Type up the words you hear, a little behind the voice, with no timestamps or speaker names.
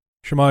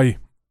Shemai,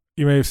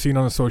 you may have seen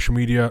on the social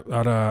media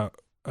that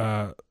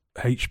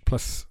H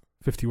plus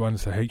 51,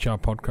 so HR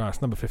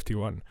podcast number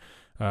 51,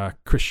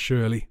 Chris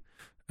Shirley,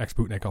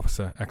 ex-bootneck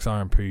officer,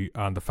 ex-RMP,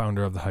 and the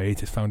founder of the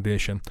Hiatus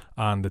Foundation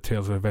and the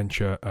Tales of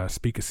Adventure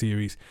speaker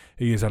series.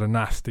 He has had a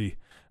nasty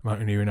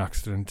mountaineering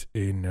accident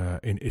in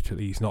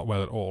Italy. He's not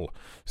well at all.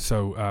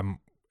 So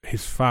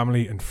his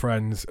family and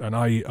friends and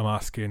I am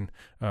asking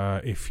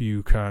if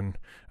you can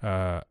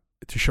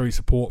to show your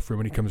support for him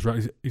when he comes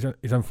around.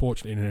 He's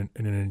unfortunately in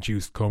an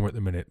induced coma at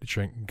the minute to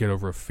try and get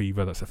over a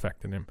fever that's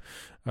affecting him.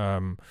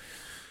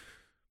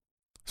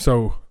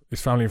 So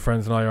his family and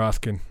friends and I are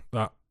asking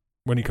that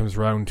when he comes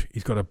round,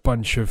 he's got a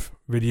bunch of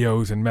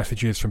videos and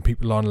messages from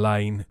people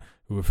online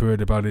who have heard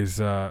about his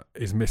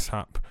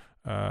mishap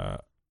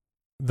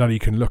that he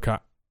can look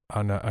at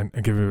and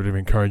give him a bit of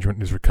encouragement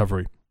in his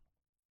recovery.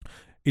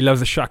 He loves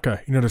the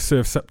shaka. You know, the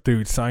Surf's Up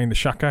dude signed the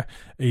shaka.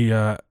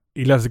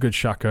 He loves a good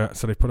shaka,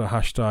 so they put a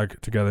hashtag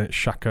together,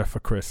 Shaka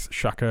for Chris,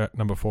 Shaka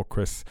number 4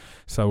 Chris.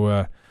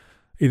 So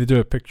either do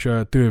a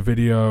picture, do a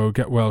video,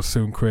 get well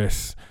soon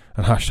Chris,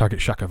 and hashtag it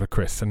Shaka for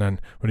Chris. And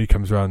then when he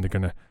comes around, they're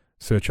going to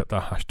search up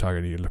that hashtag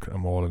and you look at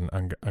them all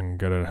and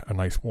get a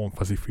nice warm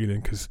fuzzy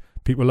feeling, because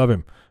people love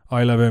him.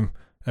 I love him.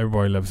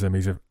 Everybody loves him.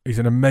 He's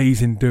an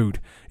amazing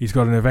dude. He's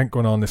got an event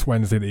going on this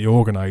Wednesday that he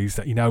organised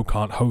that he now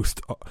can't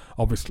host,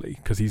 obviously,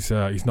 because he's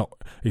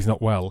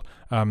not well.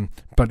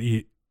 But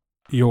he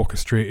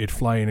orchestrated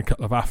flying a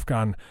couple of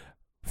Afghan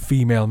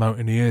female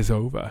mountaineers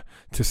over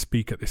to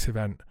speak at this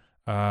event,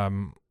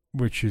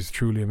 which is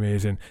truly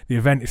amazing. The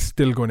event is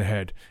still going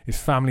ahead. His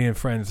family and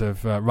friends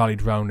have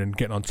rallied round and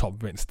getting on top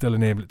of it and still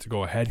enabled it to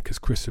go ahead, because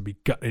Chris would be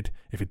gutted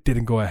if it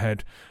didn't go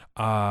ahead.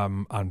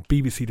 And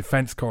BBC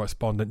Defence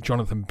correspondent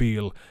Jonathan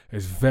Beale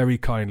has very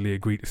kindly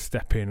agreed to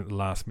step in at the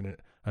last minute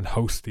and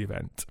host the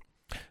event,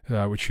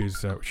 which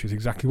is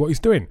exactly what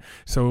he's doing.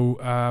 So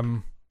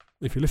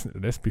if you listen to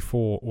this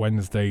before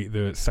Wednesday,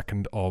 the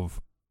 2nd of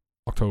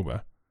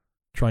October,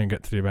 try and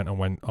get to the event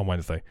on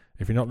Wednesday.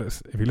 If you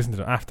listen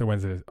to it after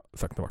Wednesday,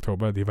 2nd of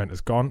October, the event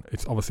is gone.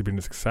 It's obviously been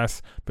a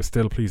success, but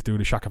still, please do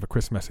the Shaka for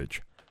Chris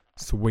message.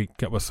 Sweet,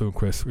 get well soon,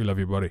 Chris. We love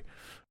you, buddy.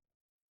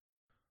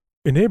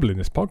 Enabling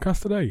this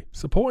podcast today,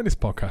 supporting this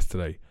podcast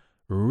today,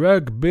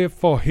 Rugby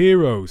for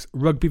Heroes.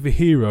 Rugby for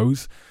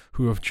Heroes,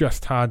 who have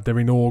just had their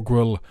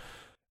inaugural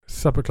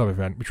Supper Club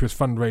event, which was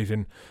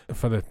fundraising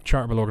for the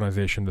charitable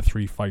organisation, the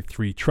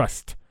 353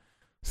 Trust,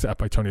 set up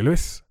by Tony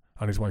Lewis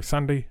and his wife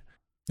Sandy,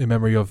 in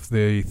memory of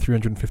the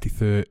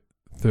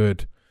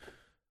 353rd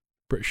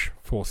British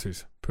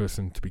Forces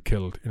person to be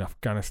killed in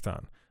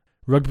Afghanistan.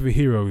 Rugby for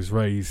Heroes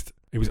raised,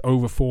 it was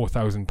over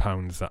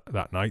 £4,000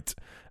 that night,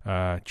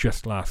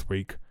 just last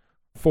week.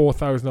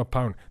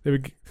 £4,000.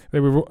 They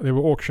were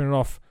auctioning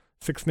off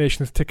Six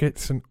Nations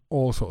tickets and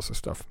all sorts of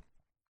stuff.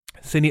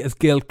 Seeing it as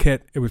Guild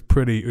kit, it was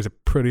a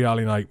pretty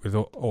early night with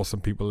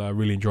awesome people there.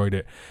 Really enjoyed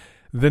it.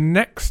 The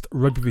next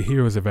Rugby for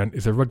Heroes event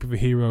is a Rugby for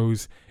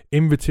Heroes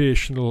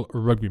invitational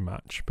rugby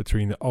match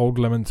between the Old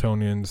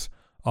Leamingtonians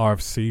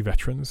RFC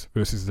veterans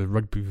versus the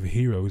Rugby for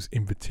Heroes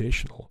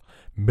invitational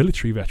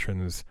military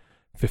veterans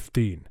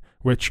 15,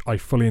 which I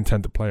fully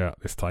intend to play at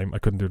this time. I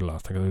couldn't do the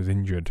last time because I was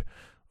injured.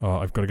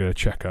 I've got to get a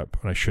checkup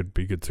and I should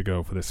be good to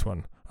go for this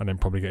one, and then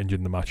probably get injured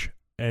in the match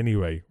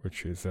anyway,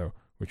 which is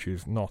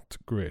not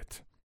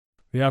great.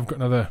 They have got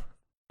another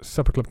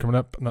Supper Club coming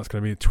up, and that's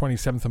going to be the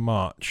 27th of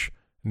March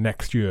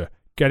next year.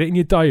 Get it in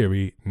your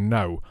diary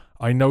now.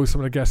 I know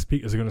some of the guest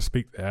speakers are going to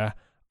speak there,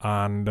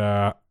 and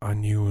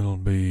you will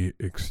be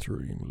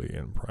extremely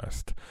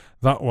impressed.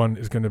 That one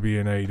is going to be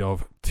in aid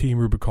of Team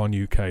Rubicon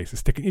UK. So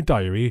stick it in your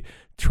diary,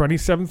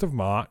 27th of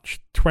March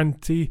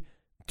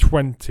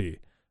 2020,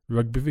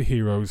 Rugby for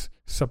Heroes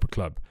Supper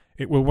Club.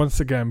 It will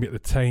once again be at the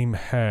Tame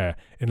Hare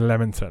in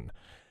Leamington.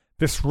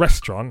 This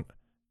restaurant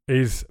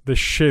is the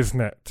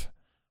Shiznit.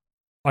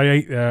 I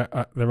ate there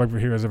at the Rugby for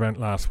Heroes event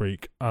last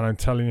week, and I'm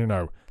telling you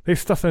now, they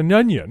stuffed an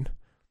onion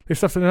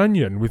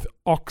with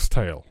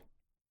oxtail.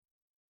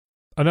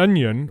 An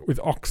onion with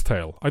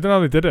oxtail. I don't know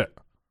how they did it.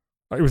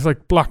 It was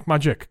like black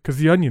magic, because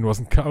the onion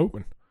wasn't cut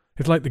open.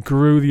 It's like they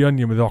grew the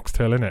onion with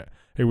oxtail in it.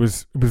 It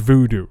was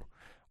voodoo.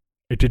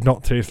 It did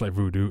not taste like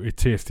voodoo. It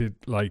tasted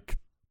like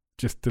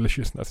just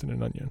deliciousness in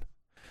an onion.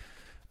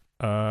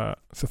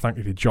 So thank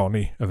you to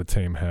Johnny of the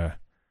Tame Hare,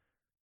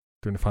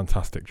 doing a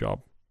fantastic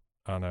job.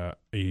 And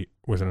he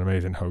was an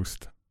amazing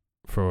host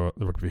for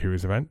the Rugby for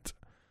Heroes event,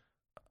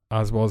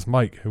 as was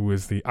Mike, who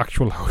was the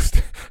actual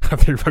host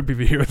at the Rugby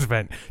for Heroes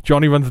event.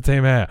 Johnny runs the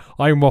Tame Hare.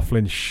 I'm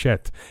waffling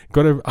shit.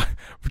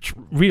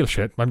 Real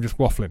shit. I'm just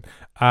waffling.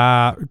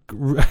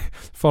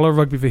 Follow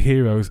Rugby for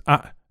Heroes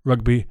at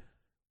Rugby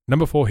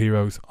number 4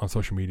 Heroes on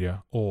social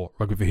media, or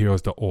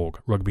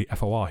rugbyforheroes.org.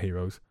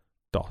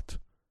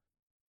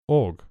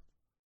 rugbyforheroes.org.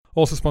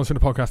 Also sponsoring the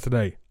podcast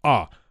today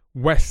are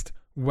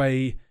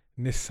Westway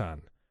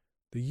Nissan,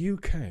 the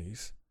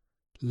UK's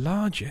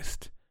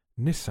largest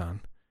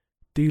Nissan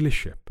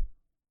dealership.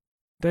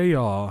 They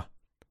are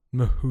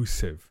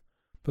massive,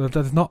 but that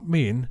does not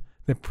mean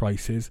their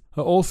prices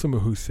are also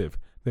massive.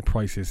 Their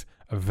prices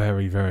are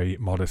very, very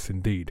modest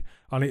indeed,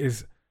 and it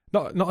is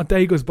Not a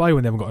day goes by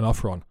when they haven't got an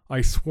offer on.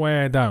 I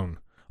swear down.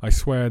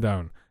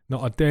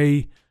 Not a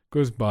day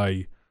goes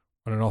by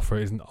when an offer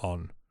isn't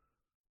on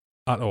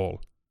at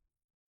all.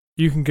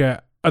 You can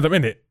get, at the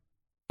minute,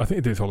 I think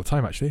they do this all the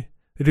time actually.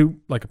 They do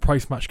like a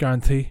price match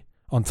guarantee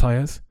on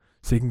tyres.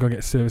 So you can go get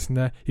a service in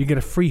there. You can get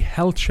a free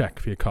health check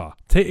for your car.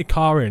 Take your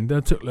car in,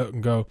 they'll take a look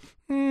and go,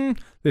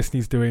 this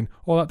needs doing,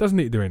 or that doesn't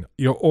need doing.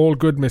 You're all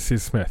good, Mrs.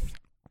 Smith.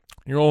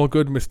 You're all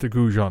good, Mr.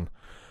 Goujon.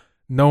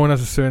 No one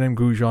has a surname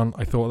Goujon.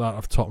 I thought that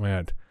off the top of my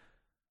head.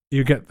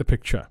 You get the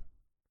picture.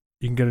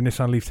 You can get a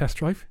Nissan Leaf test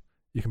drive.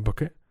 You can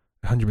book it.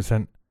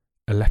 100%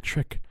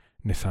 electric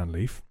Nissan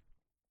Leaf.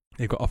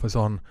 They've got offers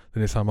on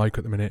the Nissan Micra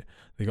at the minute.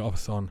 They've got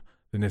offers on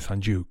the Nissan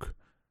Juke.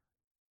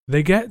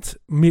 They get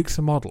makes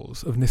and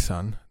models of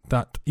Nissan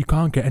that you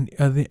can't get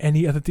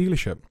any other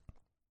dealership.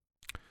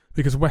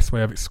 Because Westway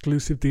have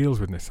exclusive deals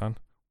with Nissan,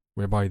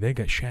 whereby they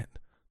get shit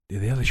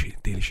the other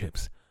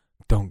dealerships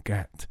don't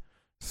get.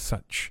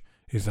 Such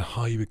is the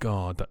high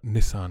regard that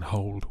Nissan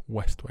hold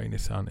Westway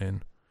Nissan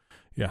in.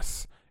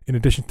 Yes. In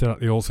addition to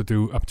that, they also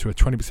do up to a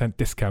 20%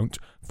 discount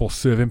for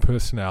serving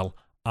personnel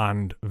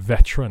and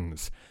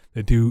veterans.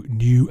 They do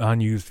new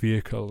and used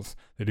vehicles.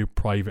 They do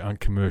private and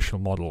commercial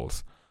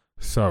models.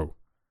 So,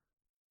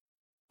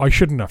 I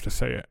shouldn't have to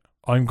say it.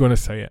 I'm going to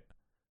say it.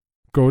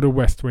 Go to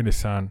Westway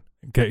Nissan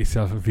and get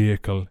yourself a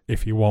vehicle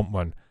if you want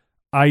one.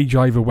 I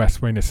drive a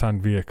Westway Nissan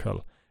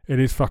vehicle. It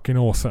is fucking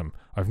awesome.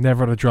 I've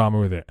never had a drama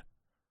with it.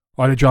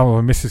 I had a drama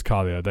with my missus'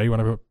 car the other day when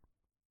I put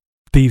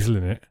diesel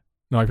in it.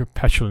 No, I put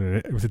petrol in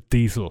it. It was a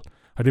diesel.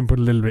 I didn't put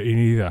a little bit in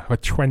either. I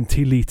had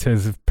 20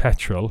 litres of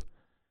petrol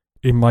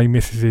in my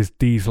missus's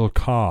diesel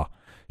car.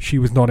 She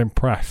was not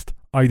impressed.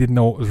 I didn't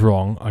know what was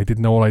wrong. I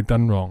didn't know what I'd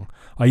done wrong.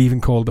 I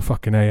even called the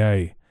fucking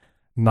AA.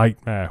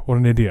 Nightmare. What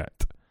an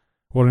idiot.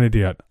 What an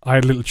idiot. I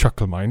had a little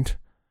chuckle, mind.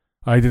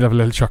 I did have a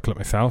little chuckle at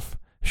myself.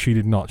 She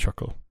did not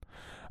chuckle.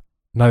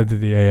 Neither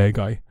did the AA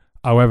guy.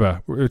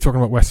 However, we're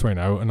talking about Westway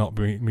now and not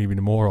me being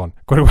a moron.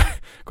 Go to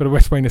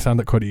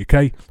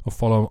westwaynissan.co.uk or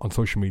follow on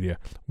social media.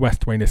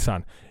 Westway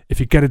Nissan. If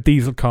you get a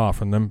diesel car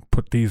from them,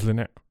 put diesel in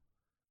it.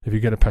 If you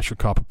get a petrol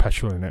car, put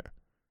petrol in it.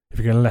 If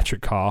you get an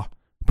electric car,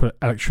 put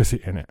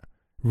electricity in it.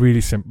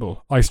 Really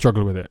simple. I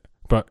struggle with it,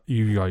 but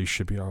you guys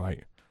should be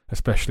alright.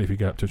 Especially if you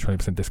get up to a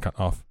 20% discount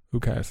off.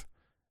 Who cares?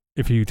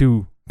 If you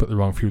do put the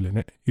wrong fuel in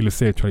it, you'll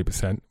save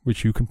 20%,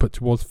 which you can put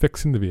towards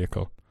fixing the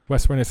vehicle.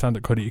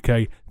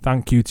 westwaynissan.co.uk.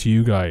 Thank you to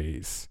you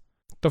guys.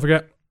 Don't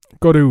forget,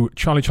 go to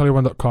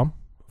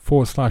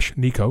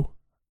charliecharlie1.com/Nico.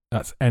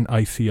 That's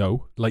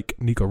Nico, like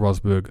Nico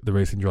Rosberg, the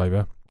racing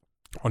driver,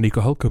 or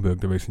Nico Hulkenberg,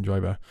 the racing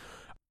driver.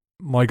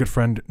 My good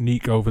friend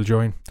Nico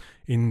Viljoen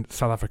in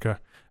South Africa,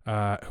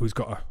 who's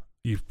got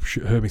you've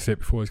heard me say it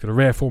before, he's got a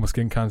rare form of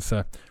skin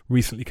cancer,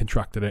 recently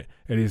contracted it.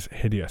 It is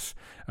hideous.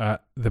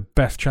 The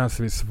best chance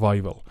of his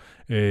survival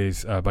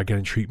is by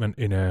getting treatment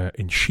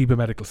in Sheba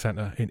Medical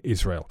Center in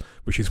Israel,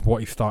 which is what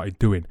he started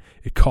doing.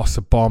 It costs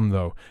a bomb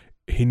though.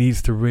 He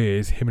needs to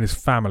raise, him and his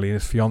family and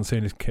his fiance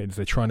and his kids,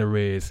 they're trying to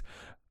raise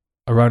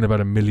around about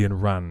R1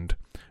 million,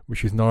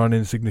 which is not an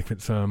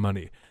insignificant sum of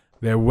money.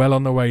 They're well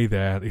on the way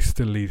there. They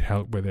still need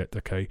help with it,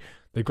 okay?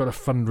 They've got a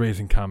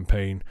fundraising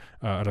campaign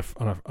on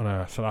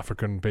a South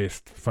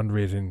African-based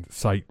fundraising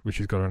site, which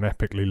has got an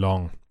epically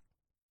long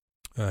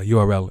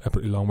URL,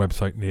 epically long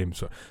website name.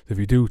 So if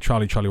you do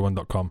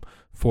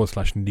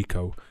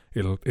charliecharlie1.com/Nico,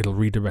 it'll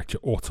redirect you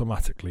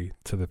automatically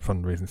to the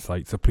fundraising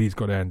site. So please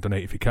go there and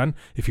donate if you can,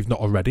 if you've not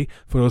already.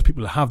 For those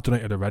people that have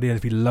donated already, and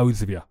there's been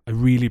loads of you, I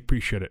really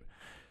appreciate it.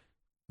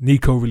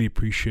 Nico really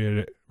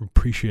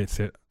appreciates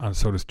it, and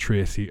so does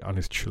Tracy and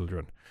his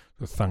children.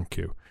 So thank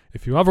you.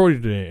 If you have already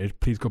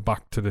donated, please go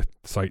back to the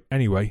site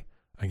anyway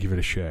and give it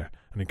a share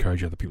and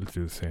encourage other people to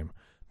do the same.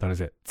 That is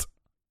it.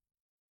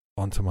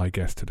 On to my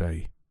guest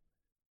today,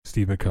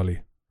 Steve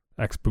McCulley,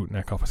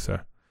 ex-bootneck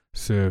officer,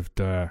 served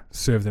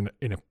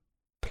in a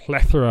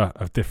plethora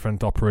of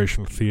different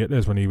operational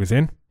theatres when he was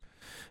in.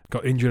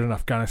 Got injured in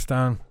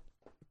Afghanistan,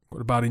 got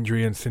a bad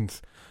injury, and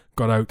since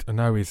got out, and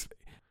now he's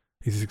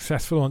a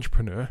successful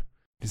entrepreneur.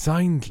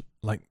 Designed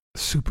like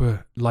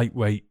super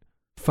lightweight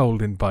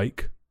folding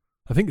bike.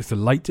 I think it's the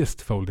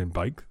lightest folding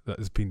bike that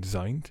has been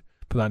designed.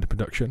 Put that into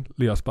production.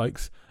 Leos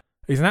Bikes.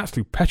 He's an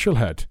absolute petrol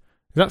head.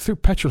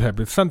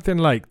 With something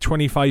like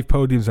 25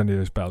 podiums under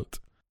his belt.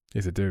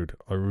 He's a dude.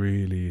 I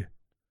really,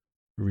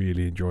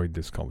 really enjoyed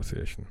this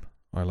conversation.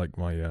 I like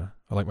my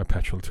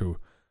petrol too.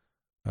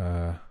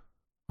 I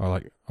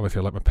like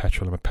my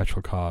petrol and my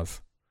petrol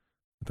cars.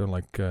 I don't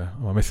like,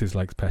 my missus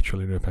likes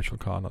petrol in her petrol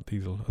car, not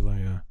diesel.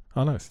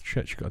 Oh no,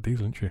 shit, she got a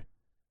diesel, isn't she?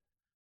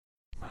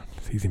 Man,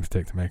 it's an easy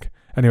mistake to make.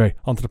 Anyway,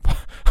 onto the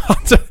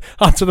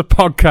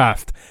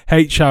podcast.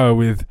 H-Hour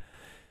with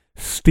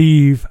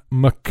Steve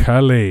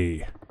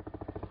McCulley.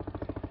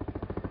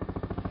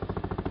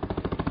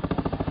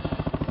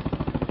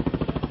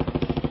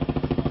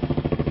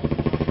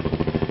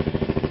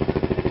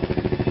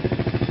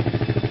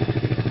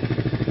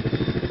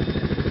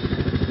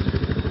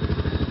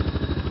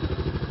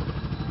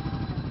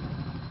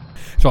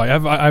 So I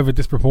have a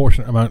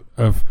disproportionate amount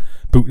of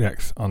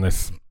bootnecks on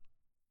this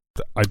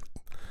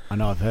I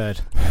know, I've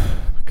heard.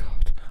 Oh my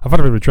God. I've had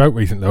a bit of a drought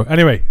recently, though.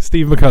 Anyway,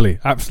 Steve McCulley,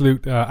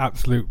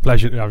 absolute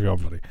pleasure to have you on,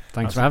 buddy.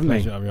 Thanks for having me.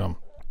 Pleasure to have you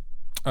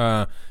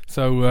on.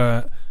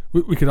 So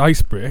we could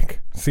ice break,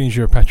 seeing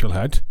you're a petrol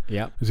head,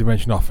 as you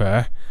mentioned off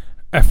air.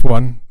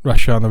 F1,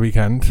 Russia on the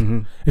weekend.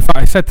 Mm-hmm. In fact,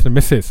 I said to the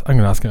missus, I'm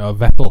going to ask her about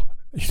Vettel.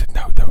 She said,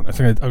 no, don't. I'm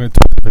going to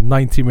talk for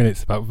 90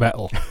 minutes about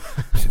Vettel.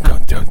 She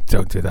said,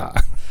 don't do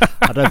that.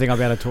 I don't think I'll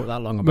be able to talk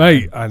that long about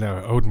Mate, him. I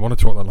know. I wouldn't want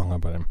to talk that long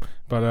about him.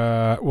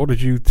 But what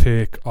did you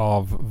take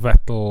of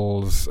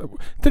Vettel's...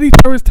 Did he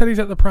throw his teddies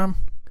at the pram?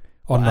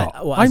 Or not?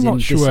 I'm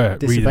not sure.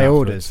 Disobey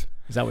orders.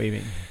 Is that what you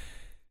mean?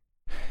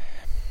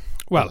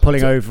 Well,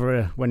 pulling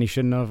over when he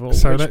shouldn't have. Or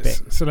so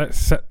let's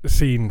set the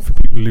scene for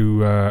people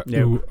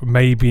who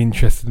may be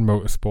interested in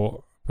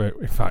motorsport. But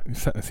in fact,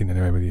 set the scene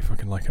anyway, whether you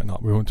fucking like it or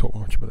not. We won't talk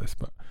much about this.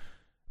 But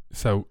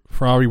so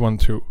Ferrari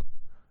 1-2,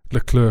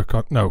 Leclerc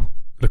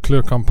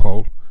on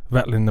pole,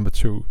 Vettel in number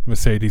 2,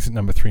 Mercedes at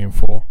number 3 and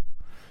 4.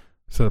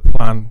 So the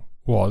plan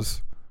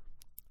was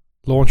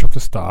launch off the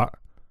start.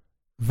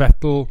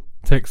 Vettel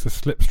takes the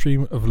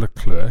slipstream of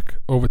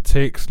Leclerc,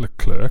 overtakes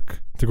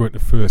Leclerc to go into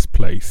first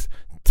place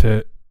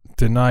to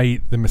deny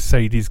the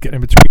Mercedes getting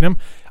in between them.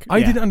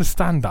 I didn't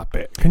understand that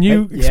bit. Can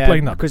you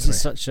explain that? Because it's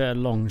such a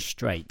long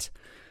straight.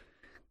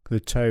 The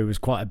toe was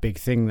quite a big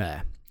thing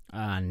there,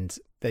 and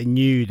they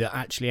knew that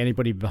actually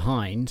anybody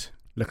behind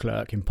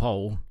Leclerc in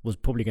pole was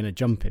probably going to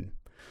jump him.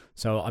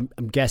 So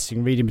I'm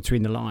guessing, reading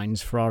between the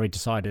lines, Ferrari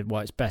decided,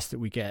 well, it's best that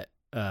we get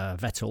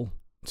Vettel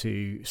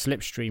to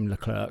slipstream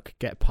Leclerc,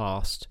 get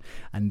past,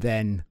 and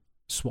then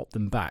swap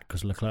them back,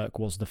 because Leclerc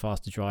was the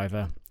faster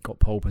driver, got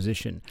pole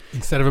position.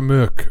 Instead of a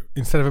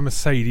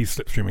Mercedes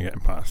slipstreaming getting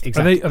past.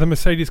 Exactly. Are the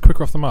Mercedes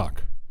quicker off the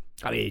mark?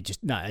 I mean, it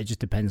just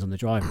depends on the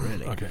driver,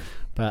 really. Okay.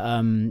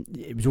 But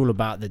it was all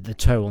about the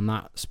toe on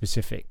that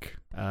specific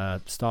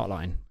start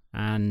line.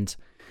 And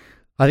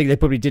I think they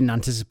probably didn't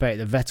anticipate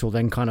that Vettel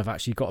then kind of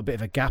actually got a bit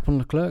of a gap on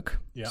Leclerc.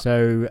 Yeah.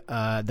 So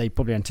they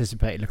probably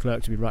anticipated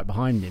Leclerc to be right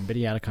behind him, but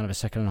he had a kind of a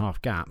second and a half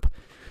gap.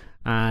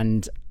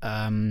 And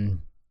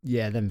then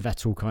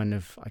Vettel kind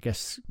of, I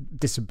guess,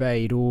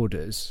 disobeyed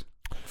orders.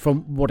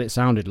 From what it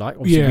sounded like,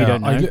 obviously we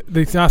don't know.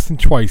 They asked him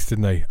twice,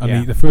 didn't they?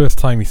 And the first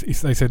time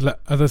they said,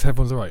 "Are those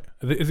headphones all right?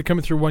 Is it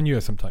coming through 1 year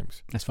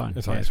sometimes?" That's fine.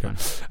 It's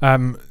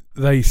fine.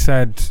 They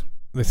said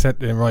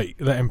to him, "Right,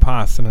 let him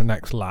pass in the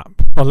next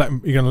lap, or you're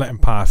going to let him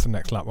pass in the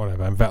next lap,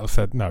 whatever." And Vettel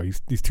said, "No,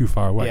 he's too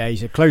far away." Yeah, he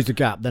said, "Close the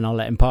gap, then I'll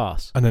let him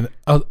pass." And then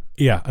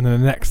the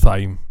next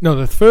time,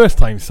 the first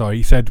time,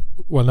 he said,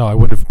 "Well, no, I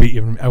would have beat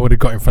him. I would have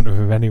got in front of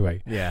him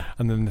anyway." Yeah.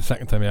 And then the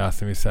second time he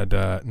asked him, he said,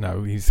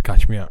 "No, he's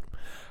catch me up."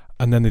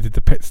 And then they did the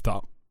pit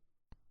stop,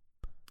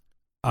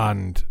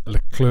 and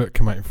Leclerc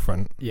came out in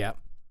front. Yeah.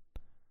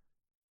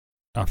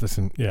 After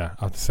some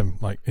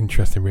like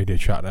interesting radio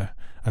chatter,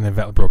 and then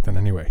Vettel broke down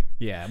anyway.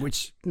 Yeah,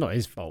 which not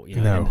his fault. At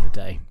the end of the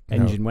day,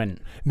 engine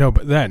went. No,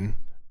 but then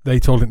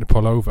they told him to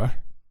pull over,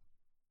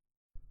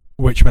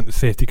 which meant the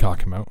safety car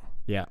came out.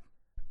 Yeah.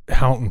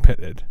 Hamilton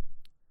pitted,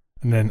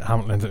 and then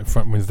Hamilton ends up in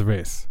front and wins the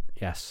race.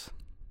 Yes.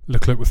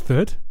 Leclerc was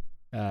third.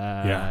 He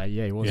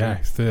was. Yeah,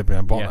 he's third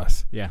behind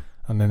Bottas. Yeah.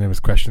 And then there was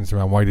questions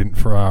around why didn't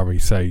Ferrari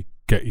say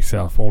get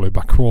yourself all the way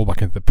back, crawl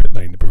back into the pit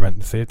lane to prevent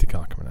the safety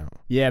car coming out?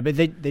 Yeah, but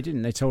they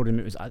didn't. They told him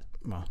it was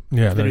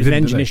there was an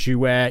engine issue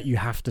where you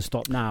have to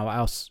stop now,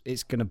 else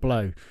it's going to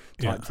blow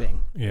type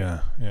thing.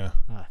 Yeah.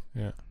 What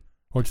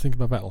do you think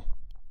about Vettel?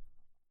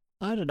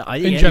 I don't know.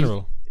 In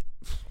general,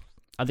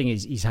 I think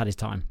he's had his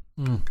time.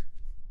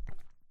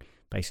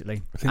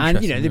 Basically, and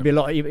there'd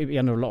be be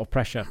under a lot of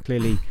pressure.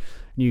 Clearly,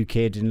 new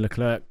kid in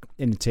Leclerc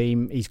in the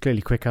team. He's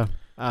clearly quicker.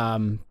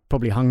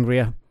 Probably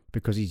hungrier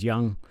because he's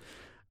young,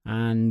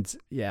 and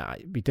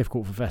it'd be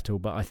difficult for Vettel.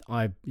 But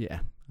I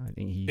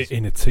think he's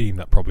in a team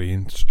that probably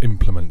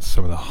implements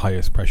some of the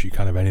highest pressure you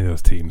can of any of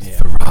those teams.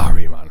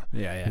 Ferrari, man.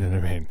 Yeah. You know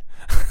what I mean?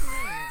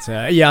 So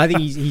I think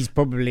he's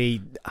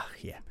probably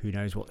who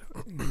knows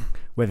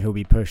whether he'll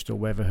be pushed or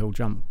whether he'll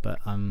jump. But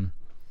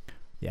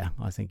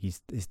I think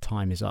his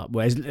time is up.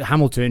 Whereas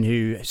Hamilton,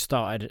 who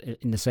started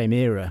in the same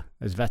era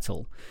as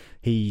Vettel,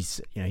 he's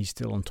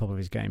still on top of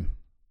his game.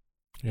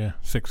 Yeah,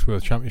 6th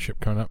World Championship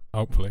coming up,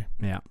 hopefully.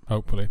 Yeah.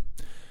 Hopefully.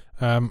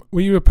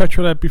 Were you a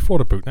petrol head before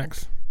the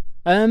Bootnecks?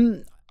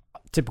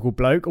 Typical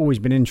bloke, always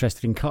been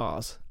interested in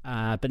cars,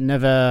 but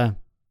never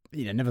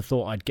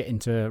thought I'd get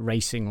into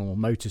racing or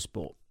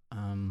motorsport.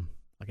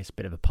 I guess a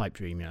bit of a pipe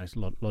dream, it's a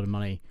lot of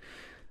money.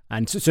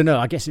 And so no,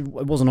 I guess it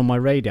wasn't on my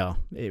radar.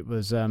 It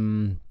was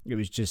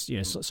just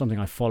something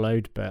I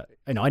followed, but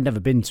I'd never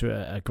been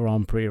to a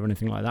Grand Prix or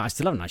anything like that. I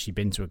still haven't actually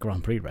been to a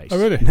Grand Prix race. Oh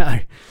really?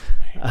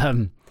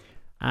 No.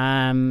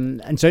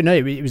 And so no,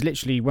 it was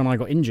literally when I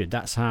got injured.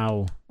 That's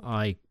how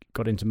I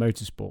got into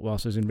motorsport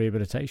whilst I was in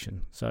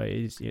rehabilitation. So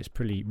it's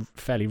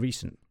fairly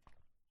recent.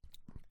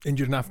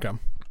 Injured in Afghan.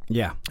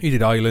 Yeah, he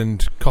did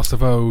Ireland,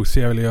 Kosovo,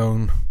 Sierra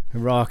Leone,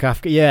 Iraq,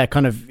 Afghan. Yeah,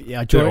 kind of.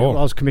 Yeah, I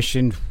was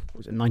commissioned.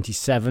 Was it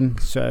 97?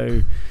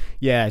 So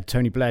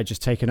Tony Blair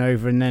just taken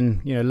over, and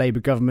then Labour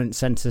government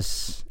sent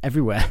us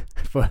everywhere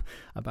for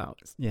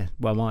about I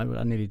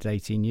nearly did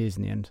 18 years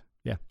in the end.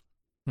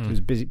 It was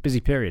a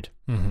busy period.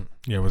 Mm-hmm.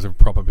 Yeah, it was a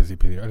proper busy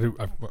period.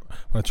 When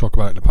I talk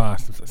about it in the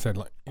past, I said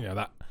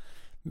that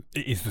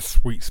it is the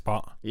sweet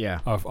spot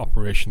of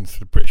operations for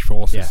the British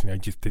forces.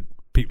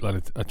 People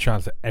had a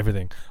chance at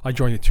everything. I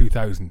joined in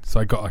 2000, so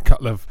I got a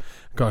couple of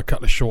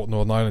short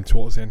Northern Ireland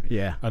tours in.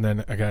 Yeah, and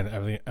then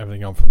again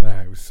everything on from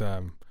there. It was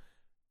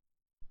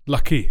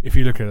lucky if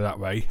you look at it that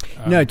way.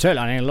 No, totally.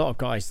 I mean, a lot of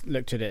guys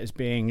looked at it as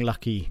being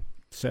lucky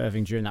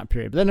serving during that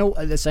period, but then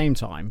at the same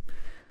time,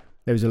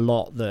 there was a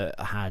lot that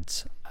had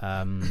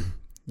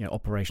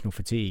operational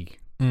fatigue,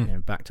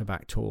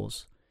 back-to-back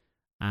tours,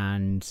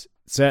 and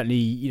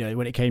certainly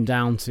when it came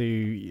down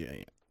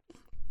to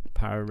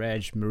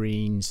Para-Reg,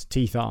 Marines,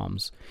 Teeth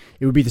Arms,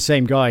 it would be the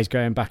same guys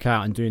going back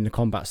out and doing the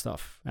combat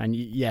stuff. And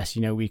yes,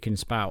 we can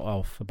spout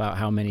off about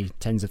how many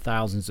tens of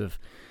thousands of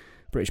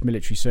British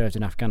military served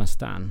in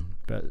Afghanistan,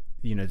 but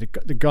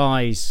the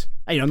guys,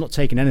 I'm not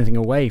taking anything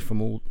away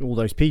from all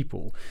those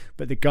people,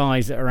 but the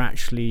guys that are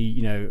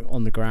actually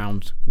on the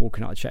ground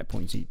walking out the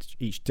checkpoints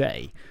each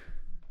day,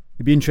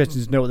 it'd be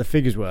interesting to know what the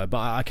figures were,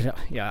 but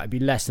it'd be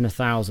less than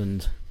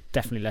 1,000,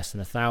 definitely less than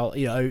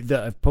 1,000,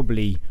 that have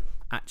probably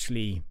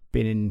actually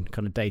been in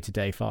kind of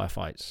day-to-day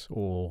firefights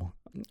or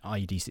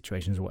IED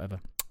situations or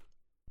whatever.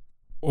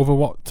 Over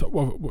what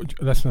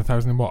less than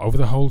 1,000 in what? Over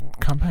the whole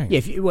campaign? Yeah,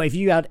 if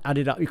you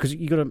added up, because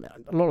you got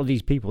a lot of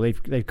these people,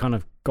 they've kind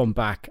of gone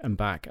back and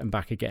back and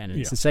back again. And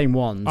it's the same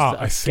ones that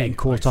are getting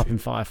caught up in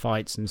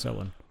firefights and so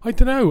on. I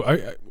don't know.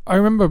 I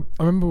remember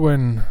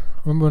when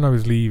I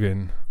was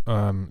leaving.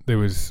 There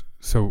was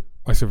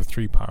I served with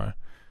 3 para.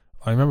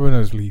 I remember when I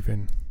was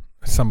leaving.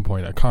 At some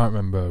point, I can't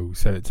remember who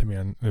said it to me,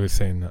 and they were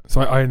saying that.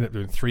 So I ended up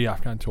doing 3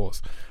 Afghan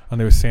tours, and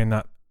they were saying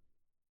that.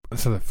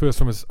 So the first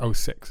one was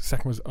 06, the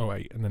second was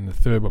 08, and then the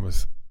third one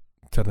was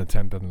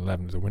 2010,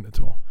 2011 was a winter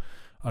tour.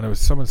 And there was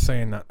someone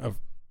saying that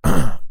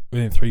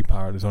within 3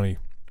 para, there's only,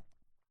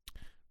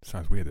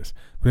 sounds weird this,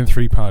 within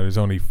 3 para, there's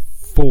only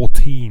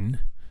 14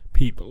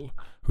 people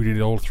who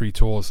did all 3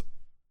 tours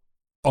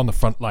on the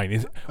front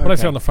line. When I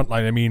say on the front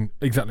line, I mean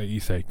exactly what you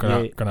say, going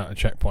out to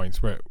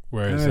checkpoints,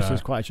 whereas... so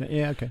it's quite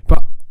okay.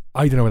 But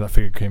I don't know where that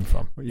figure came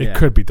from. It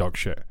could be dog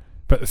shit.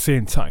 But at the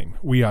same time,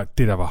 we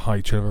did have a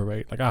high turnover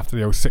rate. Like after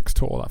the 06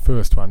 tour, that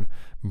first one,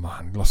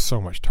 man, lost so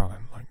much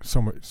talent. Like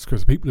so much,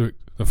 because the people who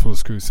the full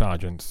screw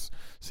sergeants,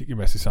 secret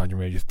message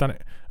sergeant majors, done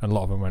it, and a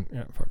lot of them went,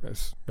 yeah, fuck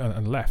this,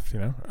 and left.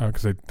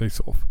 Because they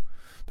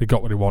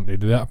got what they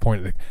wanted. At that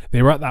point,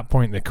 they were at that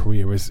point in their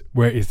career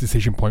where it's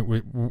decision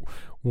point.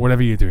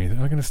 Whatever you're doing,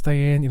 am I going to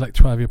stay in? You're like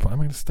 12 year point.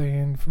 Am I going to stay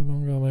in for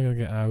longer? Am I going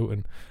to get out?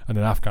 And then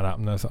Afghan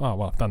happened. And I was like, oh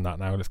well, I've done that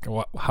now. Let's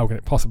go. How can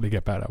it possibly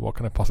get better? What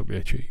can I possibly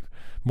achieve?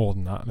 More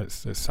than that,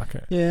 let's sack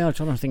it. Yeah, I'm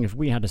trying to think if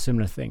we had a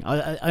similar thing.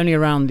 Only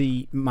around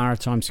the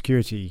maritime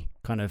security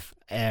kind of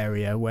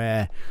area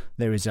where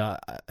there was a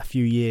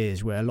few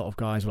years where a lot of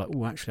guys were like,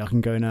 oh, actually, I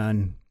can go and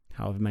earn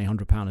however many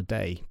 £100 a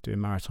day doing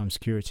maritime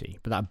security.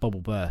 But that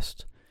bubble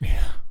burst.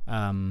 Yeah.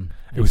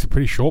 It was a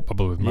pretty short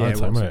bubble with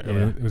maritime, wasn't it?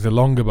 Yeah. It was a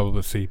longer bubble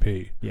with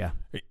CP. Yeah.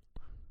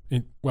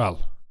 A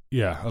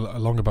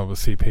longer bubble with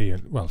CP,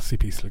 and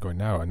CP's still going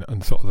now,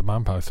 and sort of the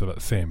manpower's still about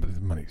the same, but the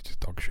money's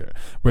just dog shit.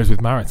 Whereas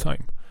with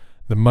maritime,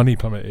 the money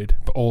plummeted,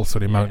 but also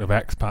the amount of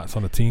expats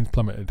on the teams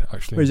plummeted.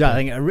 Actually, whereas I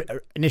think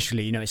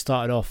initially, it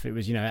started off, it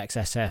was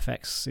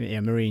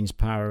XSF, Marines,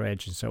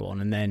 Para-Reg, and so on,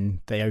 and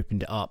then they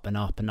opened it up and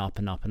up and up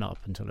and up and up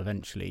until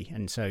eventually,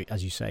 and so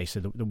as you say,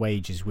 so the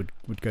wages would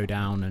go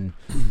down, and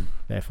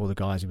therefore the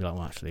guys would be like,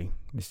 well, actually,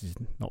 this is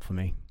not for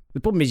me. The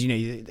problem is, at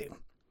the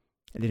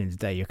end of the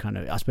day, you're kind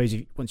of, I suppose,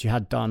 once you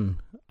had done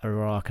a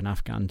Iraq and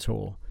Afghan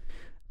tour,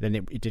 then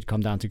it did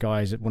come down to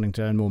guys wanting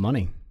to earn more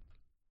money.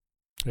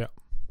 Yeah.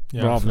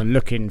 Rather than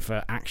looking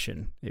for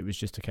action, it was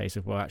just a case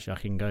of, well, actually, I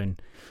can go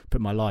and put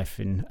my life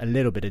in a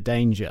little bit of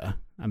danger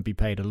and be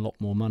paid a lot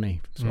more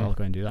money, so I'll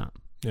go and do that.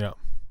 Yeah.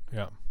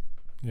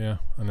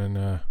 And then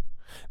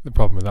the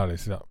problem with that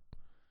is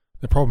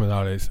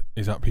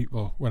that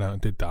people went out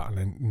and did that and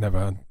then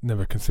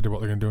never considered what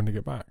they're going to do when they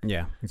get back.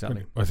 Yeah,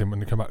 exactly. When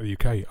they come back to the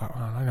UK,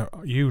 I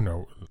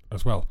know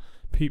as well,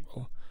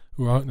 people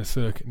who are out in the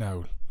circuit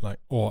now,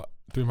 or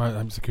doing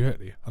maritime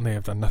security, and they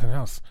have done nothing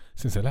else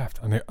since they left,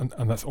 and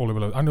that's all they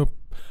will. I know.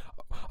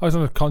 I was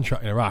on a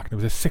contract in Iraq, and there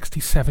was a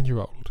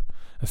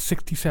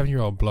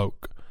 67-year-old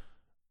bloke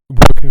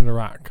working in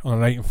Iraq on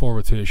an 8 and 4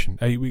 rotation,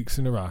 8 weeks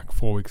in Iraq,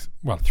 4 weeks,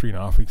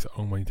 3.5 weeks at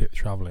home when you take the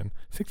travel in.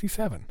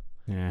 67.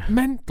 Yeah.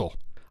 Mental.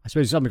 I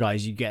suppose some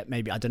guys, you get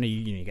maybe, I don't know,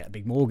 you get a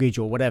big mortgage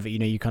or whatever,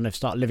 you kind of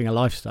start living a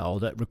lifestyle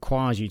that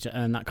requires you to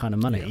earn that kind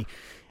of money. Yeah.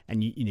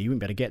 And you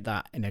wouldn't be able to get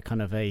that in a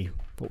kind of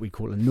what we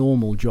call a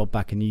normal job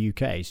back in the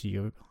UK.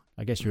 So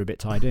I guess you're a bit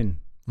tied in.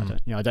 I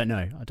don't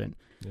know.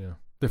 Yeah.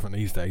 Different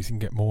these days. You can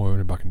get more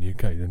earning back in the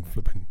UK than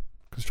flipping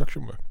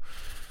construction work.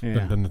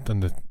 Yeah.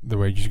 Than the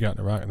wages you get in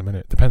Iraq in a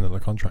minute. Depending on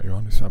the contract you're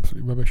on, it's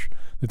absolutely rubbish.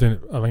 They're doing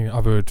it. I mean,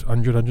 I've heard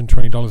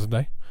 $120 a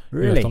day.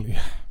 Really?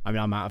 I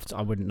mean, I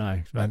wouldn't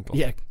know. Mental.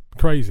 Yeah.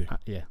 Crazy.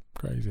 Yeah.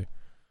 Crazy.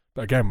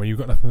 But again, when you've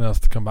got nothing else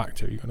to come back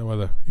to, you've got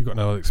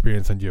no other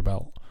experience under your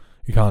belt.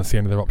 You can't see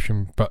any other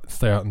option but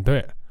stay out and do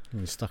it.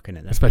 You're stuck in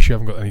it then. Especially if you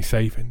haven't got any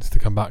savings to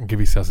come back and give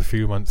yourselves a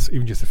few months,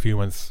 even just a few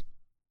months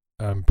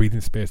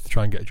breathing space to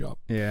try and get a job.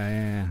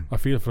 Yeah. I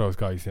feel for those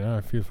guys,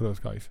 I feel for those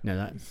guys. No,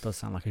 that does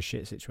sound like a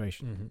shit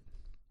situation.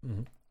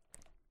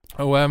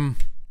 Oh,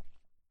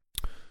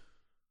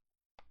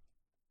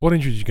 what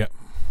injury did you get?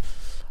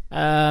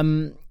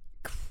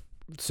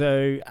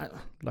 So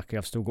luckily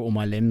I've still got all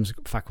my limbs,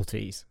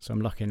 faculties, so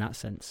I'm lucky in that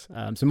sense.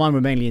 So mine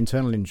were mainly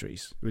internal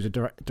injuries. It was a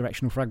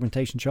directional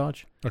fragmentation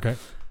charge. Okay.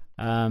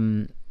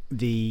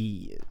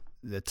 The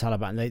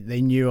Taliban,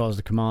 they knew I was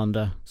the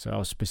commander, so I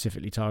was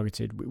specifically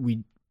targeted.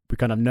 We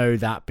kind of know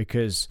that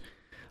because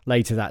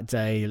later that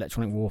day,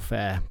 electronic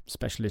warfare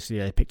specialists,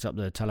 they picked up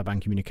the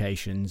Taliban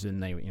communications,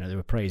 and they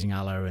were praising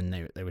Allah, and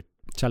they were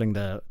telling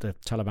the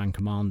Taliban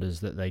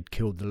commanders that they'd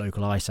killed the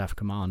local ISAF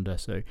commander.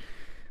 So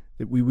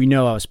we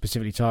know I was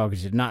specifically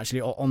targeted, and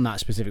actually on that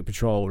specific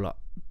patrol,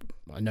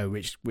 I know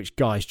which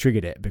guys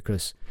triggered it,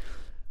 because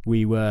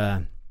we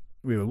were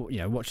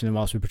watching them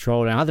whilst we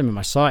patrolled, and I had them in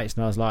my sights,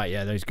 and I was like,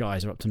 yeah, those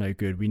guys are up to no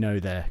good. We know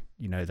they're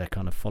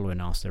kind of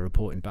following us, they're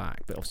reporting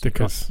back, but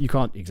obviously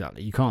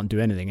you can't do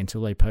anything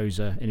until they pose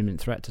an imminent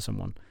threat to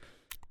someone.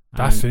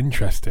 That's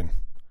interesting.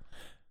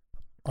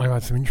 I've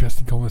had some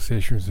interesting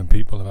conversations with some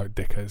people about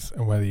dickers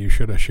and whether you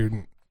should or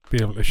shouldn't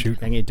be able to shoot.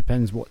 I think it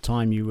depends what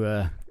time you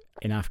were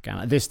in Afghan.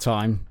 At this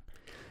time,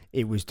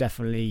 it was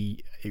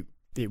definitely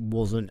it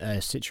wasn't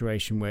a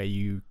situation where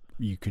you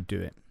could do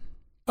it.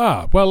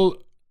 Well,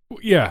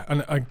 yeah,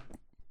 and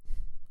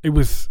it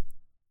was,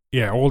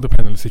 all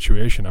depending on the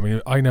situation. I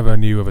mean, I never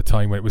knew of a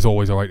time when it was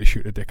always all right to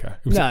shoot a dicker.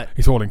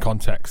 It's all in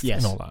context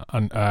and all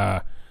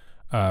that.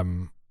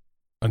 And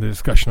the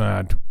discussion I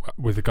had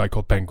with a guy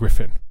called Ben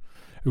Griffin,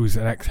 who was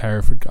an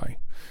ex-Hereford guy,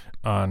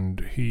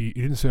 and he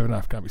didn't serve in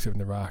Afghan, he served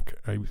in Iraq.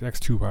 He was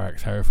ex-2-bar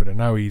ex-Hereford, and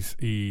now he's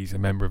a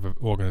member of an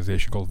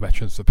organisation called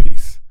Veterans for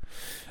Peace.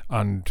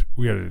 And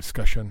we had a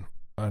discussion,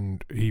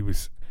 and he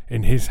was,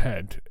 in his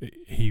head,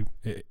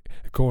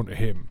 according to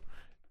him,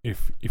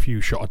 if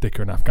you shot a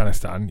dicker in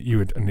Afghanistan, you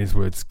would, in his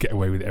words, get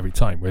away with it every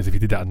time. Whereas if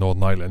you did that in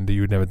Northern Ireland, you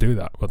would never do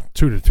that. Well,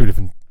 two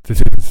different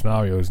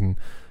scenarios, and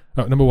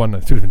number one,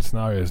 two different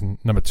scenarios, and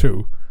number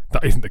two,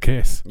 that isn't the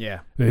case.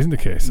 Yeah, that isn't the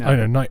case. No. I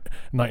know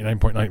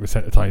 99.9%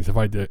 of the times, if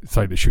I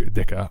decided to shoot a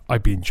dicker,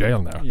 I'd be in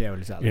jail now. Yeah, well,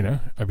 exactly.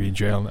 I'd be in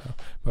jail now.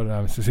 But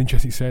it's just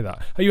interesting you say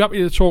that. Are you happy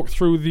to talk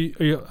through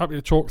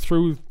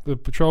the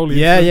patrol?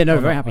 Yeah, no,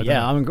 very happy.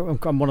 Yeah,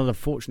 I'm one of the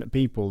fortunate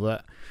people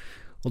that,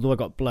 although I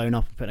got blown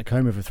up and put in a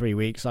coma for 3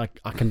 weeks, I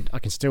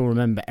can still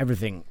remember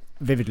everything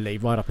vividly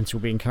right up until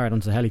being carried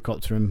onto the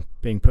helicopter and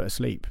being put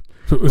asleep.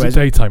 So it was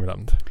daytime it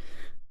happened?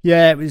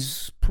 Yeah, it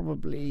was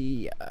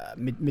probably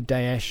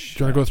midday-ish. Do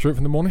you want to go through it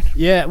from the morning?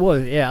 Yeah, well,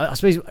 yeah. I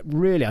suppose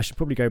really I should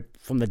probably go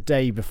from the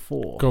day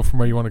before. Go from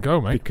where you want to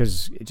go, mate.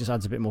 Because it just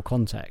adds a bit more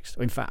context.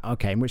 In fact,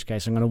 okay, in which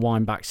case I'm going to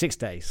wind back 6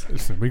 days.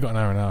 Listen, we got an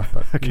hour and a half,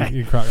 but okay.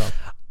 you crack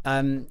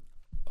on.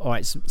 All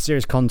right, some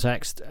serious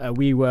context.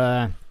 We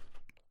were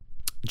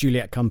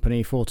Juliet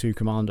Company, 4-2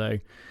 Commando.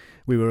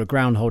 We were a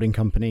ground holding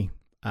company.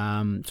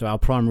 So our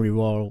primary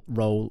role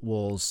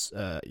was,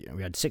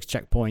 we had 6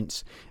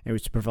 checkpoints. It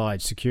was to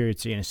provide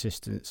security and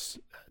assistance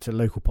to the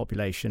local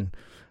population,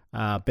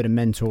 a bit of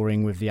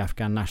mentoring with the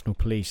Afghan National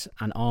Police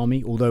and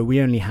Army, although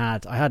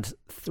I had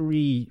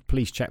 3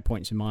 police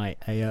checkpoints in my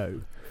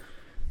AO,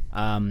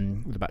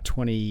 with about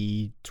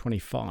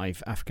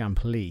 25 Afghan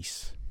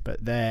police,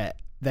 but they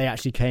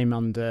actually came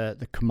under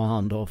the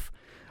command of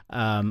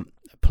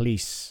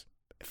police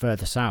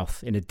further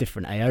south in a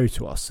different AO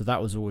to us, so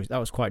that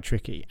was quite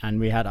tricky.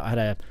 And I had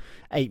a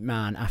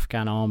 8-man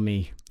Afghan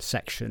army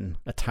section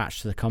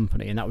attached to the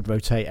company, and that would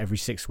rotate every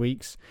 6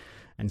 weeks.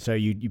 And so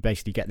you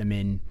basically get them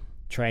in,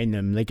 train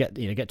them. They get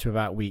to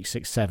about week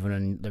 6, 7,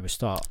 and they would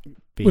start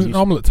being. Was it an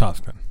omelette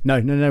task then? No.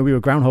 We were a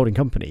ground holding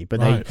company, but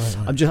right.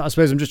 I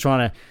suppose I'm just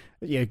trying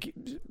to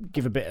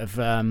give a bit of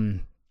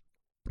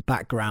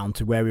background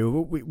to where we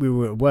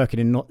were working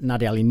in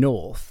Nadi Ali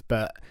North,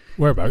 but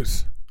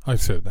whereabouts? I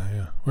served there,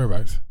 yeah.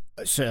 Whereabouts?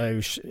 So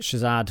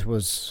Shazad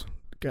was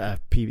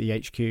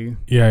PBHQ.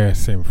 Yeah,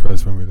 same for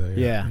us when we were there.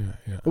 Yeah.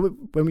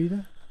 When were you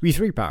there? Were you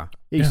 3-power?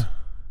 Yeah.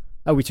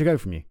 Oh, we took over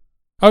from you.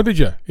 Oh, did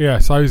you? Yeah,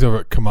 so I was over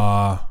at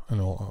Kamar and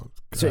all.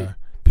 So,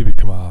 PB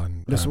Kamar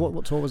and. So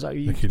what tour was that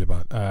you?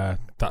 Nakhilabat.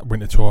 That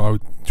winter tour,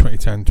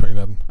 2010,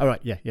 2011. Oh, right,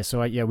 yeah.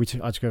 So I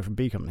took over from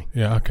B Company.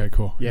 Yeah, okay,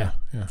 cool. Yeah.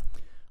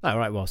 Oh,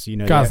 right, well, so you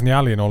know. Ghazni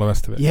Ali and all the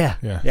rest of it. Yeah,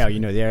 so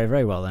you know the area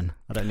very well then.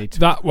 I don't need to.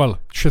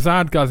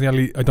 Shazad, Ghazni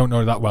Ali, I don't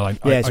know that well. I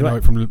know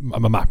it from,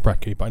 I'm a map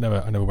brekkie, but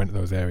I never went to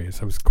those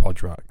areas. I was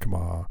Quadrat,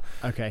 Kamar.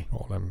 Okay.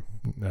 All them,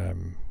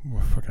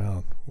 fucking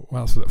hell. What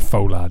else was it?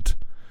 Folad.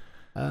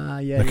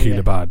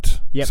 Nakhilabat.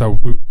 Yeah. So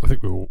I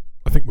think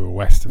we were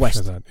west of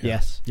Shazad.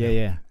 Yeah.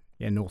 Yes.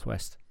 Yeah,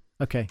 northwest.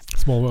 Okay.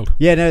 Small world.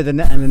 Yeah, no, and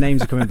the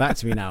names are coming back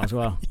to me now as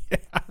well.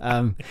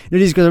 It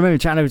is because I remember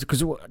chatting over,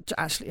 because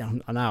actually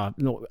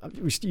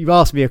you've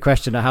asked me a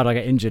question of how did I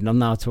get injured, and I'm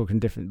now talking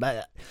different.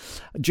 But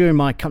during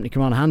my company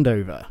command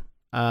handover,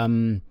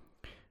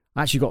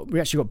 we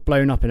actually got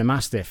blown up in a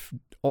Mastiff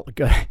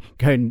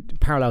going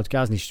parallel to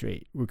Ghazni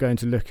Street. We're going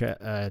to look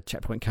at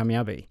checkpoint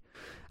Kamiabi,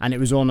 And it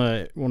was on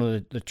one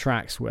of the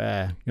tracks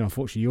where,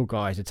 unfortunately your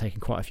guys had taken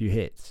quite a few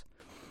hits.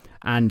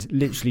 And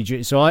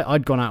literally, so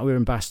I'd gone out, we were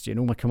in Bastion,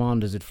 all my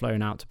commanders had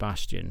flown out to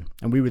Bastion,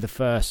 and we were the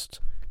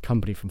first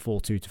company from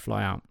 4-2 to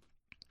fly out.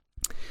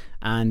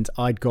 And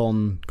I'd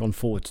gone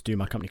forward to do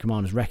my company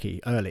commander's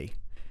recce early.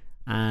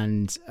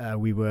 And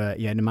we were,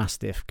 in the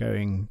Mastiff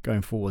going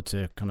forward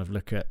to kind of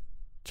look at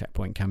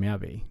checkpoint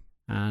Kamiabi.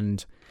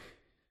 And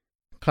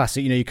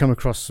classic, you come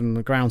across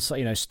some ground,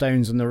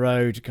 stones on the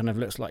road, kind of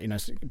looks like,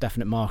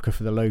 definite marker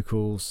for the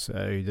locals.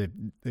 So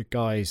the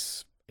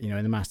guys, in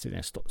the Mastiff,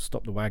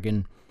 stop the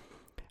wagon.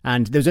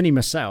 And there was only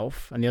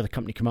myself and the other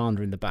company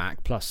commander in the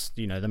back, plus,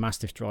 the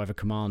Mastiff driver,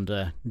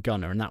 commander,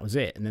 gunner, and that was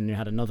it. And then you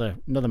had another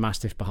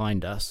Mastiff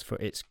behind us for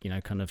its,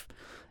 kind of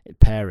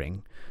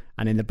pairing.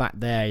 And in the back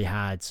there, you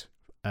had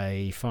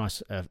a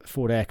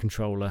Ford Air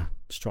Controller,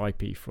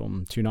 Stripey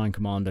from 2-9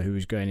 Commander, who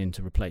was going in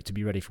to replace, to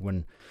be ready for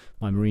when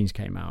my Marines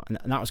came out. And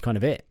that was kind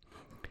of it.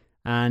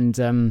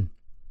 And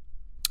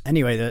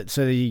anyway,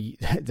 so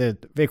the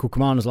vehicle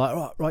commander's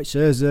like, right,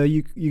 sirs,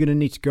 you're going to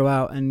need to go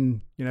out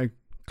and,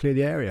 clear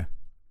the area.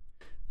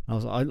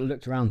 I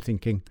looked around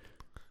thinking,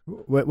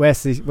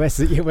 where's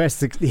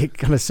the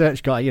kind of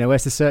search guy?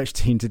 Where's the search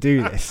team to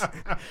do this?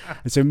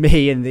 And so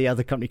me and the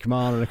other company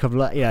commander and a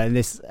couple of and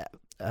this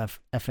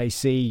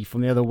FAC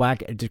from the other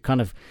wagon, just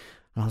kind of,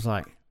 and I was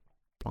like,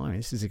 blimey,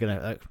 this is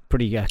a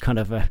pretty kind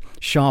of a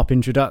sharp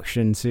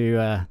introduction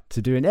to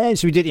doing it.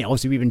 So we did,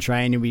 obviously we've been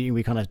trained, and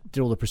we kind of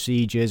did all the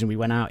procedures, and we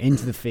went out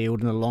into the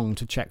field and along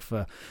to check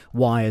for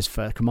wires,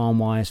 for command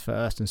wires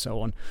first, and so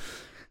on.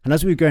 And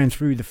as we were going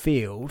through the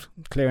field,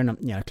 clearing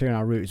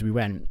our route as we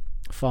went,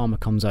 a farmer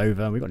comes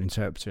over. We got an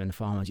interpreter, and the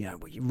farmer's, you're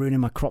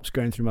ruining my crops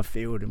going through my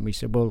field. And we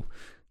said, well,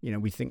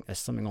 we think there's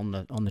something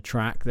on the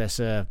track.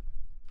 There's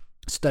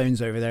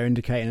stones over there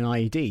indicating an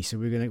IED. So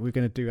we're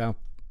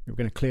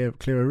gonna clear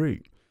a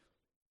route.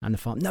 And the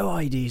farmer, no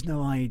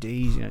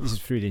IEDs. This is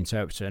through the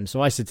interpreter. And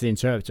so I said to the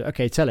interpreter,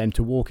 okay, tell him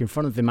to walk in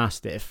front of the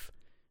Mastiff,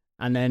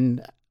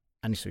 and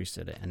so he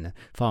said it, and the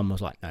farmer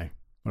was like, no.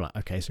 We're like,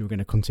 okay, so we're going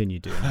to continue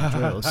doing the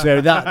drill.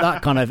 So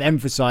that kind of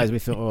emphasised, we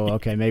thought,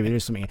 okay, maybe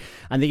there's something.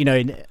 And,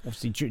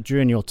 obviously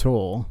during your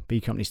tour, B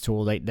Company's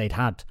tour, they'd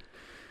had,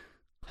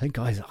 I think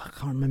I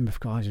can't remember if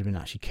guys had been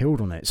actually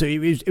killed on it. So it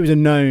was a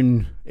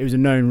known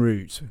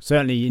route.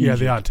 Certainly.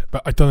 They had,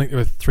 but I don't think there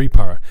was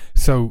 3-para.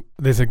 So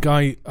there's a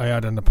guy I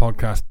had on the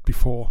podcast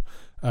before.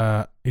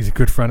 He's a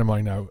good friend of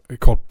mine now,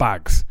 called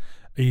Bags.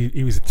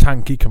 He was a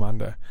tanky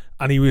commander,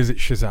 and he was at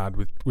Shazad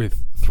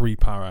with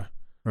 3-para.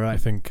 Right. I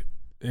think.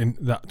 In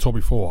that tour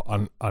before,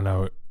 and I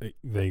know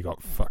they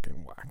got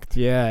fucking whacked.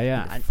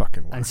 Yeah.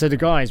 Fucking whacked. And so the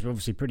guys were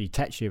obviously pretty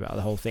tetchy about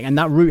the whole thing, and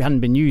that route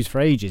hadn't been used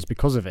for ages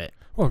because of it.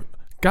 Well,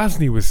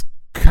 Ghazni was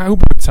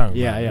cowboy town.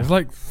 Yeah. It was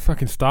like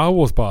fucking Star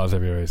Wars bars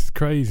everywhere. It's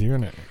crazy,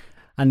 isn't it?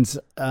 And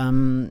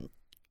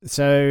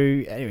so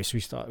anyway,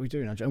 so we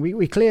doing our job.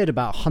 We cleared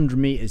about 100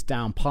 meters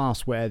down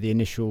past where the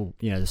initial,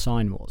 the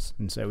sign was,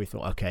 and so we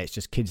thought, okay, it's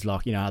just kids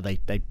like, how they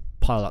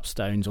pile up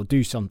stones or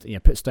do something,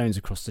 put stones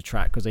across the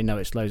track because they know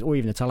it slows, or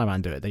even the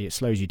Taliban do it. It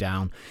slows you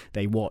down.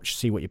 They watch,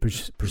 see what your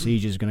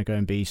procedures are going to go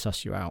and be,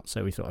 suss you out.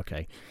 So we thought,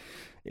 okay,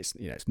 it's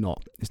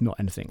not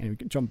anything. And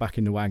we jump back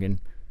in the wagon,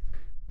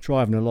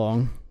 driving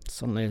along.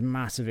 Suddenly, a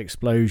massive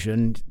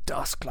explosion,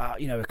 dust cloud.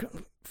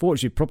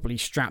 Fortunately, properly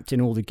strapped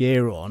in all the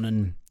gear on,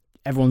 and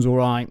everyone's all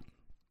right.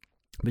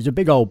 But it's a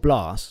big old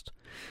blast.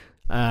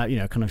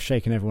 Kind of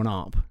shaking everyone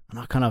up.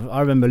 And I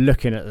remember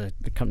looking at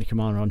the company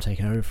commander I'm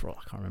taking over for, I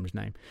can't remember his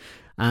name.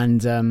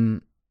 And,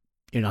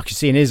 I could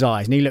see in his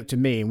eyes, and he looked at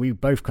me, and we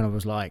both kind of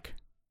was like,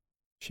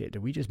 shit,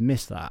 did we just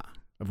miss that?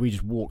 Have we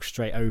just walked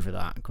straight over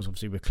that? Because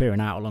obviously we're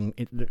clearing out along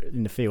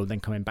in the field, then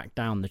coming back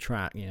down the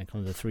track, kind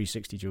of the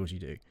 360 drills you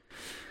do.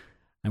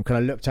 And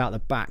kind of looked out the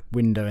back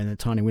window, in the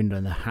tiny window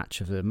in the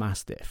hatch of the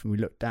Mastiff, and we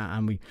looked out,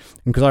 and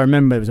because I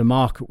remember there was a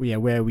marker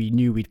where we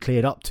knew we'd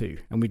cleared up to,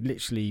 and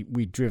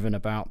we'd driven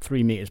about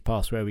 3 meters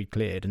past where we'd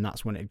cleared, and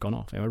that's when it had gone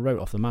off. And I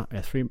wrote off the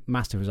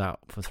Mastiff was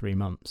out for 3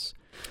 months.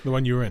 The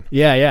one you were in?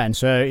 Yeah, and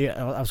so that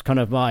was kind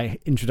of my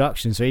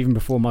introduction. So even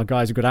before my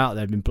guys had got out,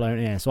 they'd been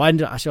blown. Yeah, so I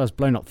was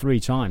blown up 3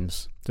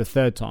 times. The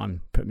third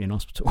time put me in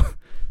hospital.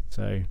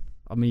 So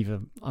I'm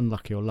either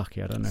unlucky or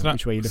lucky. I don't know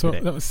which way you look at it.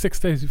 So that was 6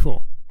 days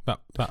before.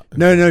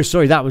 No,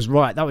 sorry, that was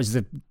right. That was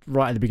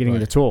right at the beginning of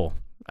the tour.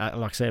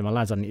 Like I say, my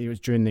lads, it was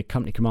during the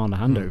company commander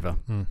handover.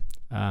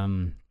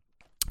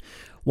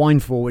 Wine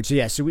forward.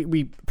 So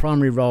we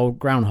primary role,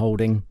 ground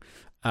holding,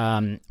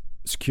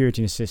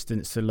 security and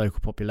assistance to the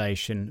local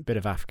population, a bit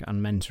of Afghan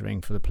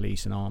mentoring for the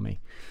police and army.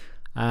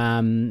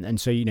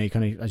 And so, you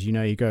kind of, as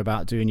you go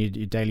about doing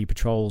your daily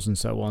patrols and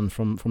so on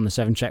from the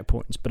 7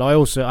 checkpoints. But I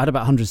had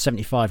about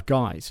 175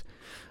 guys.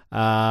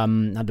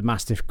 Had the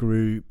Mastiff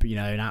group,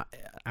 and our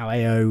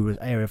AO,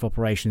 area of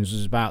operations,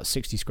 was about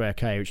 60 square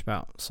K, which is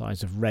about the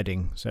size of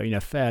Reading. So,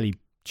 fairly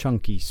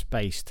chunky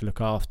space to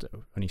look after,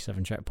 only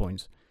 7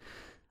 checkpoints.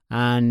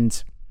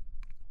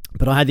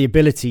 But I had the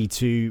ability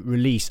to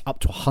release up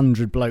to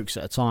 100 blokes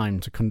at a time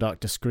to conduct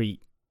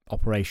discrete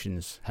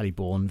operations,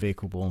 heliborne,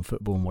 vehicle-borne,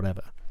 foot-borne,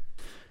 whatever.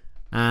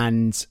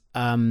 And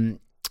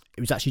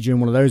was actually during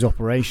one of those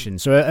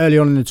operations. So early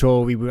on in the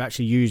tour, we were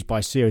actually used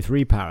by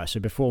CO3 Para. So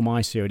before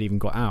my CO had even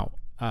got out,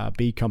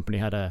 B Company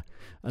had a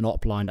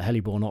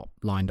heliborne op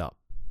lined up,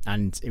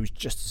 and it was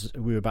just as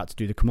we were about to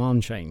do the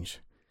command change.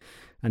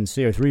 And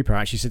CO3 Para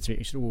actually said to me,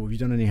 he said, "Oh, have you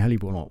done any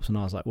heliborne ops?" And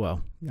I was like,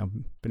 "Well, I've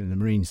been in the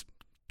Marines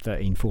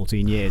 13,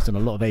 14 years, done a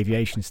lot of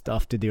aviation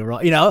stuff, did the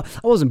alright. I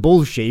wasn't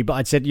bullshit, but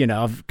I'd said,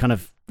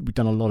 we've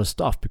done a lot of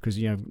stuff because,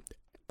 on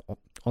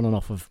and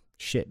off of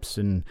ships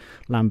and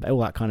land, all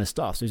that kind of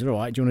stuff." So he said, "All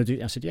right, do you want to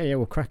do it?" I said, yeah,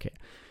 we'll crack it.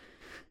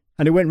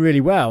 And it went really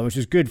well, which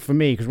was good for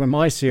me, because when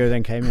my CO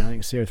then came in, I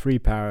think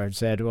CO3 Para had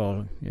said,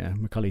 "Well, yeah,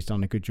 McCulley's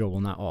done a good job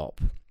on that op."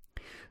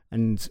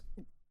 And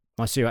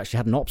my CO actually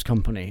had an ops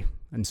company.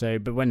 And so,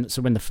 when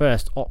the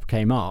first op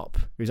came up,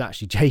 it was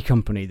actually J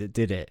Company that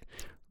did it,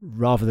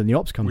 rather than the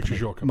ops company. Which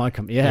is your company? My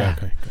company, yeah.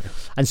 Okay.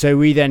 And so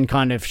we then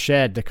kind of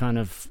shared the kind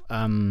of,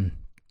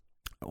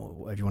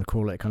 whatever you want to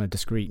call it, kind of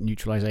discrete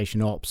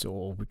neutralization ops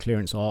or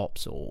clearance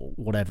ops or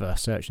whatever,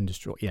 search and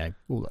destroy,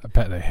 all that. I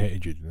bet they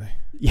hated you, didn't they?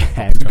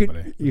 Yeah,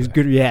 it was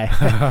good,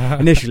 yeah,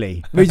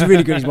 initially. But he's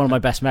really good, he's one of my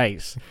best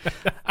mates.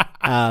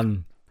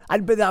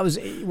 But that was,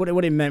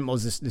 what it meant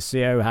was the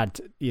CO had,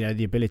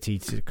 the ability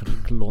to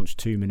launch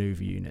 2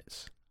 maneuver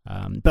units.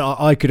 But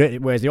I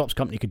could, whereas the ops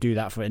company could do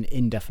that for an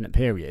indefinite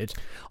period,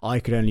 I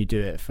could only do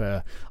it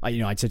for,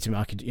 I'd said to him,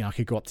 I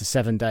could go up to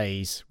 7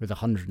 days with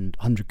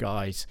 100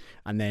 guys,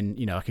 and then,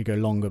 I could go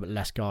longer but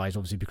less guys,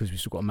 obviously, because we've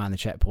still got to man the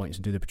checkpoints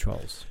and do the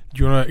patrols.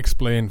 Do you want to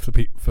explain for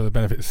the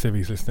benefit of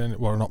civvies listening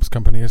what an ops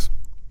company is?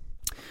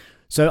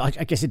 So I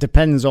guess it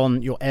depends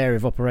on your area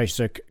of operation.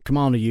 So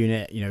commander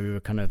unit, we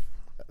were kind of,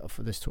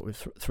 for this talk,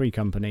 with 3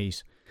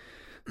 companies,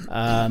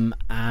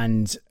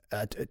 and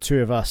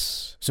 2 of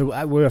us.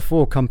 So we're a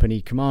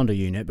 4-company commander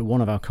unit, but one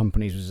of our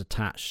companies was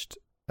attached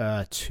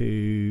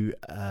to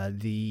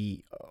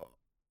it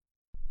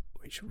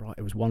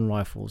was 1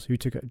 Rifles. Who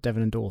took it?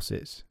 Devon and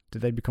Dorset's.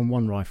 Did they become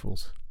 1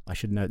 Rifles? I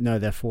should know. No,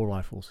 they're 4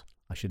 Rifles.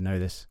 I should know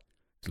this.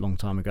 It's a long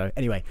time ago.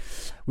 Anyway,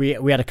 we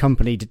had a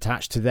company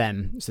detached to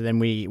them. So then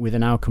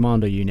within our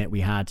commander unit, we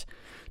had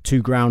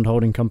 2 ground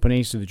holding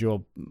companies. So the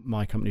job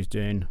my company was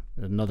doing,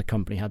 another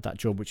company had that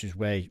job, which is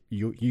where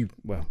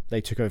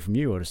they took over from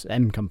you, or just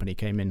M Company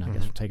came in, I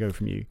guess, to take over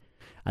from you.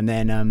 And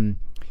then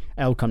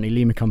L Company,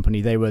 Lima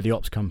Company, they were the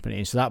ops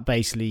company. So that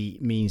basically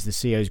means the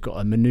CO's got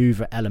a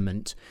maneuver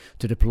element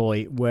to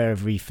deploy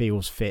wherever he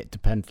feels fit,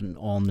 dependent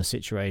on the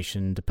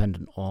situation,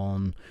 dependent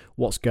on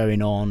what's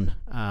going on.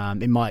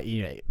 It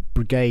might,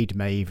 brigade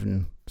may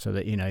even, so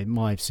that,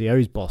 my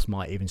CO's boss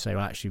might even say,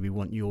 well, actually, we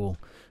want your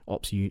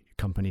ops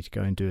company to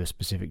go and do a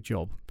specific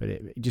job. But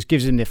it just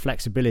gives him the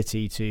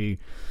flexibility to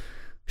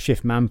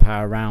shift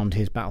manpower around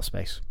his battle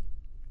space,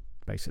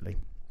 basically.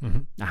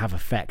 Mm-hmm. Have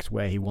effect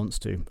where he wants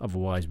to.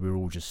 Otherwise, we're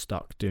all just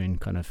stuck doing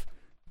kind of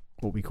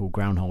what we call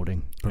ground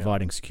holding,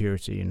 providing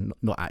security and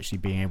not actually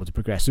being able to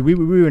progress. So we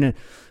were in a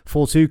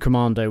 4-2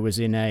 Commando was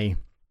in an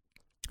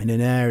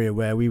area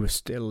where we were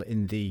still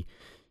in the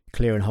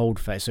clear and hold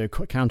phase. So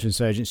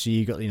counterinsurgency,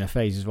 you got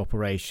phases of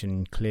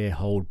operation, clear,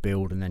 hold,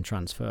 build, and then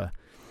transfer.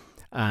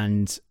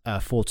 And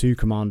 4-2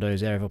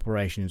 Commando's area of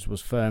operations was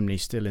firmly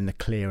still in the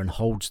clear and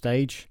hold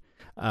stage.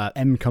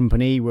 M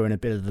Company were in a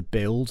bit of the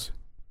build,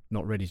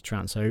 not ready to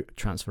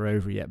transfer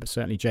over yet, but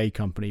certainly J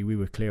Company, we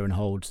were clear and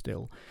hold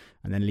still.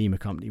 And then Lima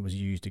Company was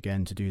used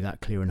again to do that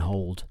clear and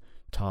hold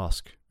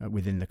task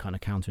within the kind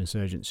of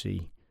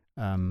counterinsurgency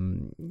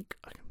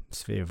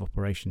sphere of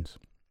operations.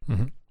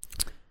 Mm-hmm.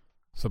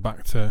 So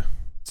back to...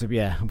 So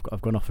yeah,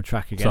 I've gone off a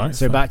track again.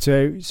 Sorry. Back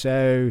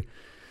to...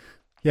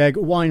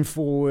 wind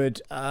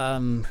forward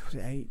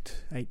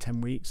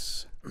 8-10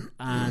 weeks.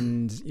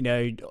 And,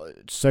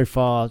 so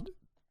far,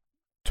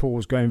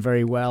 tour's going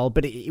very well,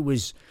 but it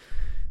was...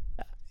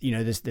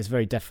 there's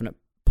very definite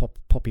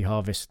poppy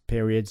harvest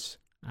periods,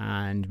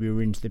 and we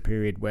were into the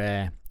period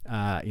where,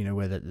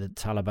 where the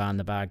Taliban,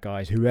 the bad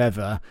guys,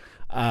 whoever,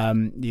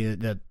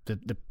 the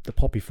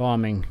poppy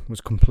farming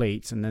was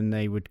complete, and then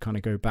they would kind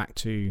of go back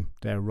to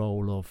their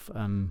role of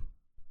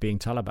being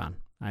Taliban.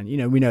 And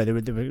we know there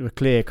were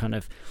clear kind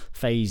of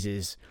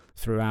phases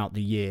throughout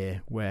the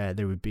year where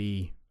there would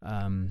be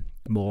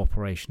more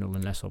operational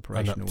and less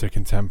operational. And uptick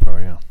in tempo,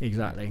 yeah.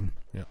 Exactly.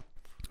 Yeah.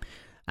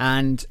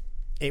 And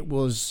it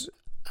was.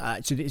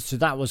 So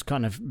that was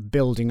kind of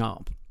building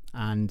up,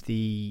 and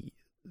the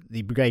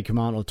brigade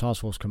commander, or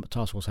task force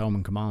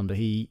Helmand commander,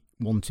 he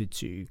wanted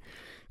to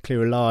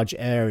clear a large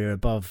area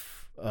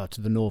above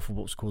to the north of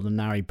what's called the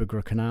Nari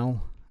Bugra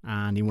Canal,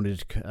 and he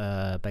wanted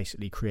to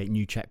basically create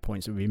new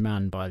checkpoints that would be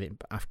manned by the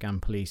Afghan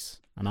police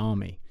and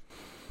army.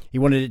 He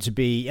wanted it to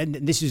be, and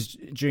this is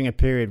during a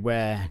period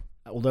where,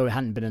 although it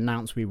hadn't been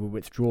announced we were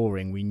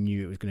withdrawing, we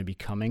knew it was going to be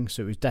coming.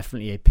 So it was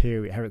definitely a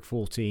period. Herrick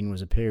 14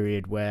 was a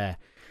period where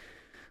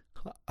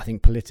I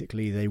think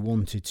politically they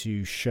wanted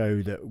to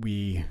show that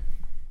we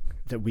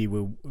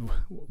were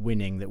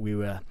winning, that we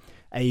were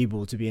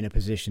able to be in a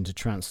position to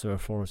transfer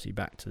authority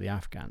back to the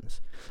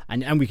Afghans,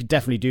 and we could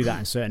definitely do that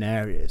in certain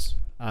areas.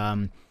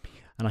 And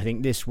I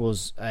think this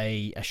was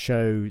a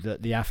show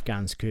that the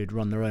Afghans could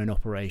run their own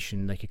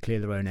operation, they could clear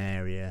their own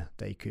area,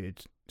 they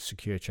could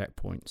secure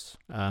checkpoints.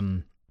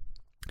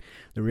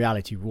 The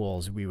reality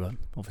was we were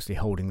obviously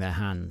holding their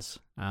hands.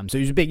 So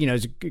it was a big, it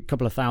was a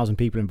couple of thousand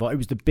people involved. It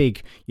was the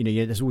big,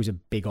 there's always a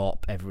big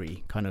op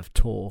every kind of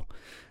tour,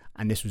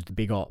 and this was the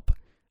big op.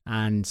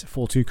 And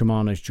 4-2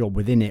 Commando's job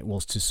within it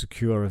was to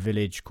secure a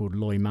village called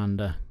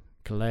Loymander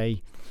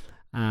Calais.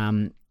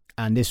 And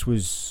this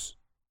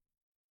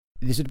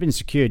had been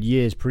secured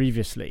years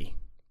previously,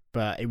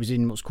 but it was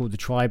in what's called the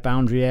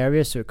tri-boundary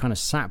area. So it kind of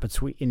sat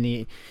between in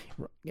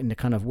the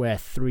kind of where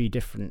three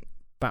different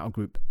battle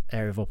group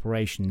area of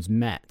operations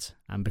met,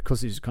 and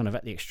because it's kind of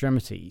at the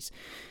extremities,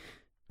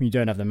 you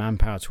don't have the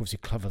manpower to obviously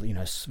cover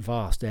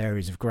vast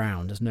areas of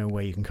ground. There's no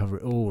way you can cover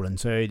it all, and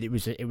so it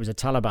was a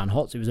Taliban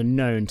it was a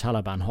known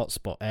Taliban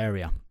hotspot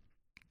area.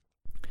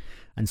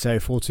 And so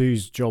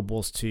 4-2's job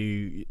was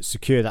to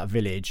secure that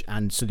village,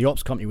 and so the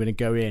ops company were going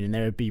to go in, and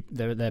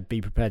they'd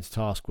be prepared to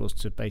task was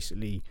to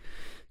basically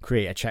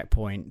create a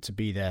checkpoint to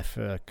be there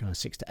for kind of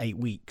 6 to 8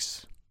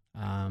 weeks.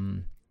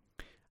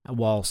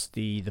 Whilst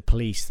the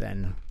police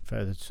then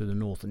further to the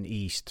north and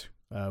east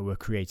were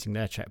creating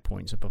their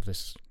checkpoints above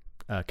this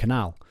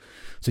canal.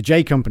 So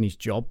J Company's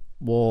job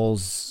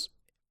was,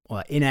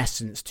 in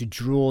essence, to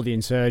draw the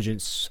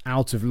insurgents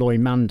out of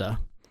Loymander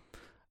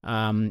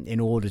in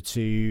order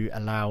to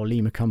allow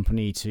Lima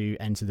Company to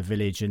enter the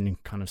village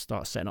and kind of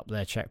start setting up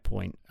their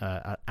checkpoint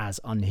as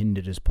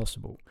unhindered as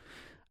possible.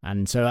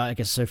 And so I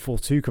guess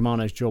 4-2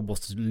 Commando's job was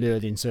to lure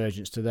the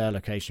insurgents to their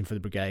location for the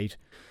brigade,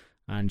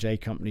 and J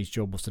Company's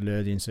job was to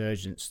lure the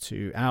insurgents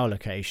to our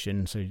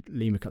location. So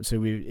Lima,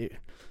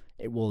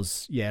 it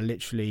was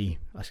literally,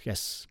 I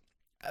guess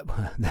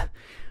the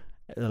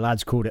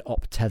lads called it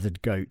op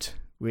tethered goat,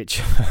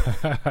 which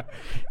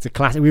it's a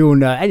classic. We all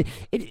know, and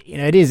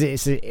it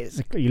is.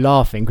 You're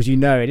laughing because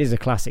it is a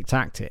classic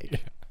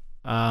tactic.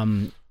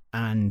 And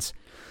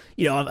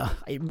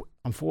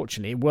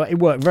unfortunately, it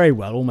worked very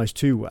well, almost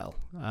too well.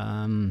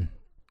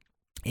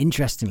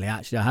 Interestingly,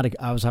 actually,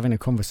 I was having a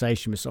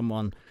conversation with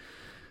someone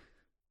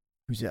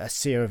who's a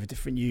CEO of a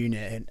different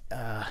unit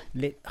a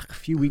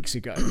few weeks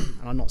ago, and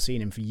I've not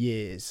seen him for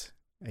years.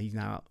 He's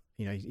now,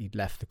 he'd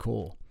left the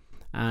Corps,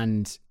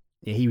 and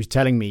he was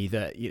telling me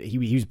that he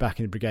was back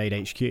in the brigade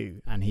HQ,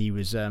 and he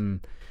was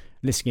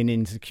listening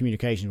into the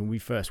communication when we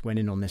first went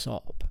in on this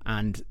op,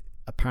 and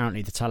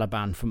apparently the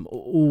Taliban, from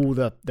all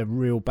the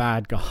real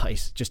bad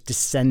guys, just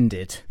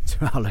descended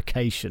to our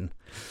location.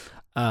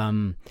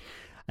 And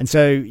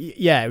so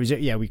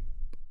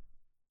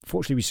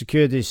fortunately, we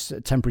secured this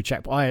temporary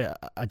check. I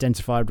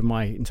identified with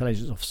my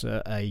intelligence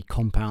officer a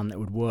compound that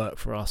would work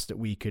for us, that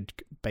we could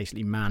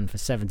basically man for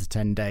 7 to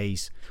 10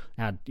 days.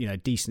 Had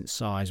decent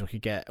size.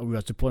 We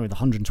were deploying with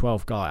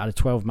 112 guys. I had a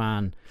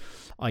 12-man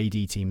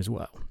IED team as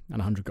well, and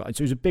 100 guys.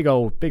 So it was a big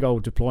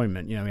old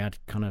deployment. We had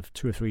kind of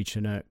 2 or 3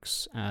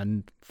 Chinooks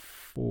and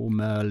 4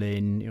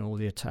 Merlin. All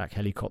the attack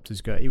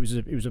helicopters go. It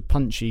was a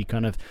punchy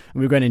kind of.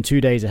 And we were going in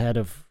 2 days ahead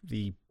of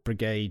the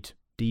brigade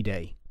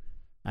D-Day,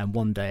 and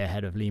 1 day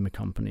ahead of Lima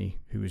Company,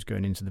 who was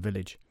going into the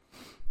village.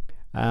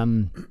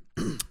 The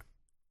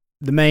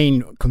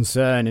main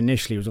concern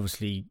initially was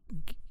obviously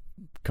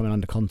coming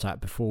under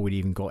contact before we'd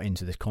even got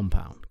into this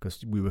compound,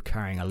 because we were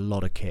carrying a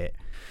lot of kit.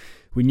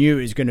 We knew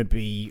it was going to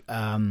be,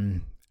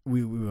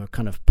 we were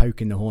kind of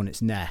poking the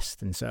hornet's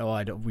nest, and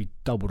so we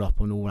doubled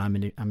up on all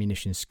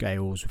ammunition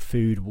scales,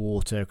 food,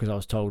 water, because I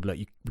was told, look,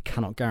 we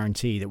cannot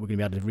guarantee that we're going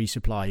to be able to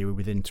resupply you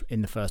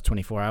in the first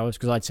 24 hours.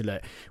 Because I'd said,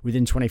 look,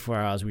 within 24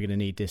 hours we're going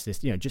to need this,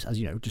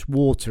 just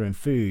water and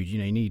food.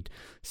 You need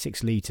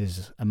 6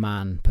 litres a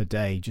man per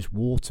day, just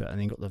water, and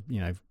then got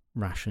the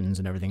rations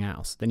and everything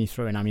else. Then you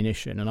throw in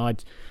ammunition, and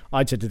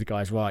I'd said to the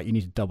guys, right, you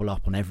need to double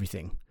up on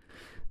everything,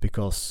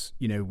 because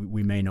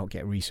we may not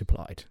get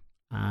resupplied.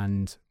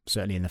 And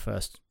certainly in the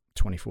first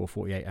 24,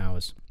 48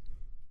 hours.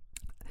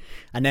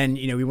 And then,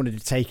 we wanted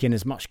to take in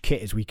as much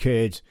kit as we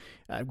could.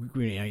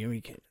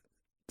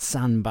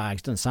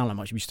 Sandbags, doesn't sound like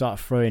much. We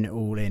started throwing it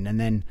all in. And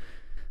then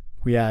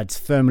we had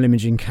thermal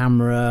imaging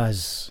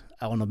cameras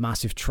on a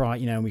massive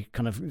trike. We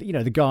kind of,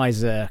 the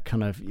guys are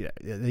kind of,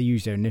 they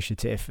use their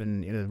initiative.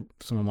 And,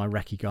 some of my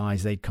recce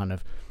guys, they'd kind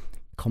of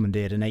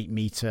commandeered an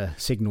 8-meter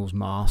signals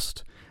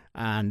mast,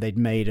 and they'd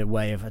made a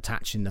way of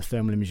attaching the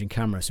thermal imaging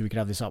camera so we could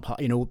have this up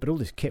high, but all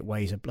this kit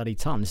weighs a bloody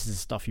ton. This is the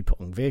stuff you put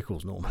on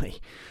vehicles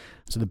normally.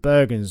 So the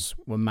Bergens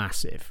were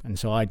massive, and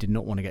so I did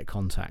not want to get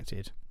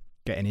contacted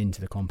getting into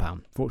the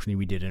compound. Fortunately,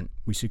 we didn't.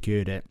 We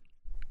secured it.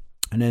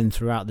 And then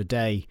throughout the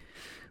day,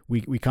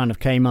 we kind of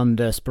came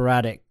under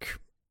sporadic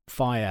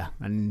fire,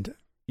 and,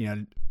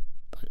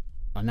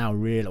 I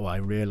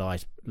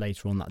realised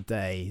later on that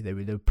day they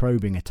were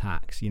probing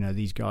attacks.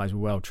 These guys were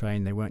well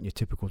trained. They weren't your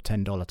typical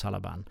 $10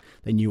 Taliban.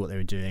 They knew what they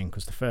were doing,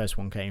 because the first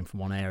one came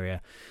from one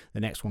area, the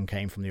next one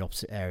came from the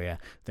opposite area,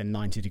 then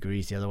 90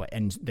 degrees the other way,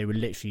 and they were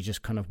literally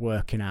just kind of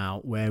working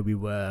out where we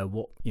were,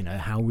 what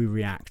how we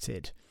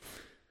reacted.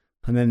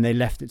 And then they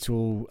left it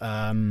till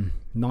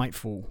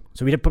nightfall.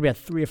 So we probably had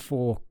 3 or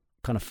 4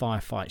 kind of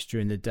firefights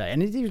during the day,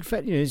 and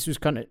this was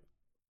kind of.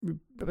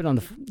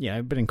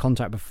 Been in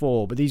contact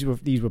before, but these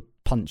were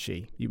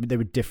punchy. They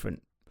were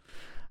different,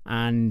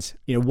 And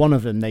one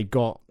of them they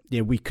got.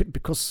 We could,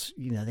 because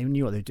they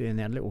knew what they were doing.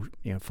 They had little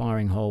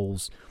firing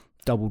holes,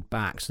 doubled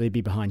back, so they'd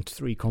be behind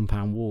 3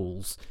 compound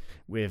walls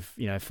with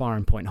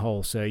firing point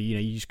holes. So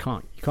you just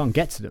can't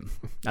get to them.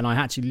 And I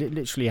actually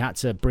literally had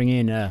to bring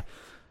in at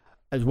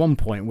one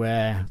point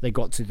where they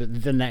got to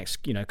the next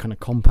kind of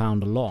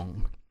compound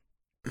along,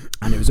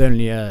 and it was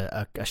only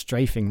a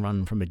strafing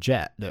run from a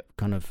jet that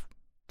kind of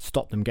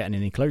stopped them getting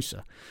any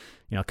closer.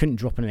 I couldn't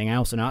drop anything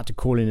else, and I had to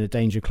call in a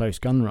danger close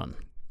gun run.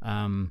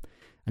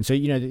 And so,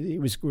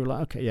 we were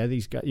like, okay, yeah,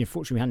 these guys,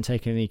 fortunately we hadn't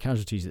taken any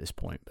casualties at this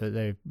point, but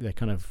they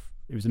kind of,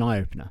 it was an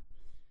eye-opener.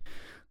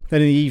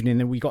 Then in the evening,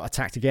 then we got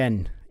attacked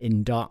again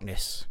in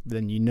darkness.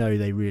 Then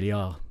they really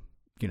are,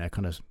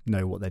 kind of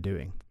know what they're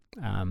doing.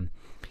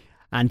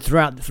 And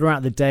throughout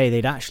the day,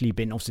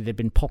 they'd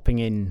been popping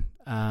in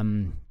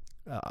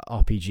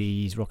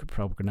RPGs, rocket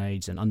propelled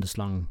grenades, and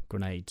underslung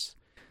grenades.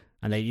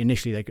 And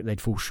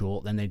they'd fall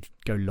short, then they'd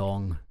go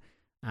long.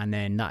 And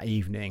then that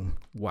evening,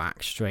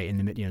 whack, straight in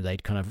the middle.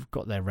 They'd kind of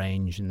got their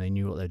range and they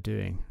knew what they're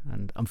doing.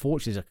 And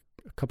unfortunately, there's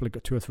a couple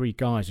of 2 or 3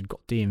 guys who'd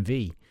got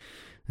DMV,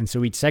 and so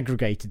we'd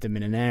segregated them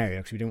in an area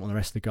because we didn't want the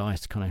rest of the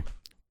guys to kind of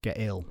get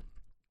ill.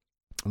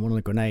 And one of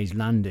the grenades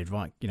landed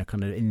right,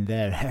 kind of in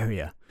their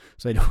area.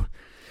 So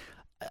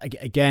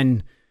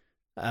again,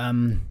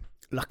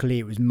 luckily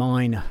it was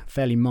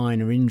fairly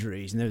minor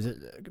injuries,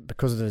 and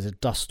because there was a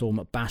dust storm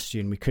at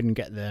Bastion, we couldn't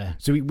get there.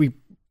 So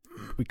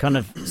we kind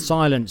of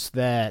silenced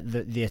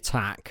the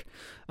attack,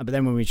 but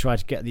then when we tried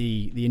to get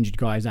the injured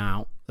guys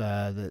out,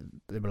 they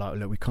were like,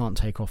 look, we can't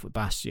take off at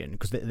Bastion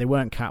because they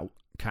weren't Cat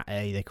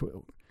A,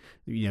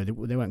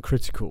 they weren't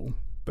critical,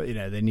 but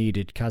they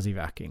needed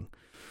casevacing.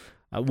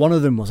 One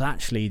of them was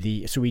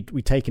actually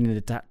we'd taken in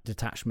a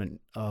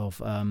detachment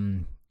of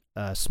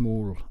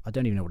small, I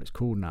don't even know what it's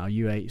called now,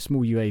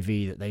 small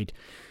UAV that they'd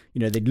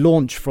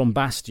launch from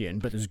Bastion,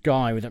 but there's a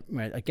guy with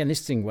again,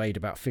 this thing weighed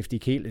about 50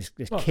 kilos.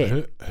 This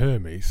kit,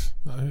 Hermes,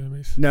 not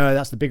Hermes. No,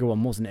 that's the bigger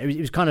one, wasn't it? It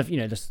was kind of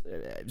it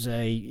was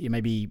a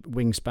maybe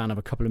wingspan of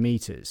a couple of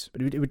meters,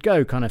 but it would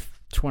go kind of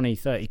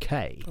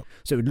 20-30k. Oh.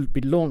 So it would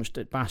be launched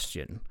at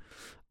Bastion,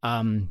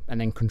 and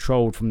then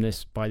controlled from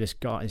by this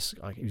guy.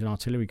 He was an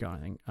artillery guy, I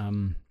think.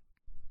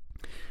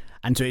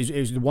 And so it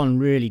was the one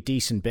really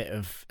decent bit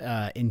of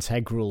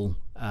integral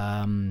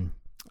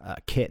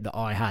kit that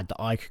I had that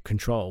I could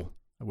control.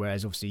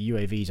 Whereas obviously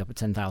UAVs up at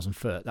 10,000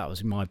 foot, that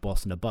was my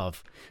boss and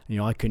above. And,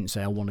 I couldn't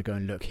say I want to go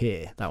and look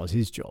here. That was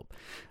his job.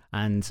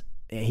 And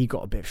he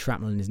got a bit of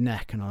shrapnel in his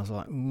neck, and I was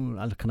like,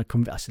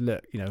 I said,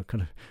 look,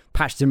 kind of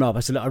patched him up.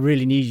 I said, look, I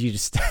really need you to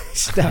stay.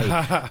 So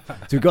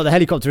we got the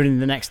helicopter in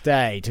the next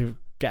day to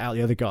get out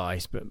the other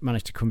guys, but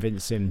managed to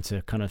convince him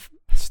to kind of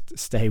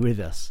stay with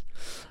us.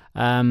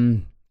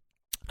 And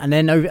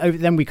then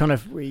then we kind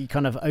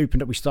of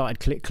opened up. We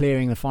started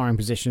clearing the firing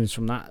positions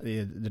from that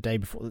the day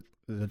before,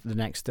 the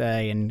next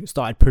day, and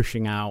started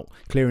pushing out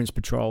clearance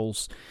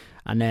patrols.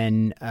 And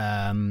then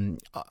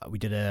we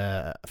did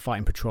a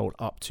fighting patrol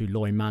up to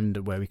Loy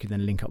Mander, where we could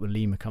then link up with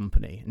Lima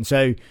Company. And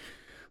so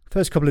the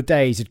first couple of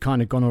days had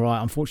kind of gone all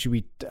right.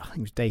 Unfortunately, I think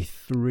it was day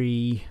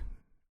 3,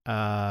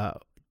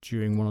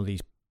 during one of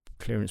these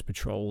clearance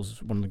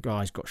patrols, one of the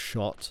guys got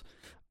shot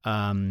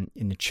in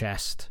the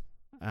chest,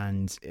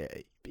 and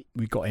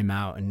we got him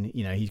out, and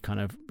he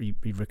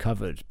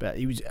recovered, but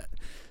it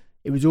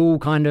was all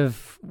kind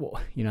of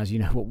what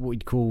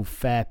we'd call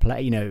fair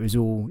play. It was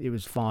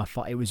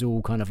firefight. It was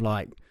all kind of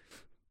like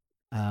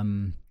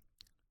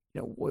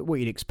what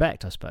you'd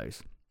expect, I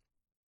suppose.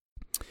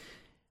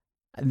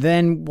 And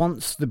then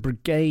once the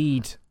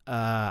brigade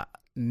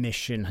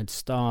mission had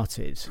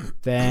started,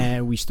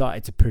 there we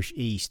started to push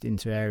east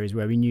into areas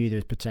where we knew there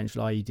was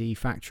potential IED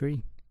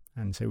factory.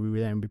 And so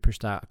we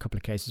pushed out a couple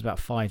of cases about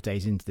 5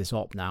 days into this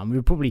op now, and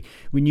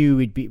we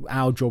knew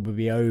our job would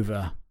be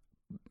over,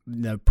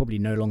 probably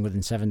no longer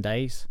than 7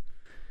 days.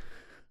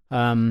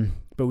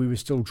 But we were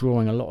still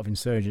drawing a lot of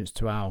insurgents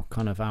to our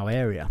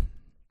area.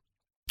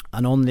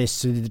 And on this,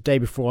 so the day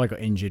before I got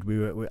injured,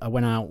 I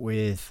went out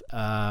with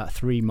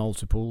 3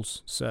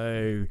 multiples.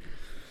 So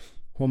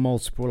one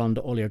multiple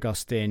under Ollie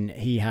Augustin,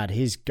 he had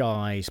his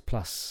guys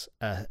plus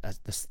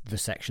the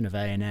section of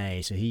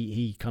A&A, so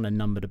he kind of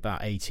numbered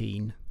about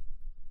 18.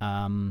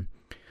 I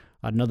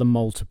had another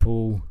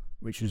multiple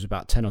which was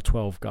about 10 or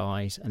 12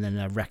 guys, and then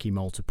a recce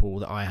multiple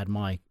that I had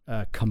my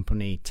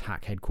company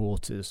TAC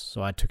headquarters,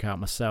 so I took out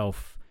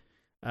myself,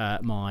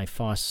 my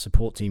fire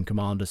support team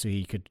commander, so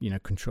he could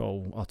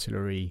control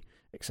artillery,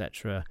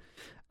 etc.,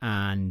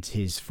 and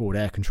his forward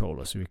air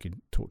controller, so we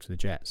could talk to the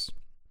jets.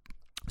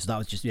 So that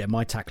was just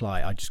my TAC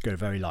light. I just go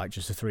very light,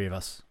 just the 3 of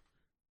us.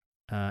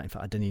 In fact,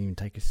 I didn't even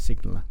take a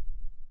signal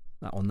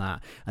on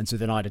that. And so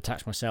then I'd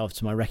attach myself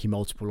to my recce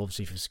multiple,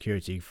 obviously for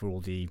security, for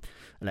all the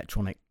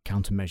electronic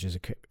countermeasures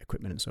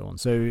equipment and so on.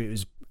 So it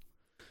was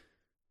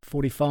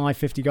 45,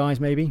 50 guys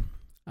maybe.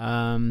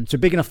 So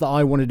big enough that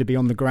I wanted to be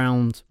on the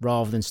ground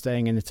rather than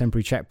staying in the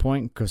temporary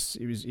checkpoint, because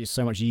it's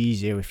so much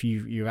easier if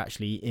you're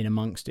actually in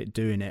amongst it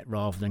doing it,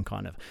 rather than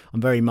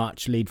I'm very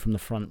much lead from the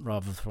front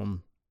rather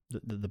from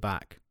the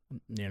back.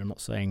 I'm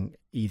not saying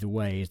either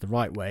way is the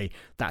right way.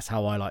 That's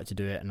how I like to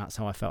do it, and that's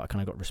how I felt I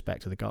kind of got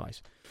respect to the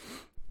guys.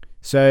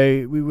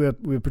 So we were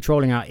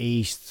patrolling out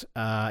east,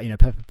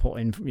 pepper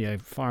potting,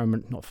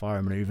 not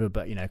fire maneuver,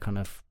 but kind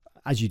of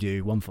as you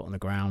do, 1 foot on the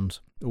ground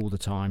all the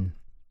time,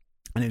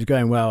 and it was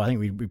going well. I think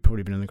we'd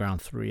probably been on the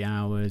ground 3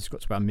 hours. Got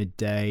to about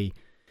midday,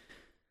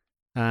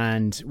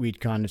 and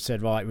we'd kind of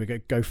said, right, we're going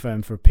to go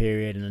firm for a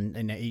period,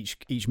 and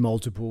each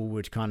multiple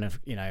would kind of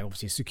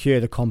obviously secure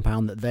the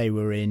compound that they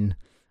were in,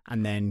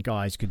 and then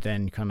guys could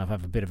then kind of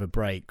have a bit of a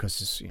break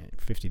because it's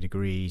 50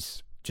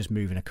 degrees. Just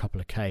moving a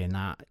couple of K in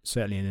that,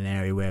 certainly in an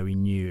area where we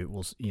knew it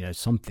was,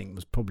 something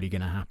was probably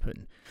going to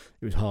happen.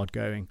 It was hard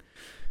going.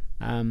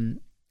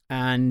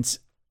 And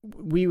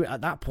we were,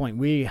 at that point,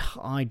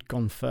 I'd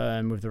gone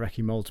firm with the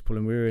recce multiple,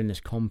 and we were in this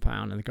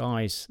compound, and the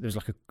guys, there was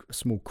like a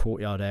small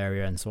courtyard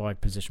area, and so I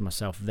positioned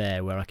myself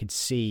there where I could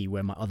see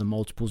where my other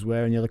multiples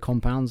were in the other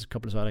compounds. A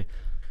couple of sides.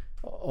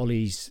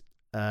 Ollie's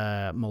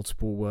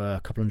multiple were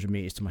a couple 100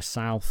 meters to my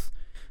south,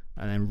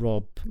 and then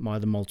Rob, my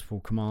other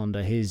multiple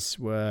commander, his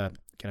were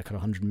a couple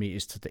of 100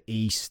 meters to the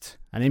east,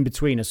 and in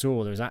between us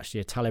all there was actually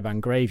a Taliban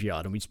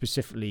graveyard, and we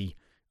specifically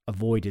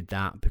avoided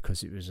that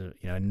because it was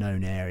a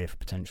known area for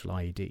potential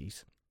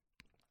IEDs.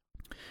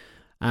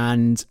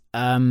 And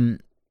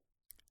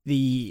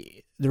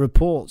the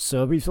reports,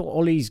 so we thought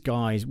Ollie's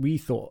guys, we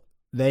thought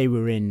they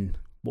were in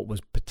what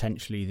was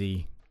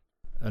potentially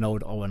an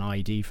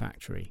IED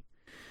factory,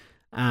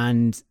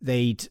 and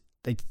they'd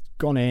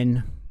gone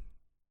in,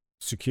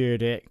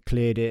 secured it,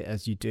 cleared it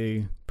as you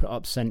do, put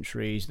up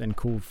sentries, then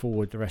called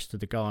forward the rest of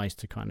the guys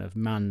to kind of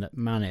man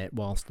it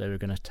whilst they were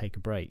going to take a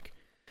break.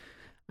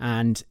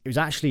 And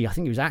I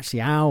think it was actually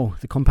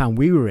the compound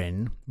we were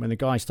in, when the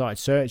guys started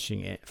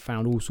searching it,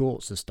 found all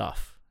sorts of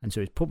stuff. And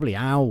so it's probably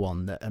our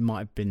one that might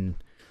have been,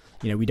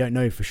 we don't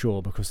know for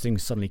sure because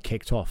things suddenly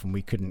kicked off and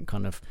we couldn't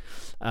kind of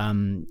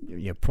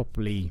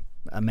properly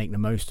make the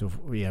most of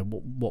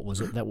what was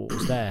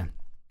there.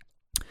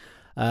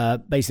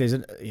 Basically,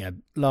 there's a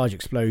large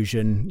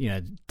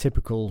explosion,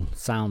 typical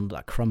sound,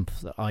 that crump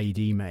that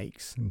IED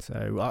makes. And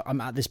so I'm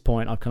at this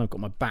point, I've kind of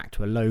got my back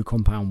to a low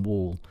compound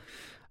wall,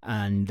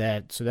 and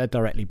they're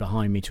directly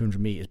behind me,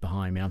 200 meters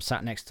behind me. I'm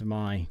sat next to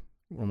one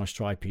of my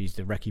stripeys,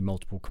 the recce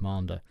multiple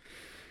commander.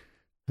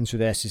 And so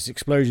there's this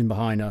explosion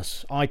behind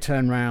us. I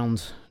turn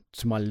round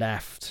to my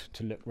left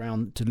to look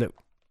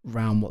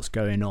round what's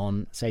going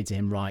on. Say to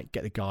him, right,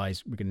 get the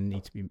guys. We're going to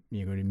need to be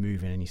going to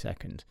move in any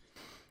second.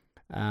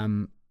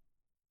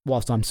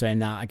 Whilst I'm saying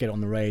that, I get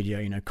on the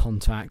radio,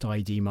 contact,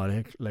 ID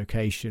my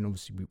location.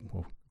 Obviously,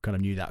 we kind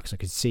of knew that because I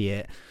could see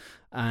it.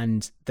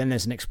 And then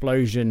there's an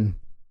explosion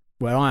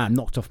where I am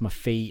knocked off my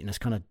feet, and there's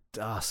kind of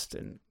dust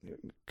and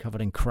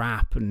covered in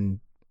crap and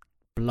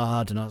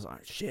blood. And I was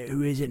like, shit,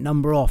 who is it?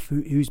 Number off.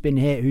 Who's been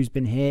hit? Who's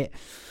been hit?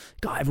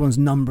 God, everyone's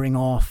numbering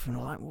off. And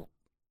I'm like, well,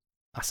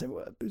 I said,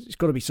 well, it's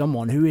got to be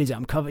someone. Who is it?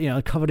 I'm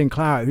covered in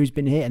claret. Who's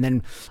been hit? And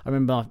then I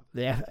remember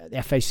the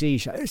FAC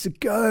shouted, it's a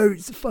goat.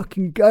 It's a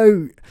fucking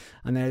goat.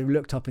 And they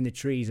looked up in the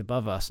trees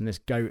above us, and this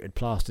goat had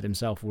plastered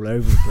himself all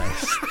over the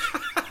place.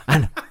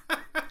 And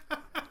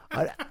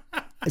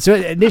so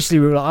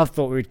initially I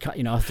thought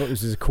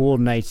this was a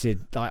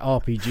coordinated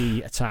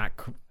RPG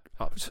attack,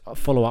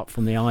 follow up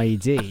from the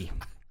IED.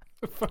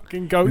 The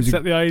fucking goat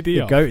set the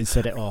IED off. The goat had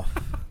set it off.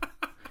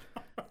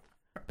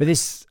 But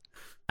this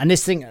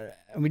thing.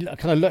 And we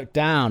kind of looked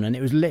down, and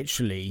it was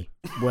literally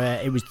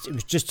where it was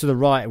just to the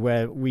right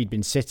where we'd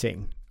been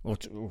sitting, or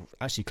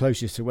actually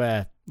closest to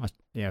where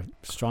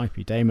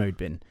Stripey Damo had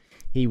been.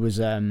 He was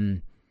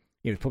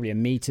probably a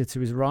meter to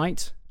his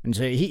right, and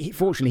so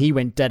fortunately he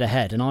went dead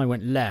ahead, and I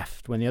went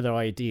left when the other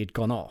IED had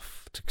gone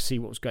off to see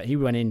what was going. He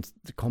went into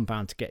the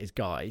compound to get his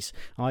guys.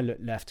 I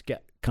looked left to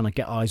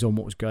get eyes on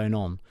what was going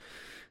on.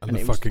 And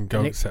the fucking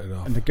goat set it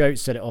off. And the goat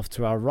set it off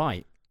to our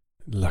right.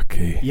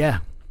 Lucky. Yeah.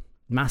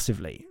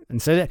 Massively.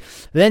 And so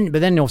then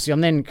obviously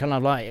I'm then kind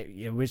of like,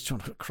 we're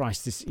trying to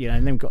Christ this,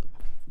 and then we've got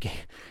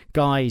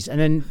guys,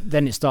 and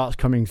then it starts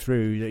coming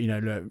through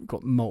that look,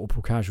 got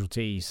multiple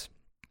casualties,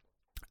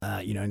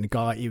 and the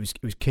guy, it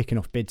was kicking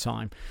off bid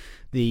time.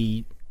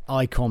 The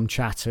ICOM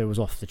chatter was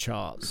off the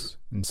charts,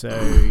 and so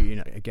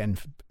again,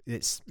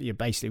 it's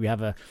basically we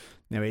have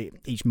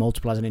each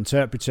multiple has an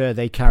interpreter.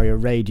 They carry a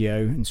radio,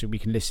 and so we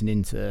can listen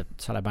into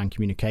Taliban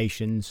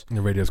communications. And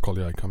the radio's called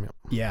the ICOM.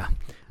 Yeah,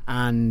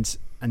 and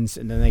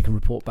then they can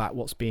report back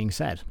what's being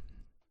said.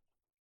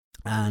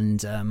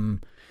 And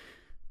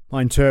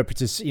my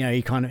interpreter's,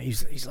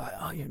 he's like,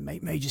 oh,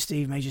 Major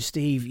Steve,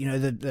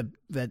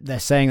 they're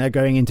saying they're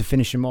going in to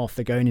finish them off.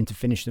 They're going in to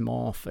finish them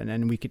off, and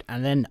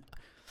then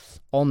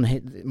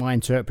on my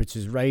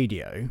interpreter's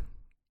radio,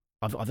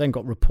 I've then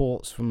got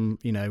reports from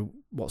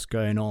what's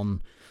going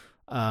on.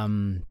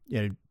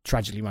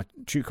 Tragically, my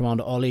troop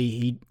commander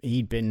Ollie,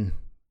 he'd been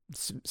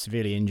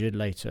severely injured,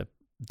 later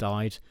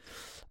died.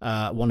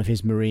 One of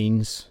his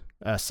Marines,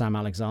 Sam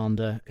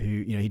Alexander,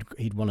 who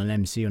he'd won an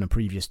MC on a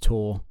previous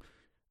tour,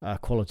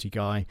 quality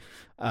guy.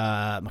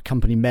 My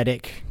company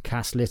medic,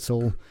 Cass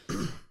Little,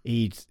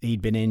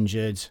 he'd been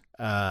injured.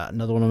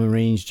 Another one of the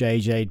Marines,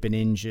 JJ, had been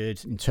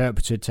injured.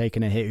 Interpreter had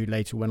taken a hit, who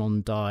later went on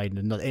and died.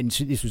 And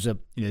this was a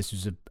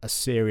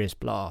serious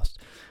blast.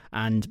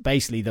 And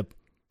basically,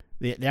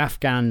 the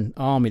Afghan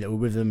army that were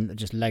with them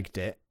just legged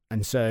it.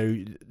 And so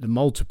the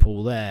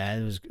multiple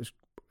there was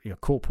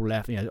corporal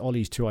left.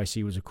 Ollie's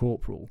 2IC was a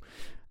corporal.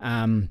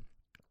 They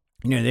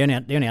only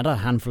had a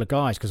handful of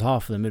guys because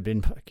half of them had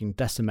been fucking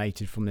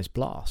decimated from this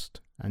blast.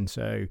 And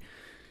so,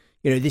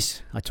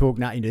 this I talk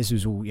now. This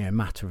was all a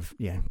matter of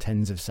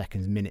tens of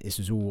seconds, minutes. This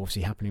was all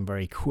obviously happening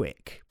very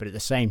quick. But at the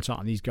same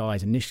time, these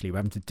guys initially were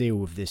having to deal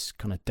with this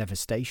kind of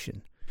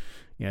devastation.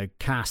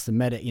 Cass, the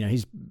medic,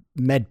 his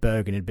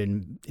Medbergen had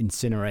been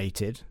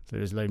incinerated. So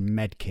there was a load of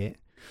med kit.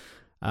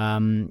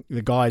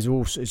 The guys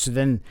also. So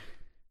then,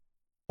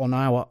 on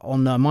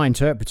my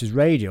interpreter's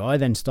radio, I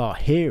then start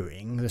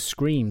hearing the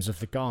screams of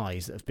the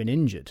guys that have been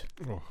injured.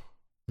 Oh.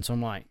 And so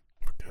I'm like,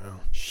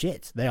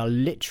 shit, they are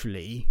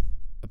literally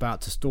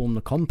about to storm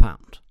the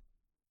compound.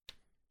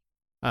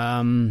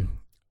 And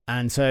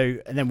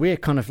then we're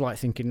kind of like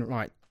thinking,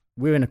 right,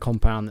 we're in a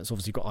compound that's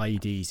obviously got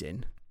IEDs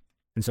in.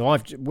 And so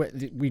I've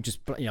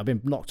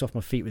been knocked off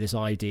my feet with this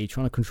IED,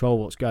 trying to control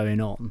what's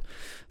going on,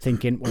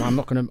 thinking, well, I'm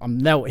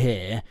knelt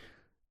here.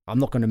 I'm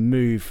not going to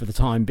move for the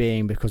time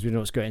being because we know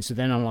what's going on. So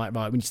then I'm like,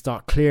 right, we need to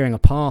start clearing a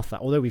path.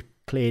 Although we've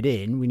cleared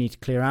in, we need to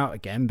clear out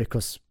again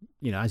because,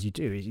 as you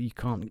do, you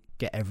can't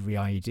get every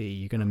IED.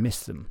 You're going to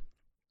miss them.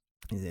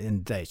 At the end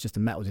of the day, it's just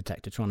a metal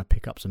detector trying to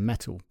pick up some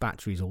metal,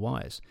 batteries or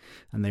wires.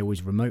 And they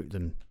always remote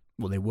them.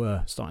 Well, they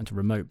were starting to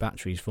remote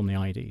batteries from the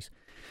IEDs.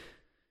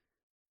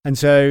 And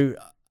so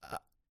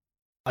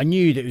I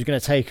knew that it was going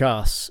to take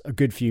us a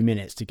good few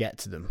minutes to get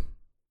to them.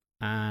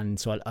 And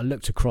so I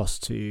looked across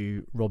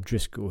to Rob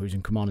Driscoll, who's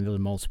in command of the other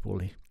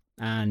multiple,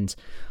 and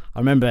I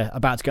remember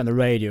about to get on the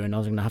radio, and I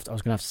was going to have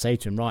to say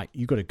to him, right,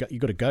 you got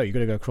to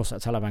go across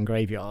that Taliban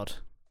graveyard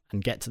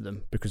and get to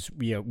them because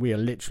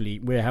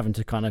we're having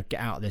to kind of get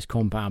out of this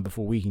compound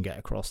before we can get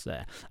across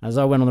there. And as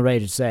I went on the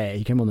radio to say it,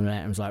 he came on the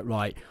net and was like,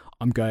 right,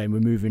 we're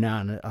moving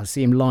out, and I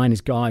see him line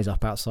his guys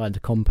up outside the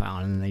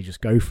compound, and then they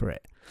just go for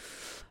it.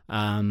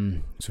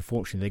 So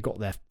fortunately, they got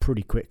there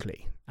pretty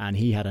quickly, and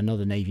he had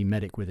another Navy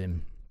medic with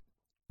him,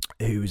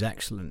 who was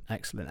excellent.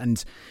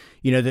 And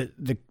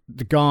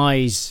the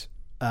guys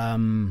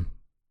who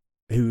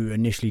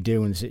initially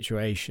deal in the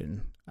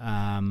situation,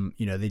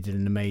 they did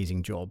an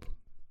amazing job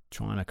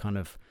trying to kind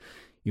of,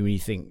 when you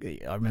think,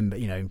 I remember,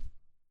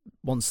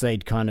 once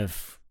they'd kind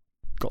of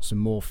got some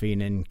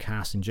morphine in,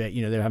 Cass and Jay,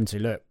 they were having to say,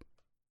 look,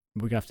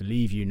 we're gonna have to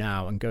leave you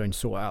now and go and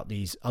sort out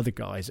these other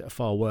guys that are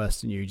far worse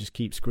than you. Just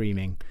keep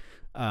screaming.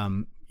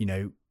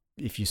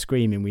 If you're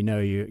screaming, we know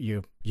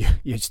you're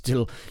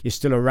still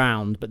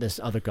around, but there's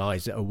other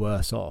guys that are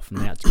worse off, and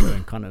they had to go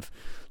and kind of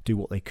do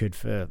what they could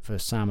for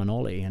Sam and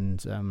Ollie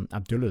and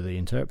Abdullah, the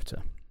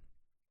interpreter.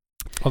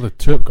 Oh, the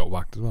Turk got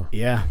whacked as well.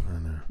 Yeah,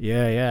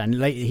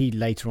 and he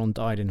later on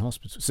died in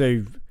hospital.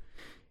 So,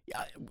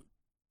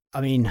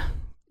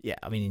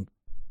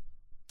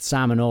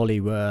 Sam and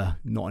Ollie were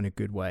not in a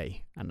good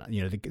way, and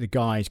the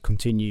guys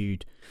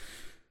continued,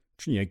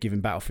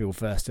 giving battlefield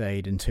first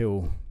aid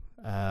until.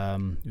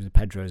 It was the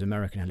Pedro's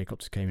American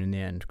helicopters came in the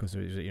end because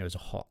it was a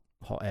hot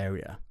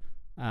area.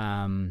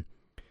 But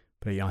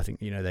I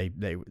think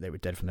they were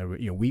dead from there.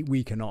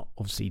 We cannot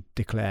obviously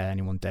declare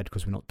anyone dead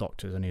because we're not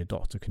doctors. Only a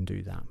doctor can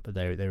do that. But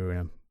they were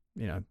in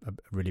a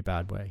really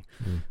bad way.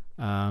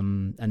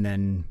 And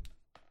then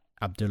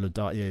Abdullah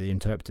died. The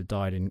interpreter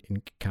died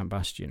in Camp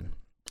Bastion.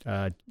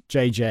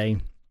 JJ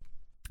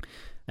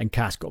and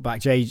Cass got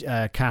back.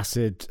 Cass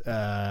had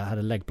a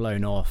leg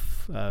blown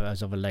off.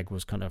 His other leg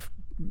was kind of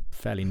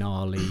fairly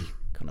gnarly.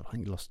 I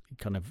think he's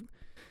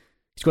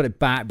got it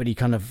back, but he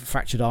kind of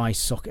fractured eye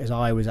socket. His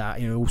eye was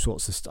out. All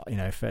sorts of stuff.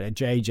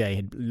 JJ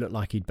had looked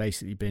like he'd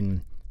basically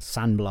been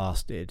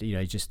sandblasted. It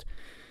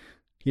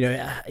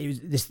was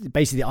this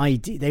basically the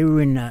idea. They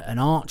were in an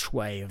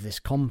archway of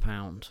this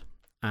compound,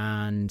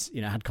 and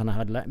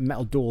had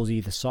metal doors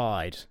either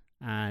side,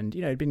 and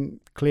it'd been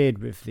cleared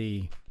with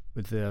the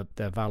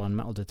Valon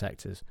metal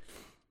detectors.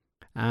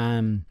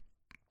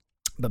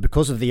 But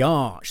because of the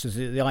arch, the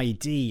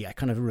IED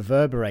kind of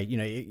reverberate,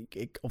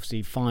 it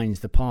obviously finds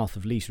the path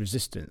of least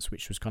resistance,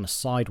 which was kind of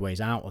sideways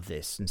out of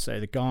this. And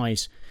so the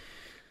guys,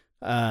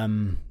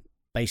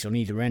 based on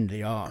either end of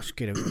the arch,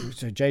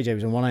 so JJ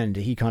was on one end,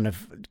 he kind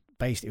of,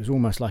 basically, it was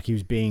almost like he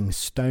was being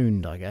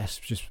stoned, I guess,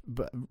 just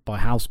by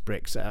house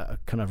bricks at a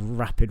kind of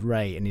rapid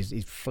rate, and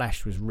his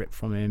flesh was ripped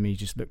from him. He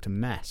just looked a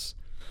mess.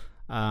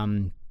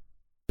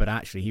 But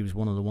actually, he was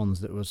one of the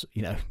ones that was,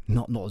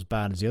 not as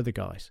bad as the other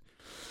guys.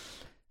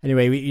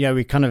 Anyway,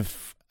 we kind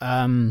of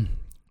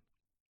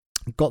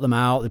got them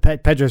out. The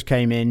Pedros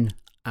came in,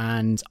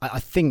 and I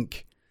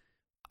think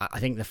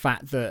the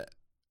fact that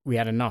we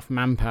had enough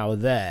manpower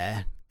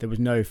there were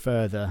no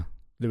further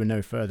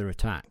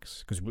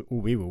attacks, because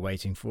all we were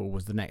waiting for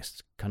was the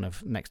next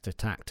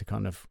attack to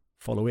kind of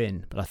follow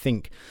in. But I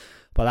think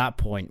by that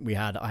point I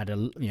had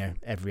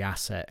every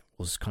asset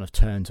was kind of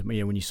turned to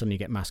me. When you suddenly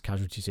get mass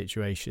casualty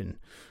situation,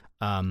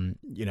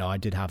 I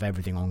did have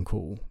everything on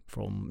call,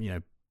 from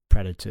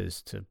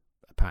Predators to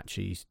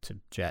Apaches to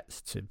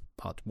jets to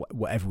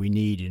whatever we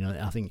need.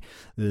 I think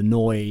the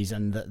noise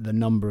and the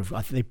number of,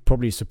 I think they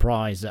probably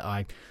surprised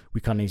that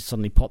we kind of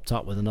suddenly popped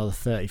up with another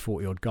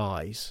 30-40 odd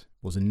guys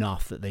was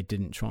enough that they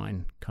didn't try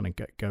and kind of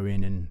go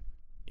in and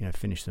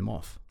finish them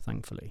off,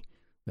 thankfully.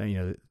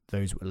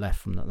 Those were left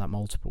from that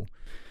multiple.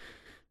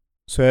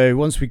 So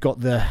once we got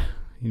the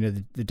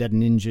dead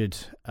and injured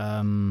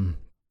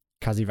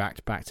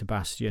Kazivac back to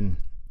Bastion,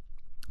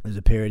 there's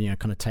a period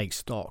kind of take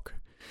stock.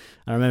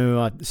 I remember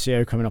my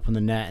CEO coming up on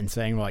the net and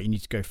saying, right, you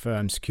need to go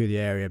firm, secure the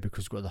area,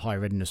 because we've got the high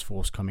readiness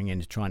force coming in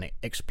to try and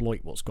exploit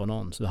what's gone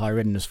on. So the high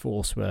readiness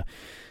force were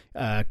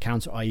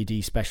counter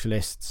IED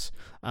specialists,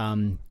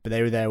 but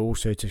they were there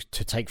also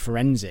to take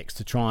forensics,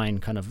 to try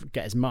and kind of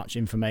get as much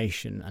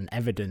information and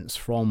evidence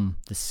from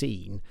the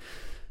scene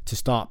to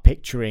start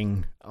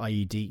picturing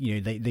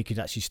IED. They could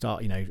actually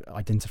start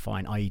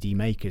identifying IED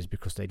makers,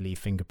 because they'd leave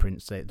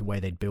fingerprints, the way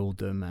they'd build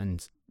them,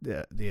 and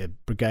the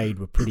brigade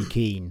were pretty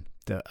keen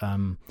that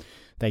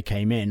they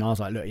came in. I was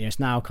like, look, it's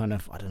now kind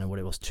of, I don't know what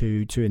it was,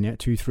 3 in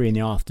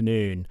the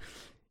afternoon.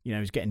 It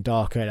was getting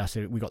darker. I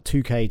said, we got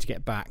 2K to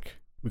get back.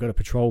 We got a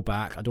patrol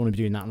back. I don't want to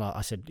be doing that.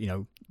 I said,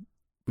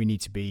 we need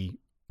to be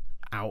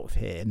out of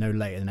here no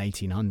later than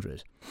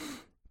 1800,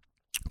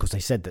 because they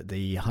said that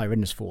the high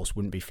readiness force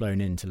wouldn't be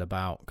flown in till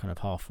about kind of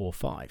 4:30,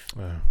 5.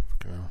 Oh,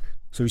 God.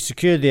 So we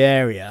secured the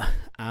area,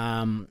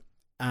 and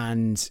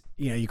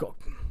you got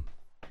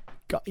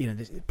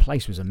this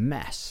place was a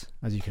mess,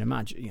 as you can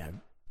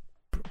imagine.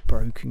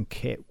 Broken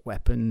kit,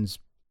 weapons,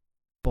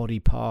 body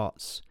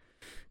parts.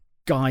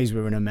 Guys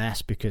were in a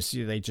mess because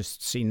they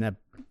just seen their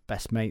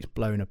best mates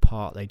blown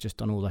apart. They just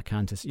done all they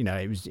can to,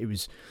 it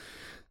was,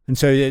 and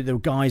so there were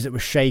guys that were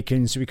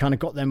shaken. So we kind of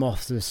got them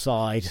off to the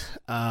side,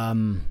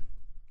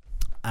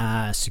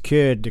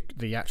 secured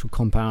the actual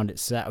compound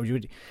itself,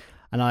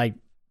 and I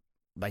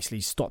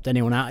basically stopped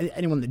anyone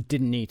that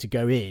didn't need to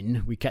go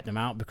in. We kept them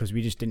out because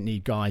we just didn't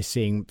need guys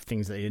seeing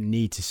things that they didn't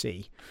need to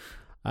see,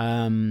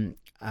 and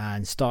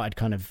started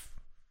kind of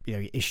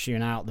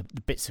issuing out the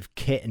bits of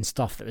kit and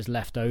stuff that was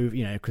left over,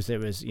 because there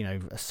was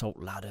assault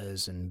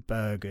ladders and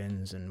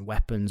Bergens and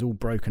weapons all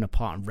broken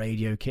apart, and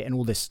radio kit and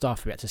all this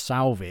stuff we had to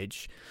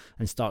salvage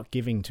and start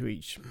giving to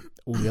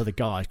all the other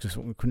guys, because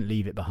we couldn't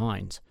leave it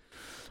behind.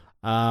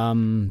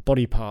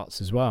 Body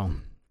parts as well,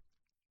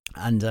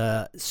 and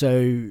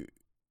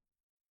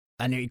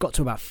and it got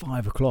to about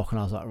 5 o'clock, and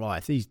I was like, right,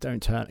 if these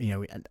don't turn,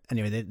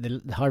 anyway,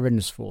 the high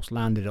readiness force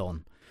landed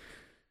on.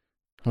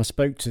 I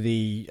spoke to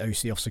the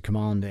OC officer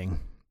commanding,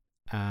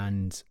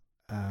 and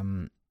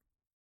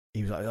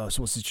he was like, "Oh,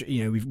 so what's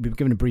the?" We've been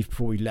given a brief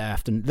before we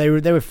left, and they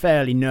were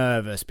fairly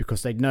nervous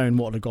because they'd known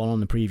what had gone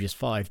on the previous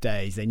 5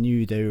 days. They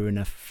knew they were in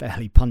a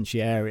fairly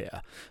punchy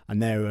area,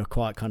 and they were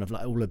quite kind of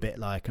like all a bit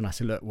like. And I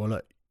said, "Look,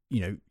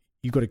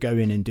 you got to go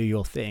in and do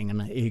your thing."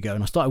 And here you go.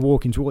 And I started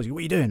walking towards you. What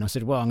are you doing? I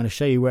said, "Well, I'm going to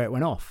show you where it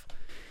went off."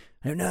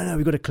 And no,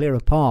 we've got to clear a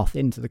path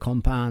into the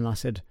compound. I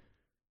said,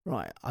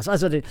 "Right." I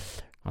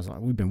was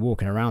like, "We've been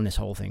walking around this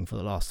whole thing for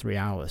the last 3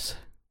 hours."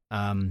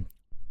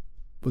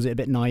 Was it a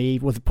bit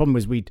naive? Well, the problem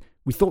was we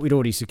thought we'd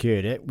already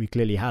secured it. We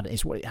clearly had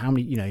it. How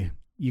many,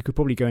 you could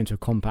probably go into a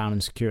compound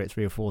and secure it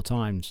 3 or 4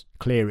 times,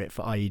 clear it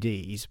for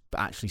IEDs, but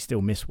actually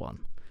still miss one.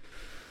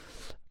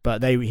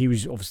 But he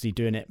was obviously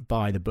doing it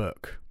by the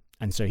book.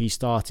 And so he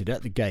started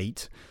at the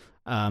gate,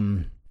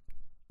 and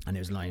it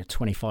was like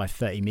 25,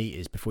 30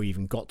 meters before you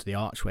even got to the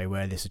archway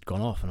where this had gone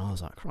off. And I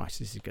was like, Christ,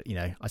 this is good.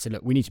 I said,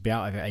 look, we need to be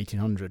out of here at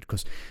 1800,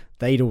 because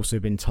they'd also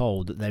been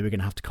told that they were going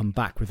to have to come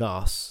back with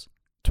us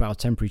to our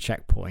temporary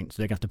checkpoint. So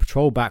they're going to have to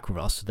patrol back with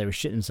us. So they were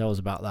shitting themselves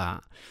about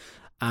that,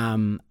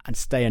 and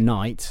stay a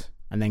night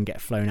and then get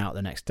flown out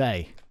the next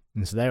day.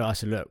 And so I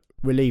said, look,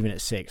 we're leaving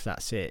at 6.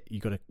 That's it. You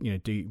got to,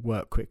 do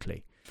work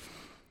quickly.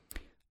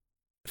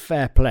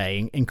 Fair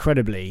play,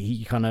 incredibly,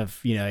 he kind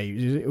of,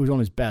 it was on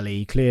his belly.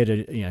 He cleared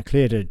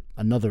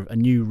a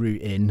new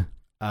route in,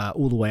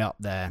 all the way up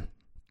there.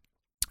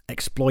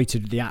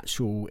 Exploited the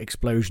actual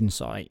explosion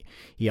site.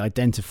 He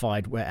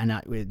identified where, and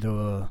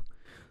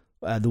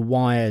the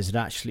wires had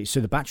actually,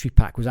 so the battery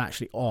pack was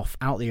actually off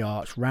out the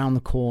arch, round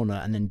the corner,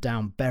 and then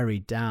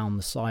buried down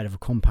the side of a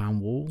compound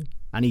wall.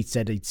 And he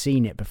said he'd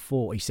seen it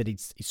before. He said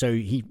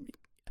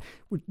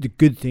the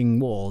good thing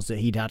was that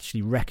he'd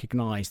actually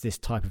recognised this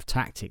type of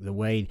tactic, the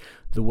way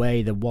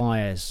the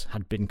wires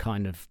had been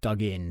kind of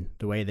dug in,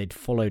 the way they'd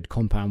followed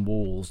compound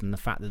walls, and the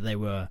fact that they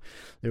were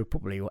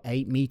probably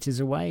 8 meters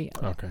away.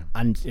 Okay.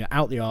 And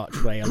out the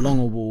archway, along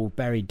a wall,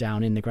 buried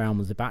down in the ground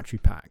was the battery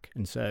pack.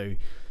 And so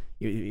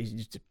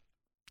there's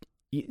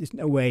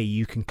no way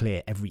you can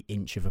clear every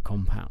inch of a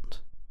compound.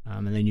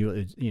 And they knew what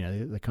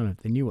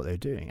they knew what they were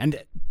doing.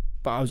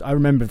 But I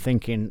remember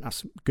thinking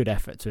that's good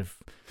effort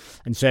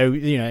and so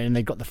and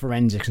they got the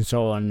forensics and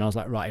so on. And I was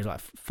like, right, it was like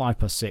 5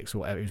 plus 6 or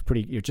whatever. It was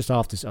pretty. Just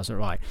after, so I was like,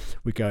 right,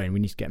 we're going.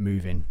 We need to get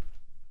moving.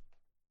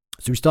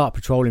 So we start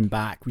patrolling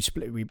back. We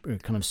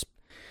kind of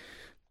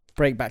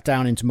break back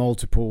down into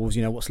multiples.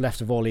 What's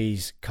left of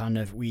Ollie's, kind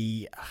of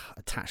we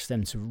attached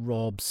them to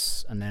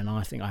Rob's, and then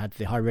I think I had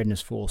the high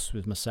readiness force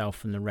with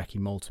myself and the recce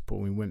multiple.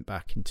 We went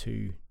back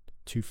into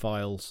 2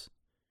 files,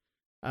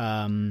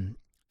 and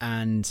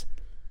I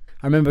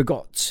remember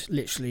got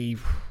literally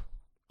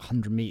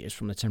 100 meters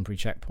from the temporary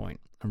checkpoint,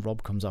 and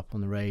Rob comes up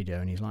on the radio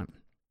and he's like,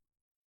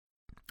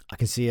 I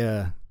can see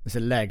there's a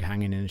leg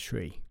hanging in a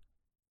tree.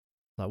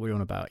 Like, what are you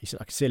on about? He said,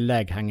 I can see a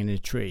leg hanging in a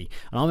tree.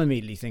 And I'm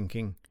immediately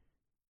thinking,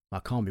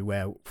 that can't be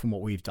where, from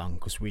what we've done,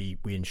 because we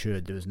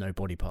ensured there was no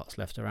body parts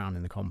left around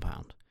in the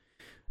compound.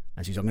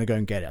 And she's like, I'm going to go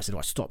and get it. I said,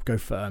 right, stop, go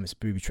firm. It's a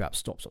booby trap.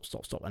 Stop.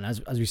 And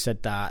as we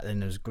said that, then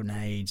there was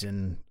grenades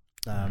and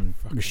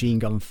machine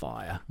gun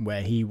fire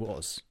where he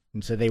was.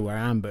 And so they were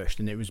ambushed,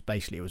 and it was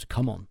a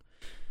come on.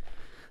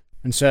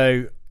 And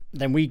so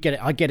then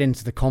I get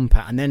into the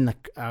compound, and then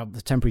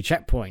the temporary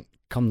checkpoint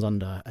comes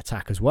under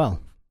attack as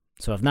well.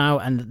 So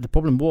and the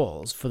problem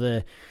was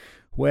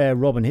where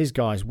Rob and his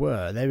guys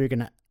were, they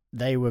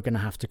were gonna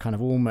have to kind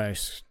of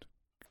almost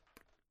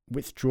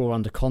withdraw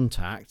under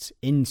contact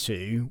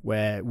into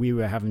where we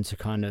were having to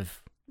kind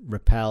of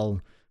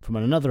repel from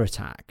another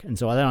attack. And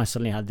so then I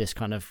suddenly had this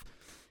kind of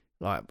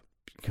like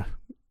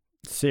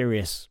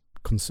serious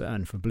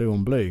concern for blue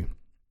on blue.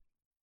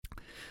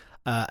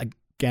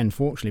 Again,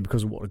 fortunately,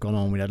 because of what had gone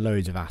on, we had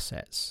loads of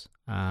assets.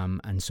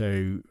 And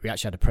so we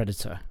actually had a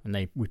Predator,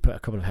 and we put a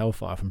couple of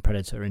Hellfire from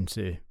Predator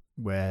into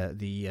where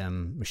the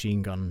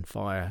machine gun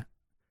fire,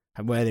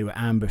 where they were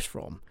ambushed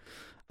from.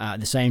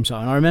 At the same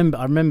time, and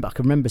I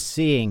can remember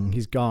seeing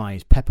his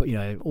guys pepper,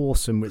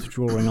 awesome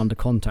withdrawing under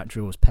contact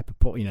drills, pepper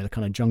pot, the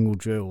kind of jungle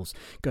drills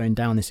going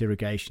down this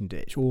irrigation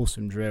ditch,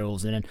 awesome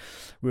drills, and then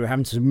we were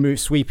having to move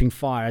sweeping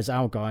fire as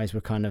our guys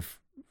were kind of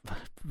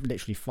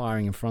literally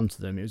firing in front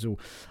of them. It was all,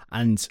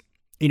 and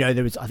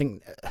there was, I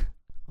think,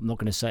 I'm not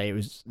going to say it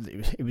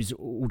was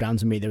all down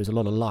to me. There was a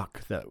lot of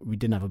luck that we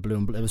didn't have a blue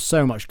and blue. There was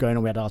so much going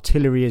on. We had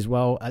artillery as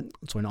well,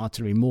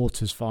 artillery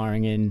mortars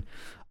firing in.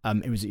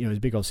 It was a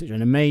big old situation.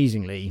 And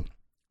amazingly,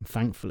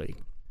 thankfully,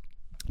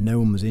 no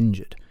one was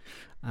injured.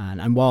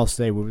 And whilst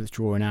they were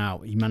withdrawing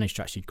out, he managed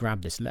to actually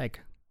grab this leg.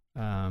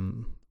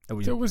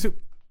 So was it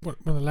one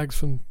of the legs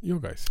from your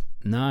guys?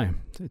 No,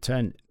 it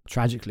turned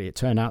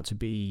out to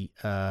be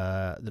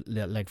the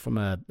leg from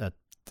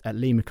at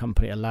Lima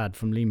Company, a lad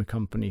from Lima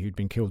Company who'd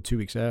been killed 2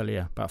 weeks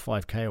earlier, about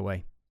 5k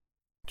away.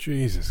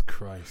 Jesus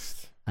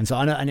Christ! And so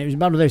I know, and it was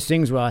one of those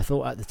things where I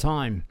thought at the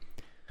time,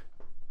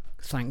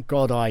 thank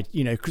God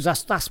because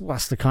that's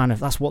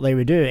what they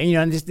were doing.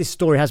 And this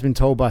story has been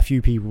told by a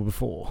few people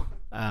before.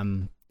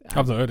 I've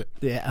not heard it.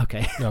 Yeah,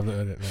 okay. I've not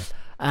heard it. No.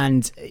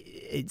 And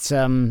it's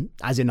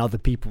as in other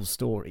people's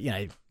story.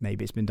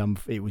 Maybe it's been done.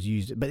 It was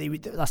used, but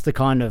that's the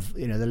kind of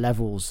the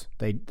levels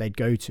they'd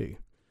go to.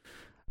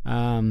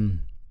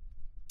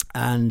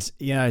 And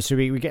so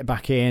we get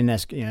back in.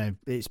 There's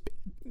it's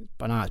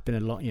by now it's been a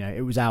lot.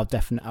 It was our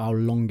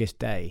longest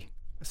day,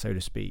 so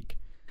to speak.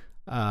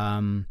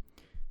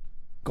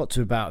 Got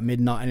to about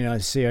midnight, and the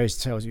CO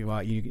tells you,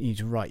 right, you need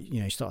to write.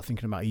 Start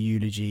thinking about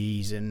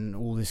eulogies and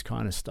all this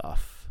kind of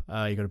stuff.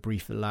 You got to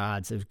brief the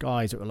lads. There's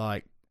guys that were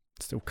like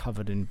still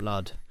covered in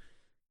blood,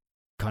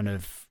 kind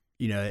of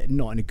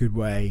not in a good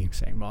way,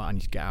 saying, right, I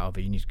need to get out of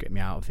here. You need to get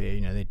me out of here.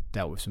 They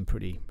dealt with some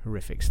pretty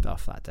horrific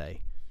stuff that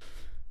day.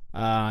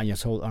 I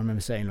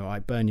remember saying, all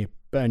right, burn your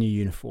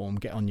uniform,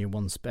 get on your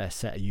one spare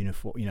set of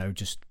uniform,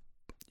 just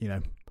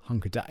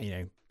hunker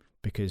down,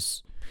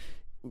 because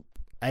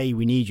A,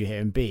 we need you here,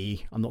 and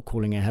B, I'm not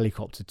calling a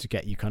helicopter to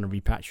get you kind of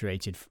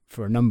repatriated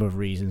for a number of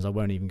reasons I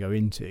won't even go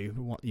into.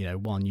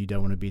 One, you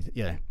don't want to be,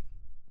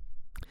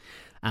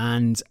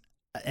 And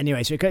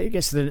anyway, so it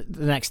gets to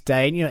the next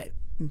day, and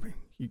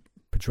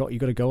patrol, you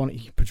got to go on.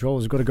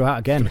 Patrols have got to go out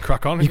again.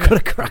 Crack on. You've got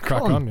to crack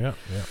on. Yeah.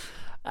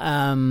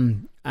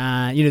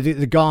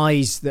 The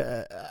guys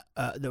that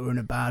were in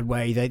a bad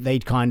way,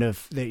 they'd kind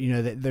of,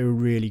 they were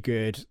really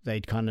good.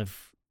 They'd kind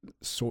of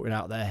sorted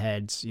out their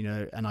heads,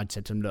 and I'd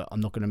said to them, look,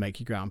 I'm not going to make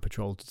you go out on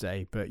patrol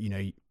today, but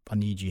I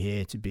need you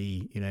here to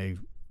be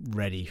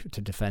ready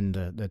to defend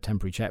the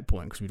temporary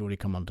checkpoint, because we'd already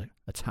come under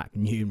attack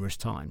numerous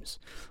times.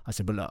 I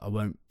said, but look, I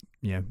won't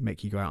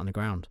make you go out on the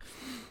ground.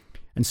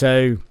 And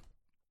so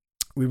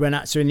we went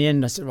out. So in the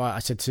end, I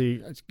said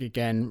to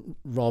again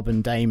Rob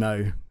and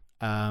Damo,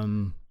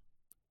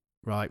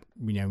 right,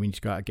 we need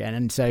to go out again.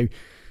 And so a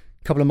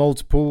couple of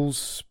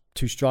multiples,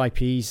 2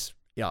 stripies.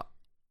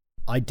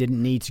 I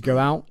didn't need to go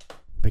out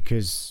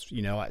because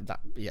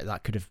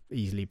that could have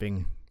easily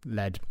been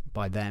led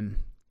by them.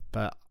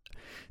 But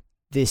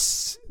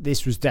this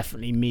was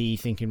definitely me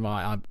thinking,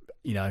 right,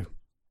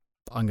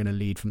 I'm going to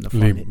lead from the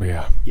front.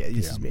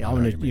 This is me. I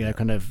want to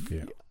kind of.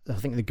 Yeah. I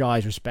think the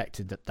guys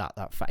respected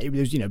that fact. It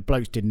was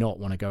blokes did not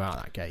want to go out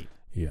that gate.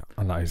 Yeah,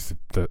 and that is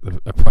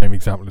a prime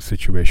example of a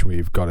situation where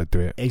you've got to do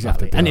it.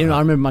 Exactly. And I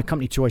remember my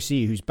company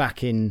 2IC, who's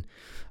back in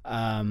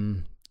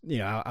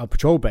our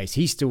patrol base.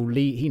 He's still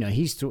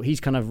he's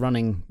kind of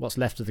running what's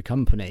left of the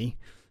company.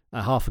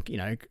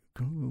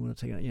 we want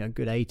to take, a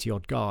good 80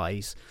 odd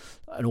guys,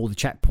 and all the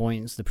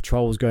checkpoints, the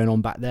patrols going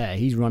on back there.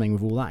 He's running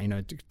with all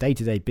that,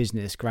 day-to-day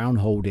business, ground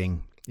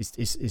holding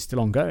is still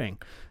ongoing.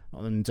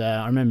 And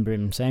I remember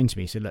him saying to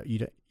me, he said, look,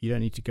 you don't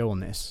need to go on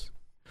this.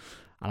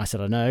 And I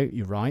said, I know,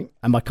 you're right.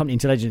 And my company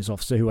intelligence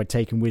officer, who I'd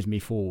taken with me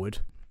forward,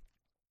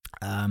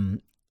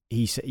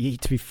 he said,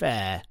 to be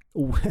fair,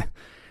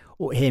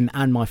 him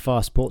and my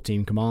fire support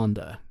team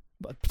commander,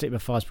 particular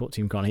fire support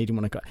team commander, he didn't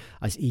want to go.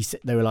 He said,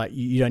 they were like,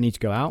 you don't need to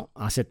go out.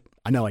 I said,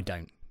 I know I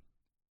don't.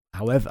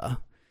 However,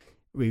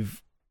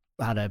 we've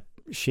had a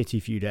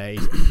shitty few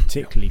days,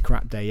 particularly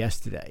crap day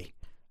yesterday.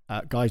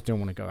 Guys don't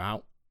want to go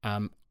out.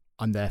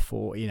 And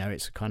therefore,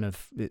 it's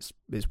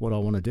what I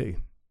want to do.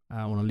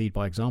 I want to lead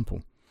by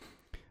example.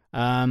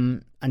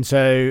 And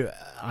so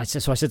I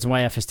said to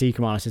my FST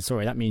commander, I said,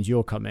 sorry, that means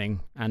you're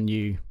coming, and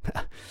you,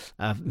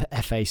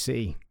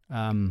 FAC,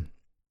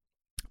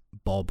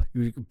 Bob,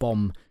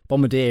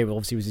 Bombardier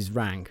obviously was his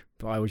rank,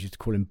 but I always used to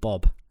call him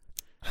Bob.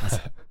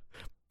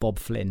 Bob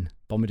Flynn,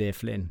 Bombardier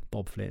Flynn,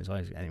 Bob Flynn. So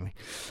anyway,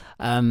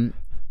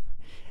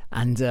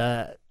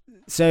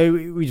 so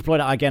we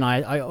deployed out again.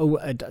 I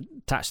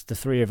attached the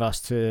three of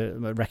us to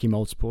a Recce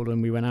multiple,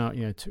 and we went out,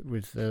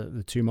 with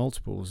the two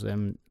multiples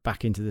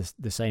back into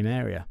the same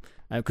area,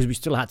 because we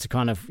still had to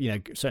kind of,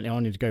 certainly I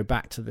wanted to go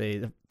back to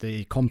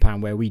the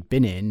compound where we'd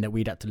been in, that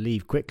we'd had to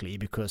leave quickly,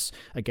 because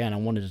again I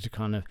wanted to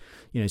kind of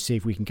see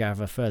if we can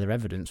gather further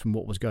evidence from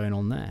what was going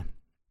on there.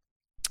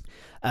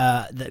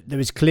 There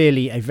was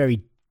clearly a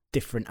very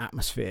different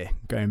atmosphere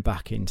going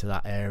back into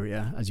that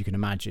area, as you can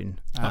imagine.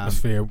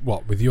 Atmosphere,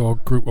 what, with your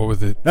group or with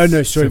the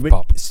sorry,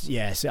 Civ-Pop?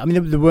 Yes, I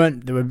mean there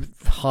were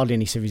hardly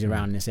any civvies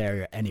around in this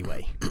area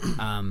anyway.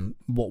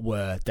 What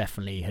were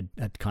definitely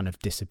had kind of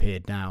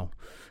disappeared now,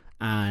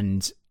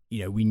 and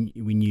we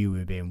knew we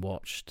were being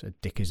watched,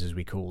 dickers as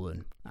we call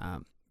them.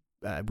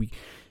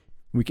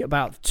 We get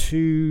about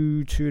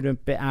two and a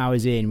bit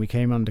hours in, we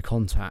came under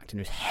contact,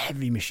 and it was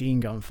heavy machine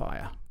gun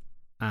fire.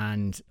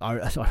 And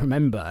I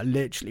remember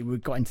literally we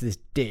got into this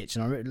ditch,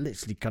 and I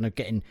literally kind of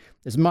getting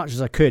as much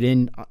as I could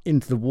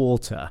into the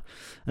water,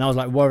 and I was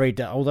like worried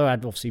that, although I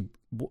had obviously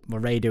my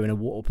radio in a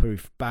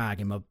waterproof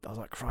bag I was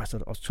like, Christ, I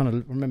was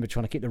trying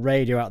to keep the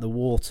radio out of the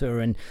water,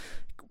 and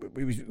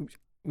we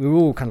were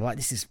all kind of like,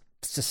 this is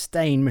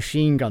sustained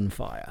machine gun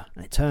fire.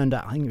 And it turned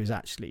out, I think it was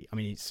actually, I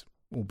mean, it's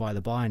all by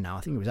the by now,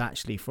 I think it was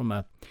actually from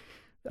a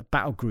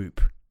battle group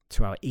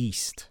to our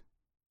east,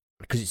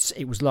 because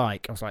it was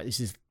like, I was like, this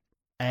is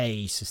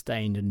A,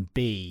 sustained, and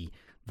B,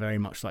 very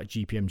much like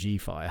GPMG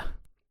fire.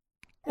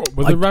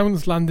 Were the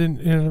rounds landing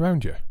in and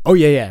around you? Oh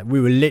yeah. We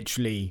were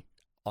literally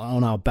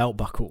on our belt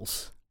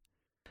buckles.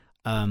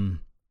 And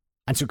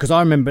so, because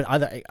I remember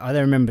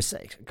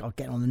saying, God,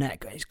 get on the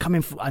net, it's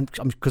coming from,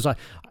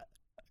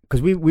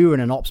 because we were in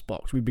an ops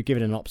box. We'd be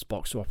given an ops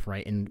box to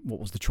operate in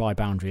what was the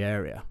tri-boundary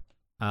area.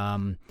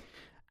 And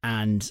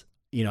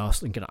I was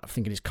thinking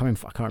it's coming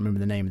from, I can't remember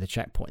the name of the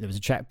checkpoint. There was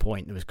a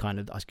checkpoint that was kind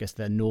of, I guess,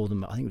 their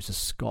northern, I think it was the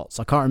Scots.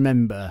 I can't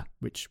remember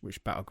which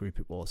battle group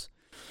it was.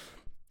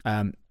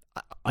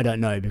 I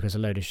don't know, because a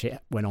load of shit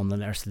went on the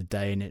rest of the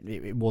day, and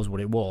it was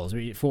what it was.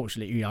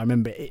 Fortunately, I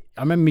remember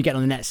me getting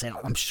on the net saying,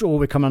 I'm sure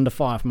we're coming under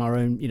fire from our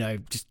own,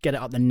 just get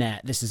it up the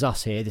net. This is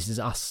us here. This is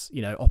us,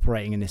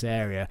 operating in this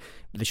area.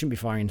 But they shouldn't be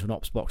firing into an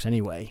ops box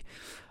anyway.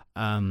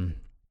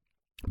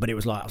 But it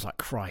was like, I was like,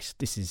 Christ,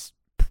 this is,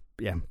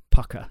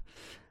 pucker.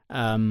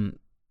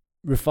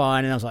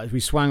 Refine, and I was like, we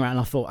swung around,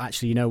 and I thought,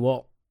 actually, you know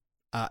what?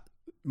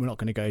 We're not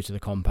going to go to the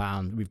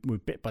compound.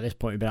 We've by this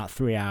point, we've been out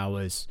 3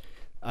 hours.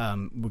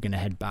 We're going to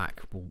head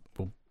back.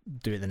 We'll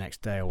do it the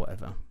next day or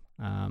whatever.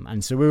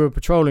 And so we were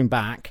patrolling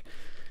back,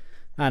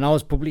 and I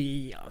was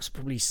probably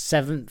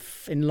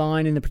seventh in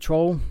line in the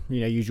patrol.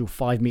 Usual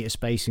 5 meter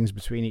spacings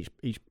between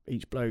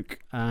each bloke,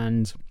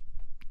 and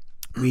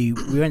we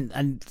went,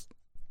 and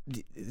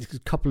there's a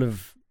couple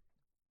of.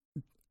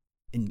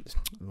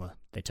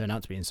 They turn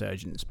out to be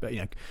insurgents, but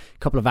a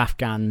couple of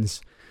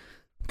Afghans,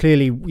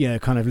 clearly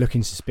kind of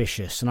looking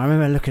suspicious. And I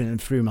remember looking at them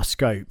through my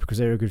scope, because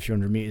they were a good few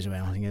hundred meters away,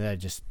 and I think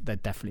they're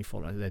definitely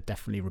following, they're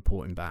definitely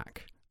reporting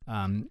back.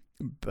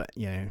 But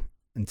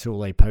until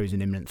they pose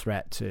an imminent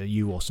threat to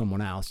you or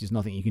someone else, there's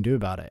nothing you can do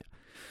about it.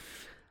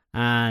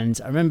 And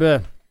I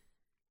remember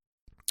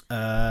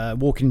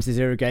walking into this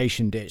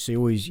irrigation ditch, so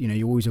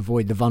you always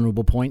avoid the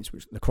vulnerable points,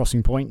 which the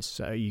crossing points.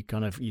 So you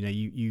kind of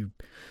you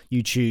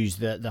choose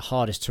the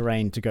hardest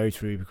terrain to go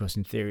through, because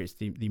in theory it's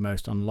the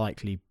most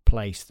unlikely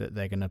place that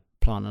they're going to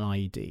plant an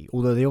IED.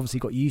 Although they obviously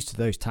got used to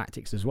those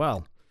tactics as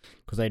well,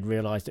 because they'd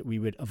realised that we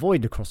would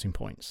avoid the crossing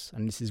points,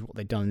 and this is what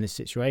they'd done in this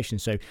situation.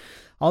 So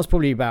I was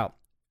probably about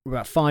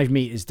 5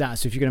 meters down.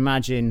 So if you can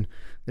imagine,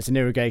 there's an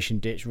irrigation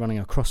ditch running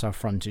across our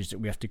frontage that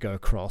we have to go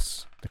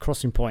across. The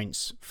crossing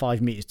point's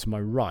 5 meters to my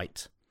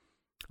right.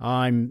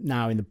 I'm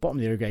now in the bottom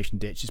of the irrigation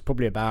ditch. It's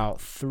probably about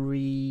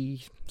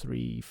 3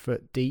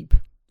 foot deep,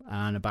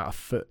 and about a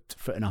foot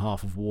and a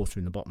half of water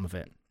in the bottom of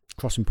it.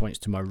 Crossing point's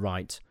to my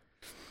right.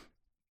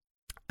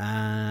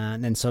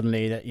 And then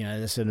suddenly,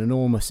 there's an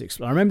enormous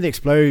explosion. I remember the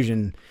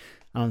explosion.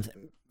 I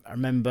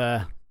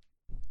remember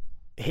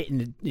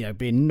hitting,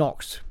 being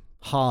knocked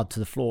hard to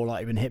the floor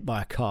like you've been hit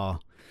by a car.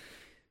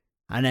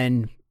 And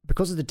then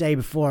because of the day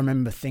before, I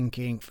remember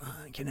thinking,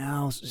 fucking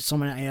hell,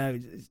 someone, I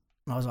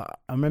was like,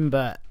 I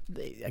remember,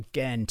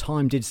 again,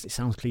 it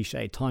sounds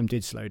cliche, time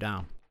did slow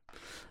down.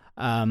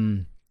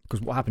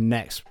 Because what happened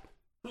next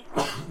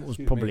was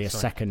probably a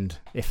second,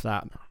 if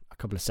that, a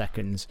couple of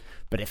seconds,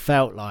 but it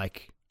felt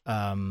like,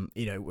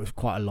 it was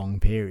quite a long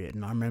period.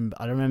 And I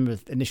remember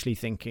initially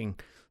thinking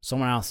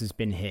someone else has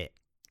been hit.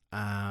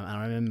 And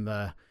I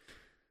remember,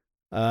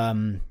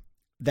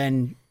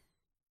 then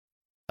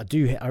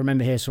I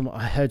remember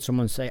I heard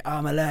someone say,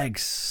 "Oh, my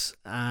legs,"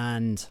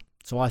 and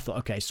so I thought,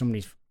 okay,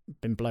 somebody's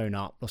been blown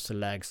up, lost their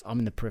legs. I'm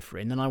in the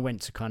periphery, and then I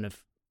went to kind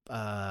of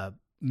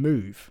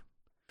move,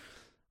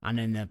 and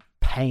then the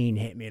pain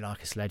hit me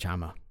like a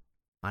sledgehammer,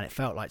 and it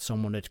felt like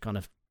someone had kind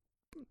of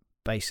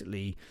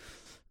basically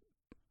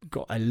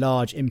got a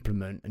large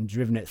implement and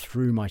driven it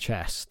through my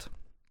chest.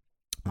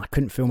 I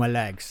couldn't feel my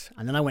legs,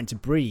 and then I went to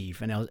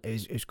breathe, and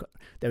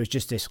there was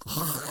just this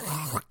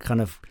kind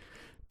of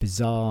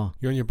bizarre.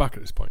 You're on your back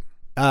at this point.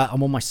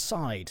 I'm on my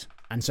side,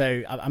 and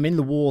so I'm in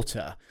the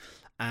water,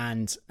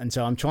 and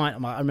so I'm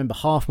trying. I remember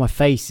half my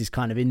face is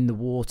kind of in the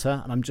water,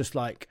 and I'm just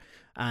like,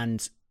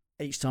 and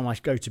each time I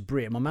go to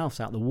breathe, my mouth's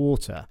out of the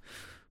water,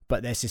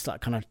 but there's this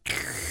like kind of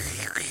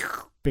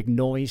big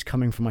noise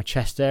coming from my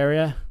chest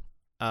area.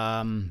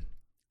 I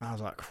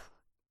was like,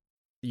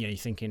 you're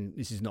thinking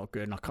this is not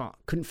good, and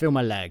couldn't feel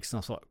my legs, and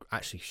I thought,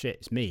 actually, shit,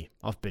 it's me.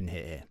 I've been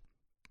hit here,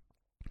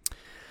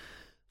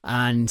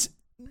 and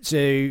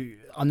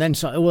then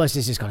all this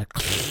is kind of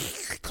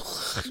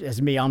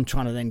as me. I'm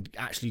trying to then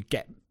actually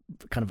get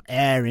kind of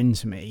air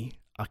into me.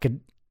 I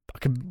could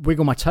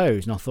wiggle my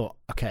toes, and I thought,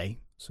 okay,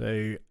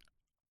 so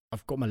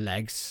I've got my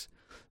legs.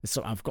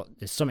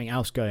 There's something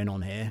else going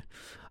on here,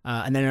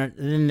 and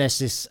then there's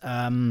this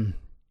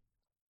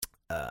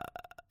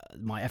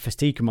my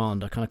FST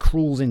commander kind of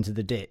crawls into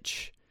the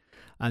ditch,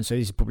 and so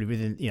this is probably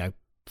within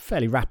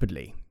fairly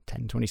rapidly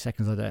 10-20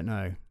 seconds, I don't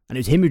know. And it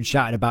was him who'd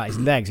shouted about his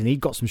legs, and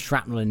he'd got some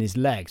shrapnel in his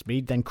legs, but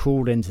he'd then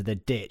crawled into the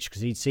ditch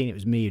because he'd seen it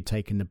was me who'd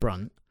taken the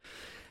brunt.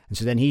 And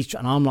so then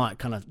and I'm like,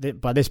 kind of,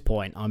 by this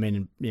point, I'm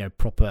in,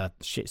 proper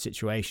shit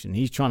situation.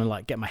 He's trying to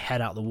like get my head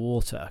out of the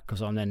water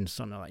because I'm then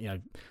something like,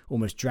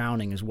 almost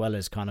drowning, as well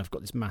as kind of got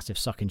this massive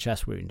sucking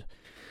chest wound.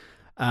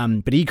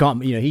 But he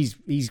can't,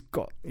 he's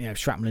got,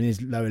 shrapnel in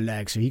his lower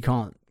leg, so he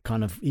can't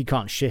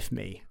shift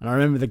me. And I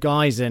remember the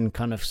guys then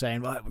kind of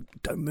saying, right,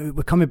 don't move,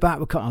 we're coming back. I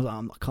was like,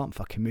 I can't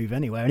fucking move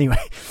anywhere anyway.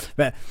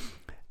 but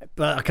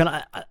I kind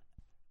of,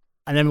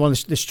 and then when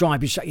the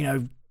stripe is,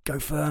 go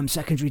firm,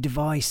 secondary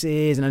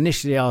devices. And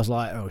initially I was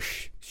like, oh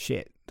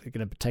shit, they're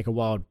going to take a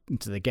while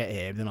until they get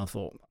here. But then I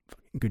thought,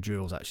 good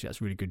drills, actually, that's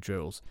really good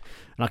drills.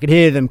 And I could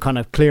hear them kind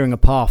of clearing a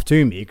path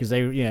to me because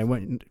they,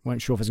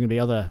 weren't sure if there's going to be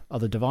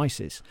other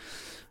devices.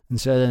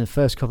 And so then the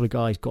first couple of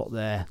guys got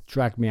there,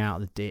 dragged me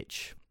out of the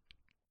ditch,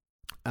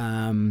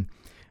 and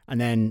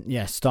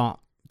then start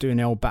doing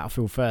the old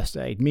battlefield first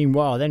aid.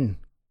 Meanwhile, then,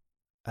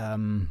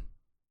 so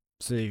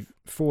the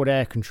forward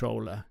air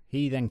controller,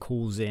 he then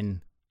calls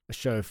in a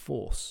show of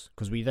force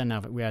because we had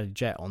a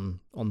jet on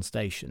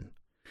station,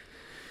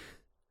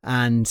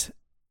 and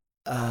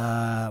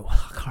I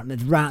can't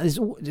remember.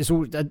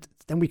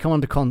 Then we come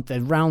under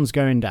the rounds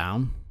going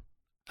down,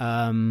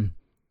 and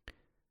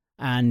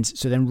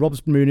so then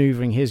Rob's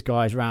manoeuvring his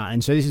guys around,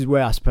 and so this is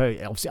where I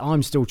suppose obviously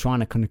I'm still trying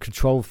to kind of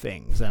control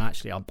things, and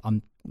actually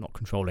I'm not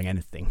controlling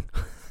anything.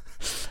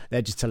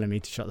 They're just telling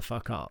me to shut the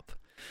fuck up.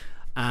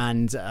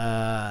 And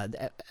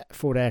the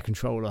forward air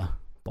controller,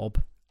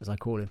 Bob, as I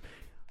call him,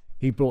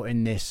 he brought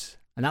in this,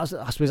 and I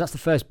suppose that's the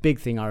first big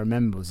thing I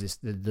remember was this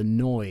the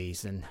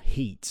noise and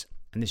heat.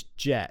 And this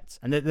jet,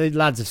 and the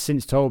lads have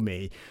since told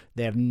me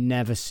they have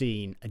never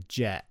seen a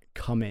jet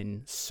come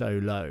in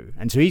so low.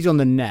 And so he's on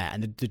the net,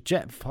 and the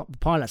jet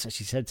pilots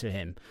actually said to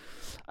him,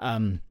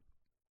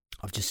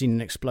 "I've just seen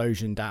an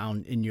explosion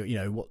down in your,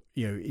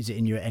 is it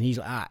in your?" And he's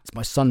like, "It's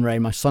my Sunray.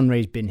 My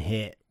Sunray's been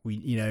hit. We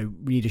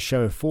need a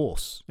show of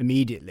force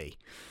immediately."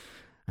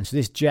 And so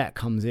this jet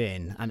comes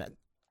in, and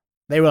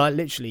they were like,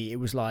 literally, it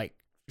was like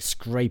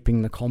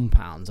scraping the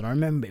compounds. And I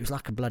remember it was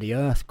like a bloody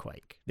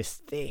earthquake. This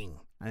thing.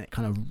 And it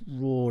kind of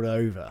roared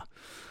over.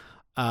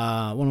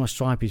 One of my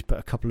stripies put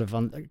a couple of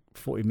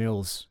 40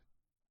 mils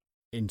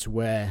into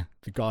where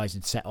the guys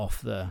had set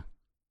off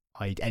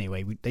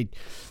anyway, they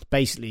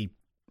basically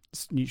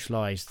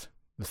neutralised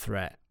the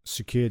threat,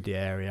 secured the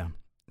area,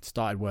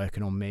 started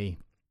working on me.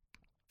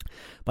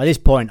 By this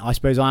point, I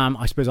suppose I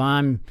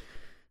am.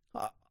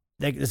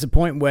 There's a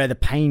point where the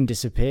pain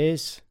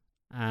disappears,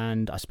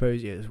 and I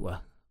suppose it was,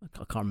 well,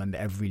 I can't remember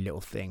every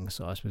little thing,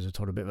 so I suppose I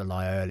told a bit of a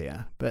lie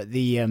earlier. But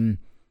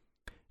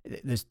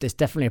there's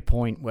definitely a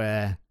point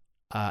where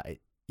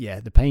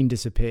the pain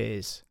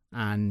disappears,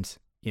 and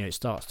it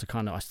starts to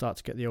I start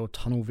to get the old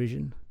tunnel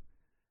vision,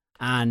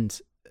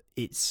 and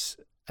it's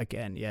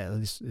again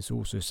this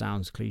also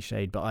sounds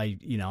cliched, but I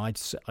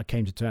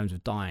came to terms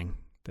with dying.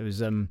 There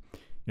was I'm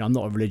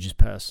not a religious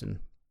person,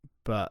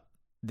 but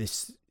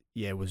this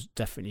was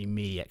definitely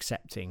me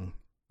accepting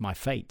my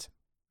fate,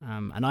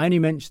 And I only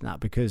mention that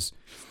because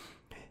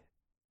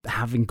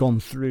having gone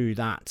through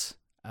that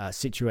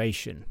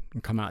situation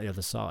and come out the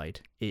other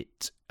side,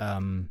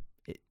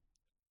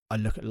 I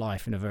look at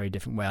life in a very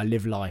different way. I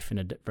live life in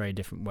a very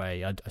different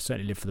way. I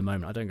certainly live for the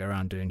moment. I don't go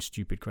around doing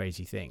stupid,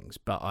 crazy things,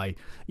 but I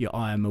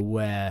am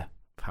aware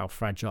of how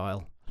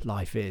fragile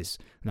life is,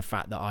 and the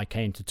fact that I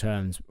came to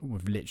terms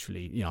with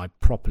literally, I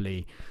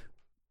properly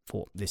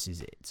thought this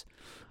is it.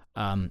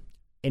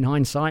 In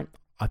hindsight,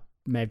 I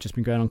may have just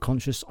been going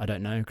unconscious. I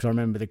don't know, because I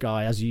remember the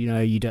guy, as you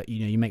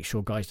make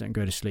sure guys don't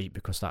go to sleep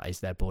because that is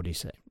their body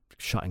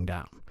shutting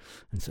down,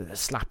 and so they're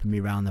slapping me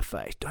around the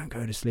face. Don't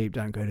go to sleep.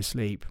 Don't go to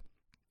sleep.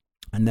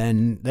 And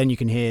then you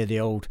can hear the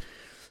old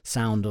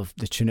sound of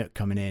the Chinook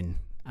coming in,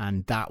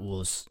 and that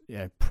was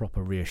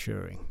proper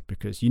reassuring,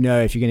 because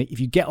if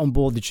you get on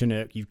board the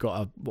Chinook, you've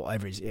got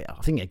whatever it is.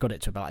 I think it got it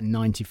to about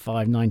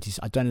 95, 90.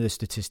 I don't know the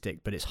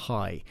statistic, but it's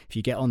high. If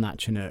you get on that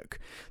Chinook,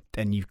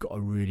 then you've got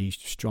a really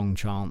strong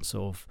chance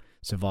of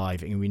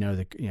surviving. And we know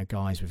that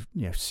guys with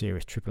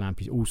serious triple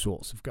amputees, all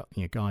sorts of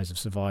guys have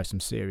survived some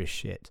serious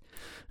shit.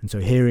 And so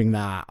hearing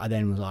that, I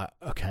then was like,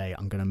 okay,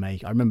 I'm gonna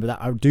make. I remember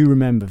that. I do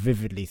remember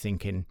vividly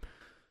thinking,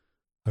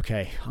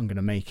 okay, I'm going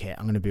to make it.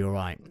 I'm going to be all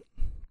right.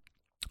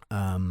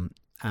 And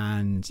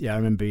I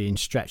remember being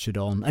stretchered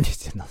on, and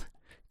it's another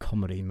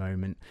comedy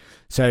moment.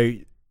 So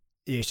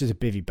it's just a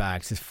bivvy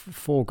bag. So there's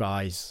 4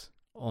 guys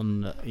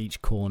on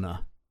each corner.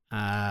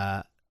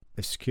 They've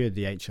secured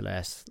the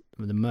HLS.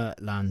 The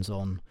MERT lands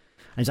on.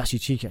 And it's actually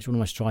cheeky. Actually,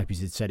 one of my stripies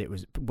had said it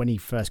was, when he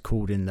first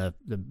called in the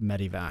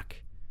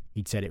medevac,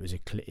 he'd said it was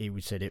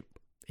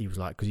he was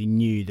like, because he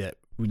knew that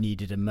we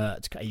needed a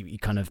MERT. He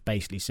kind of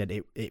basically said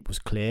it was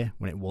clear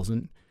when it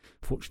wasn't.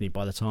 Fortunately,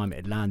 by the time it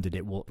had landed,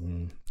 it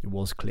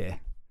was clear.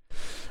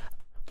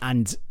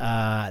 And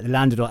they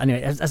landed on.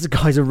 Anyway, as the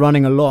guys are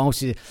running along,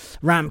 obviously the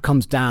ramp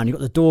comes down. You've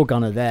got the door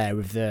gunner there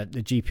with the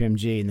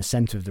GPMG in the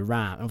centre of the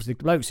ramp. Obviously,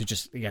 the blokes are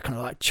just kind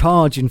of like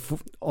charging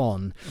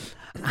on.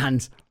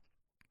 And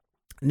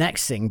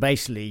next thing,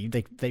 basically,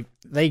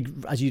 they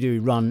as you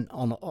do, run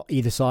on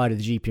either side of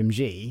the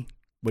GPMG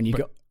when you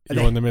got.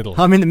 You're in the middle.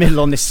 I'm in the middle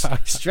on this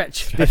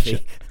stretch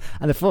biffy,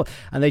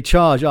 and they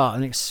charge up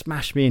and it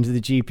smashed me into the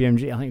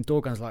GPMG. I think the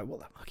door gunner's like, "What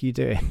the fuck are you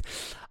doing?"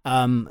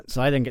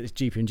 So I then get this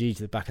GPMG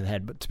to the back of the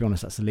head, but to be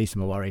honest, that's the least of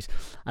my worries.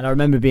 And I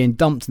remember being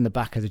dumped in the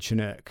back of the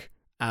Chinook,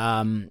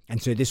 and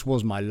so this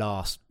was my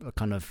last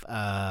kind of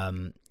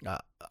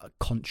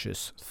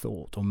conscious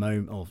thought or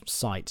moment or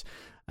sight.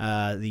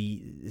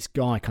 This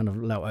guy kind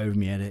of leant over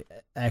me, had an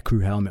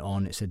aircrew helmet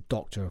on. It said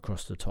 "Doctor"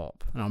 across the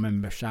top, and I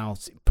remember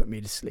shouting, "Put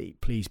me to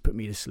sleep, please, put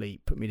me to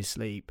sleep, put me to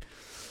sleep."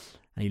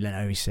 And he leant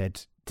over, he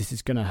said, "This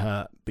is gonna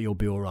hurt, but you'll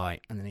be all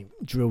right." And then he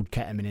drilled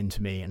ketamine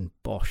into me, and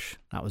bosh,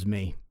 that was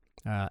me.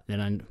 Then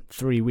in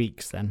 3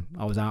 weeks, then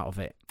I was out of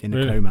it in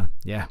a coma.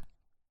 Yeah.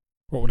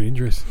 What were the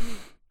injuries?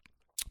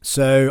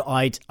 So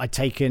I'd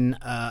taken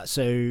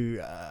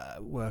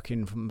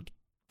working from.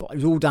 It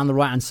was all down the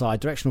right hand side,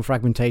 directional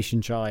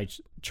fragmentation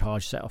charge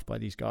set off by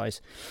these guys.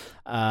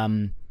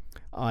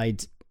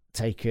 I'd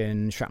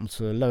taken shrapnel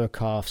to the lower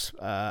calves.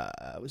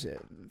 Was it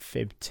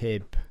fib,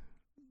 tib,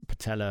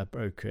 patella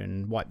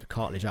broken? Wiped the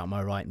cartilage out of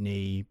my right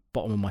knee,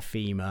 bottom of my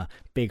femur,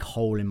 big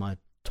hole in my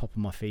top of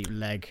my feet,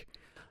 leg.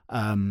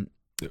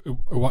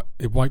 What?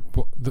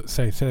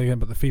 Say that again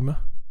about the femur.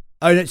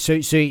 Oh, no, so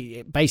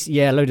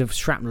basically, a load of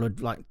shrapnel had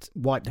like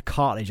wiped the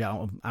cartilage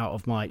out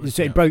of my.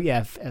 So it broke,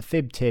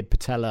 fib, tib,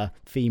 patella,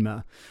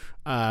 femur,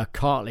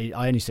 cartilage.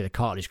 I only say the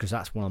cartilage because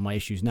that's one of my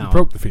issues now. You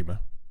broke the femur.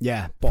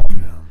 Yeah,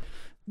 bottom.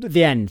 At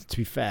the end, to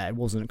be fair, it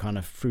wasn't kind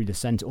of through the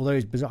centre. Although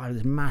it's bizarre, I had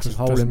this massive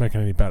hole. Doesn't make it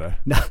any better.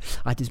 No,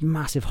 I had this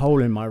massive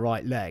hole in my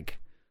right leg.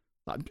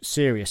 Like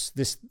serious.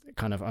 This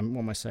kind of. What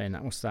am I saying?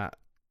 What's that?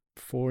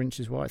 4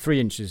 inches wide,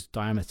 3 inches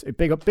diameter.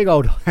 Big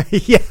old.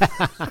 Yeah.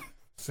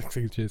 6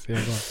 inches,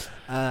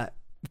 yeah.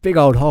 Big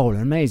old hole,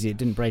 and amazing it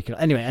didn't break it.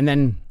 Anyway, and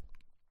then,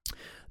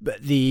 but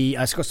I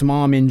got some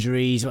arm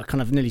injuries. I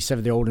kind of nearly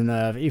severed the ulnar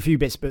nerve, a few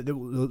bits. But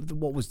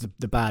what was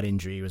the bad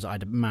injury was I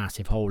had a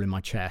massive hole in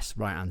my chest,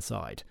 right hand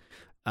side.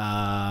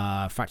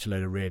 Fractured a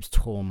load of ribs,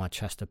 torn my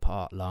chest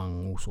apart,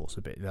 lung, all sorts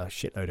of a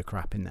shitload of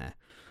crap in there.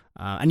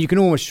 And you can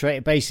almost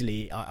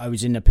basically, I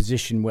was in a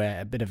position where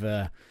a bit of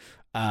a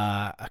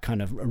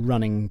kind of a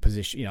running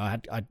position.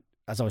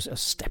 As I was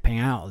stepping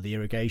out of the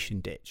irrigation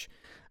ditch.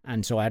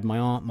 And so I had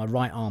my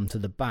right arm to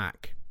the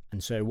back,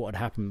 and so what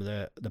had happened?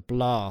 The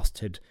blast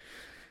had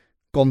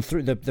gone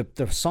through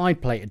the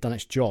side plate had done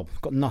its job.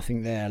 Got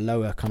nothing there,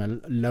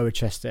 lower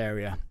chest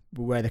area,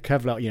 where the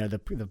Kevlar,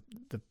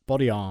 the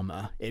body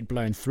armor, it had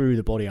blown through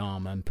the body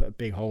armor and put a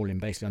big hole in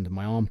basically under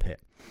my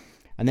armpit.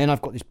 And then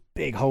I've got this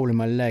big hole in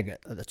my leg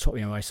at the top.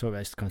 I saw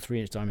it's kind of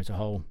 3 inch diameter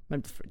hole,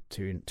 maybe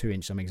 2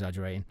 inches. I'm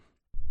exaggerating.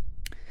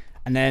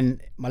 And then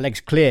my leg's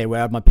clear where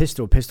I had my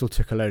pistol. Pistol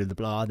took a load of the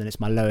blood, and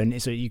it's my lower.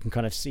 So you can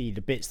kind of see the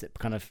bits that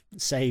kind of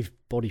saved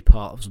body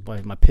parts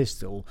by my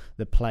pistol,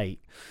 the plate.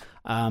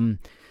 Anyway,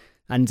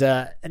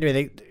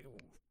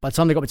 by the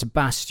time they got me to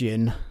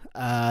Bastion,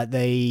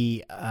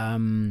 they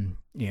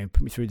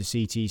put me through the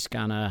CT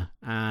scanner,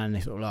 and they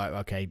sort of like,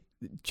 okay,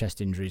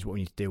 chest injury is what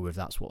we need to deal with.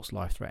 That's what's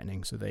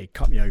life-threatening. So they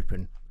cut me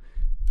open.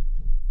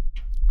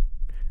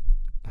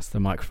 That's the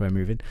microphone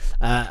moving.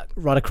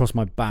 Right across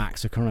my back,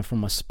 so kind of from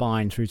my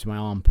spine through to my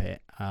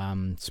armpit,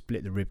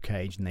 split the rib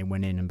cage, and they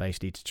went in and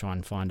basically to try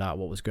and find out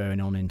what was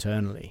going on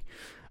internally.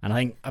 And I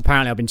think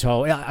apparently I've been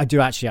told, I do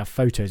actually have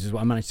photos as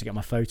well. I managed to get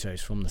my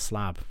photos from the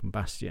slab from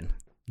Bastion.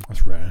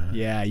 That's rare.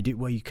 Yeah, you do.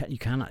 Well, you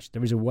can actually.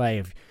 There is a way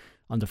of,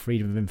 under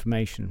freedom of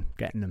information,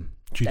 getting them.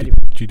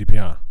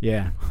 GDPR.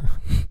 Yeah.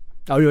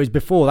 Oh, it was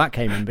before that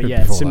came in, but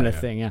yeah, Before similar that,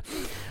 yeah. thing. Yeah,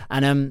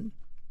 and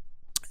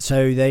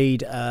so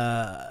they'd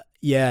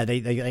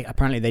they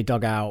apparently they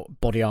dug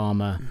out body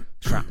armor,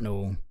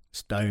 shrapnel,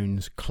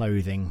 stones,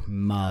 clothing,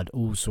 mud,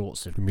 all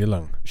sorts of Leave me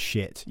alone.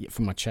 shit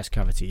from my chest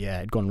cavity. Yeah,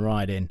 it'd gone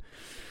right in,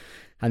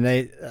 and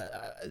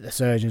the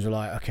surgeons were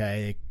like,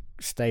 okay,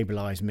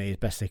 stabilize me as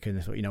best they could.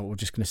 They thought, we're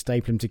just going to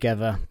staple him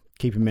together,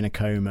 keep him in a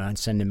coma, and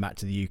send him back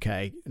to the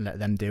UK and let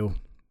them deal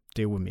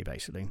with me,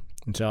 basically.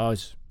 And so I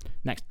was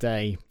next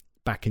day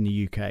back in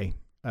the UK,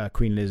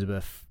 Queen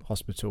Elizabeth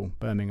Hospital,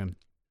 Birmingham.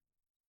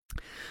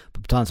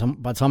 But by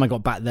the time I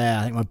got back there,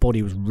 I think my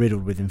body was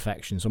riddled with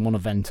infections. I'm on a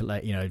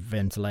ventilate,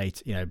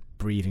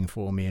 breathing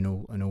for me and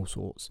all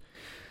sorts.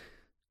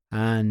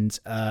 And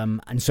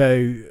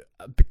so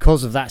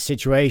because of that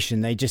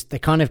situation, they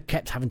kind of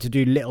kept having to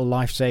do little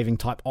life-saving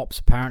type ops,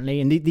 apparently.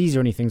 And these are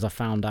only things I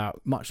found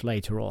out much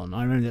later on.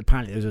 I remember that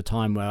apparently there was a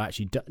time where I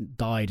actually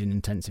died in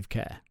intensive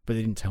care, but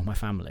they didn't tell my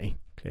family.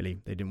 Clearly,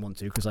 they didn't want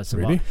to because I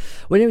survived. Really?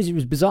 Well, it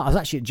was bizarre. I was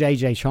actually at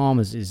JJ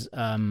Chalmers' his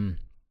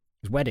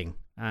wedding,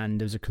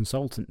 and there was a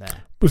consultant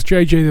there. Was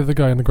JJ the other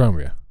guy on the ground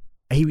with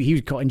you? He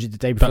got injured the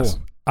day before.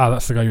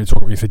 That's the guy you were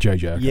talking about. You said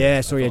JJ. Okay.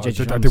 Yeah, sorry,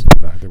 JJ I Chalmers. did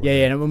wonder.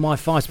 Yeah. And my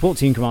fire support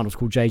team commander was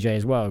called JJ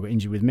as well. Got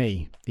injured with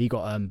me. He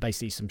got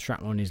basically some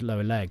shrapnel on his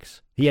lower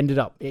legs. He ended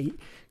up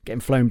getting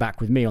flown back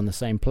with me on the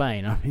same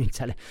plane. I mean,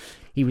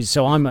 he was.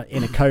 So I'm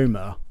in a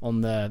coma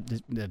on the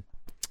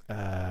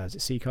is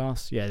it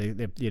CCAS? Yeah,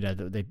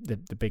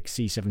 the big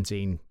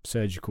C-17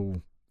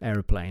 surgical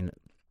aeroplane.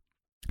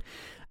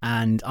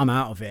 And I'm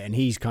out of it, and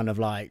he's kind of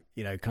like,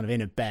 kind of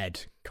in a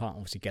bed, can't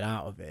obviously get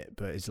out of it,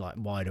 but is like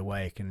wide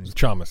awake. And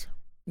Chalmers.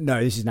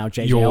 no, this is now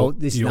JJ.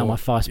 This is now my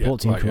fire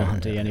support team right,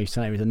 commander, yeah. and he was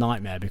saying it was a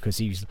nightmare because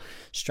he was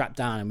strapped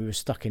down, and we were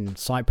stuck in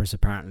Cyprus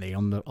apparently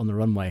on the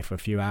runway for a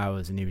few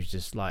hours, and he was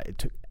just like, it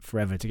took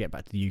forever to get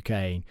back to the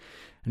UK.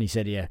 And he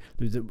said, yeah,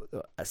 there was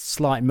a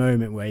slight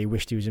moment where he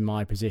wished he was in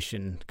my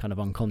position, kind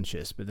of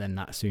unconscious, but then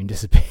that soon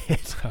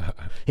disappeared.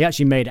 He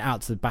actually made it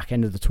out to the back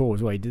end of the tour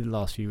as well. He did the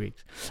last few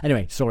weeks.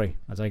 Anyway, sorry,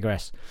 I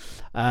digress.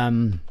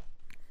 Back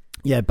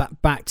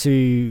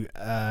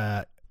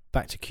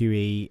to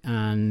QE,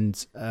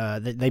 and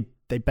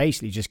they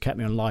basically just kept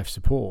me on life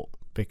support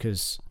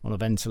on a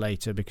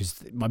ventilator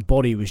because my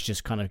body was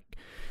just kind of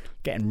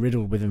getting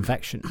riddled with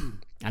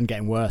infection and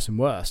getting worse and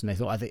worse. And they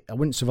thought I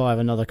wouldn't survive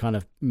another kind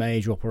of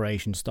major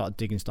operation, start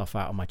digging stuff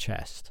out of my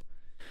chest.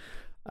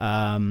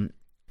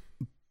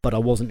 But I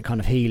wasn't kind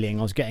of healing.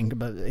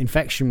 But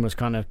infection was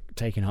kind of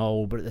taking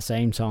hold, but at the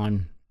same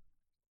time,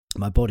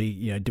 my body,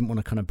 didn't want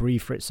to kind of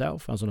breathe for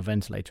itself. I was on a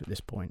ventilator at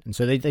this point. And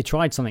so they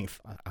tried something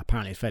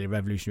apparently fairly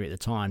revolutionary at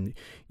the time,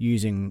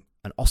 using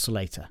an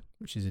oscillator,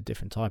 which is a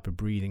different type of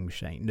breathing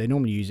machine. They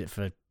normally use it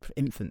for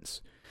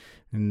infants.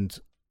 And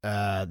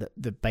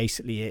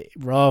basically,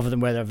 rather than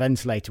where a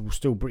ventilator will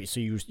still breathe, so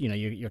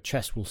your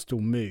chest will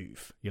still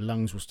move, your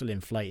lungs will still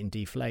inflate and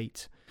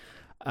deflate.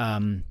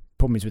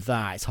 Problem is with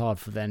that, it's hard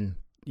for then,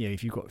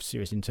 if you've got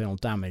serious internal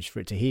damage,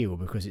 for it to heal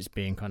because it's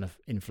being kind of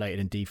inflated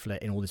and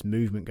deflated and all this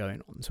movement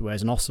going on. So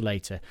whereas an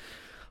oscillator,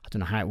 I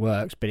don't know how it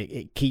works, but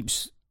it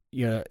keeps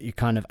you're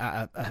kind of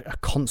at a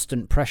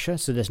constant pressure,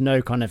 so there's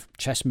no kind of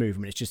chest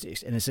movement.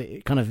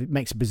 It kind of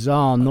makes a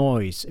bizarre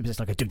noise. It's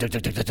like a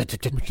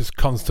which just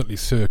constantly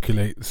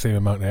circulate the same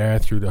amount of air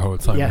through the whole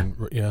time.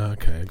 Yeah.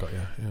 Okay, I got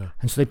you. Yeah.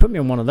 And so they put me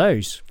on one of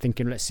those,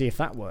 thinking, let's see if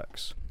that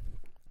works.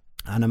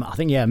 And I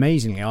think,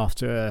 amazingly,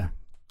 after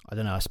I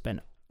don't know,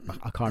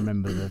 I can't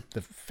remember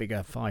the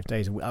figure, 5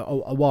 days, a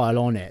while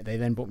on it. They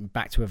then brought me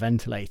back to a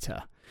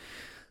ventilator,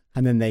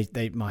 and then I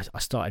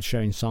started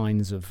showing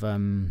signs of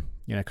kind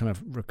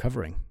of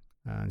recovering.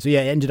 So it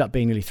ended up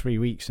being nearly 3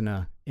 weeks in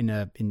a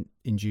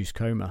induced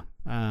coma.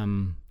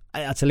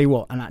 I tell you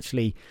what, and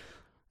actually,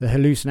 the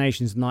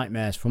hallucinations,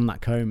 nightmares from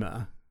that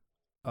coma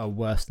are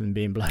worse than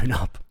being blown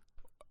up.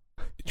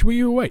 Were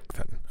you awake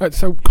then?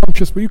 So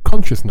conscious? Were you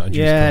conscious in that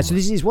induced coma? So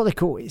this is what they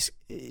call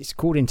it's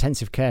called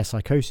intensive care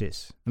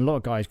psychosis, and a lot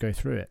of guys go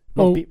through it.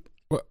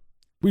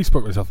 We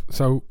spoke with stuff.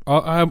 So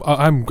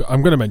I'm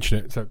going to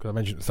mention it. So 'cause I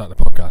mentioned it at the start of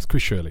the podcast.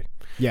 Chris Shirley,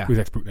 who's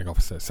ex-Brutnig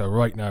officer. So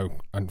right now,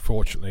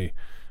 unfortunately,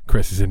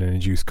 Chris is in an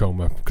induced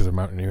coma because of a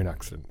mountaineering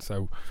accident.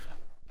 So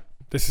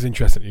this is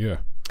interesting to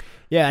hear.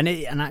 Yeah, and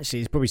actually,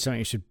 it's probably something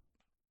you should.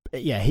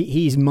 Yeah,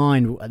 his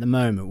mind at the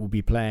moment will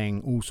be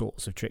playing all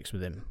sorts of tricks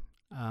with him.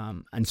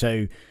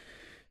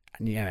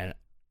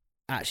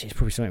 Actually, it's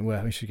probably something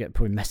where we should get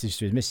probably message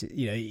to his missus.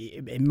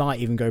 It might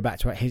even go back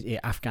to his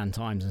Afghan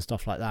times and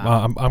stuff like that.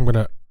 I'm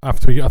gonna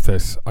after we get off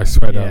this, I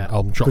swear Yeah.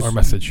 I'll drop her a 'Cause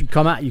message. You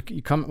come out.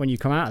 When you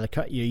come out of the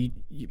cut.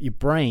 Your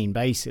brain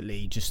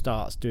basically just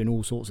starts doing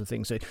all sorts of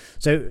things.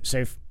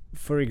 So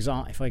for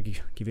example, if I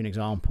give you an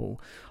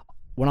example,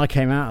 when I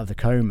came out of the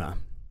coma,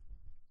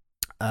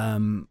 I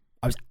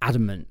was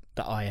adamant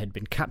that I had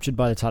been captured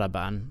by the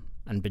Taliban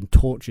and been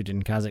tortured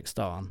in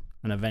Kazakhstan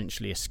and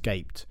eventually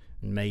escaped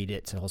and made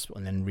it to hospital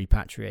and then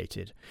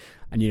repatriated.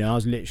 And I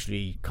was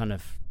literally kind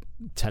of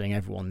telling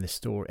everyone this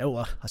story.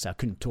 I said I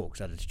couldn't talk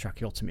because I had a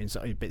tracheotomy, and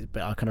so,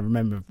 but I kind of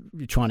remember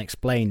trying to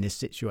explain this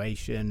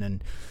situation,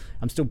 and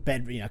I'm still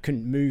bedridden. I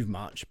couldn't move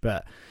much,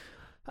 but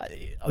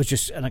I was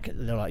just, and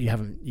they're like,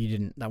 you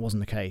didn't. That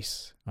wasn't the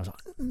case. I was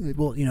like,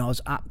 well, I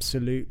was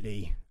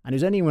absolutely. And it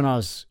was only when I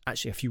was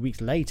actually a few weeks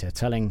later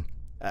telling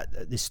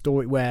this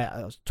story where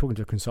I was talking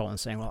to a consultant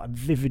saying, well, I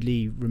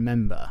vividly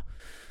remember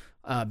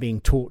being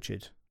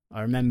tortured.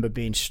 I remember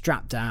being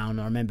strapped down.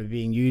 I remember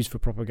being used for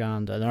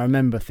propaganda. And I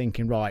remember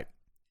thinking, right,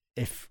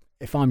 if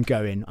I'm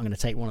going, I'm going to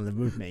take one of them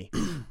with me.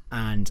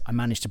 And I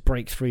managed to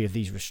break free of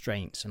these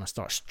restraints and I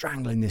start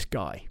strangling this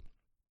guy.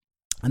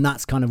 And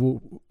that's kind of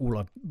all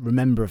I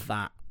remember of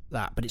that.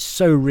 But it's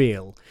so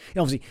real.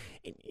 Obviously,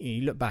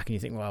 you look back and you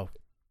think, well,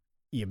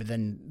 yeah, but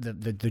then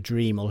the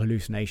dream or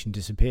hallucination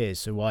disappears.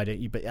 So why don't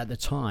you? But at the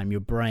time, your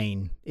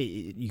brain,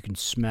 you can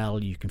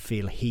smell, you can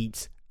feel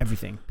heat,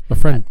 everything. My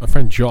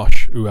friend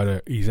Josh, who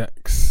had his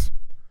ex.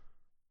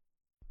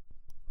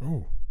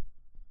 Oh,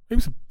 he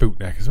was a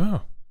bootneck as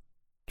well.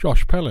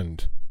 Josh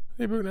Pelland.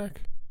 Hey, bootneck.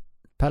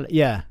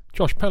 Yeah.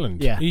 Josh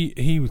Pelland. Yeah.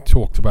 He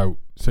talked about.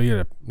 So he had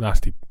a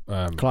nasty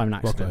climbing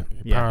accident.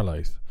 Yeah.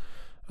 Paralysed,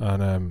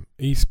 and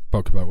he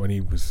spoke about when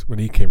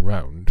he came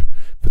round.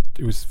 I think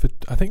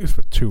it was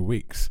for 2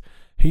 weeks.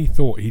 He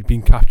thought he'd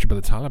been captured by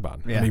the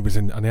Taliban, and he was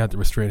and they had to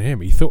restrain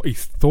him. He thought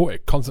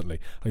it constantly,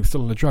 and he was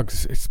still on the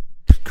drugs. It's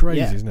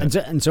crazy, isn't it?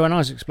 And so when I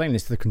was explaining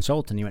this to the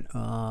consultant, he went,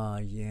 "Oh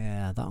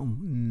yeah,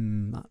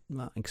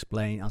 that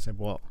explains." I said,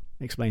 "What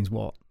explains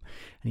what?"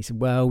 And he said,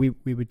 "Well,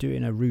 we were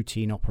doing a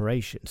routine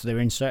operation, so they were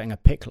inserting a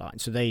PICC line.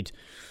 So they'd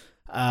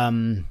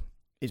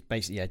it's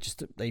basically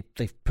just they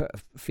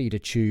feed a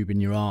tube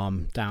in your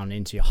arm down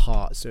into your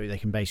heart, so they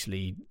can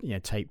basically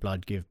take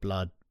blood, give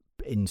blood,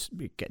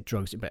 get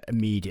drugs, but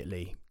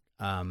immediately.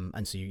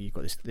 And so you've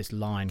got this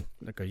line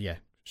that goes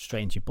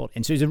straight into your body.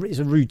 And so it's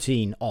a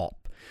routine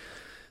op.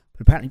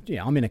 But apparently,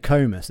 I'm in a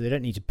coma, so they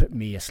don't need to put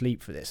me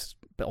asleep for this.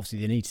 But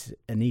obviously, the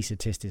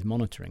anaesthetist is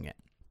monitoring it.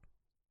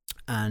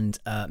 And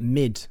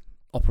mid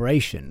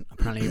operation,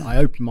 apparently, I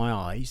opened my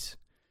eyes.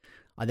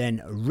 I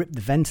then rip the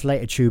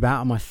ventilator tube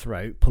out of my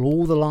throat, pull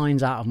all the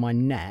lines out of my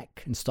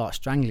neck, and start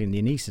strangling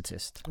the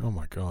anaesthetist. Oh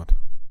my god!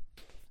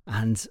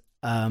 And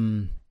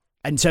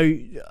so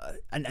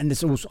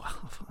there's also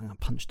I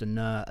punched a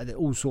nerve.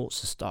 All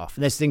sorts of stuff.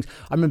 There's things.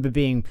 I remember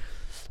being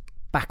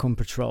back on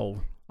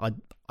patrol.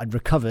 I'd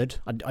recovered.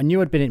 I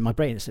knew I'd been in my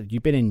brain. It said,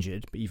 "You've been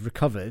injured, but you've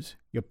recovered.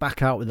 You're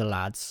back out with the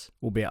lads."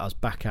 Albeit I was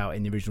back out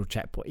in the original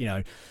checkpoint.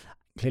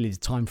 Clearly the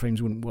time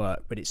frames wouldn't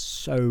work, but it's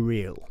so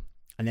real.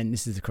 And then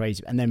this is the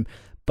crazy.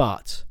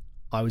 But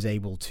I was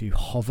able to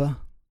hover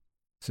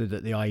so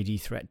that the IED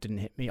threat didn't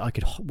hit me. I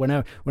could,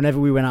 whenever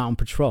we went out on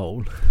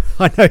patrol,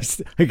 I know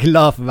I can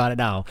laugh about it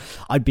now.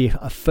 I'd be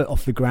a foot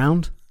off the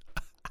ground,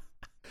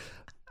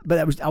 but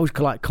I was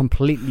like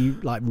completely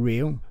like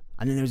real.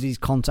 And then there was these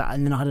contact,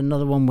 and then I had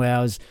another one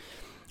where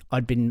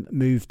I'd been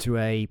moved to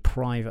a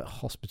private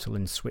hospital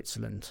in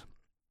Switzerland,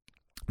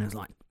 and it was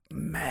like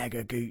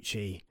mega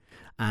Gucci,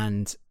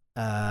 and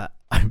I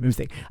remember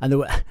thinking,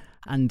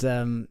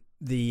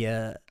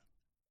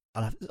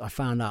 I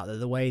found out that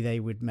the way they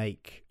were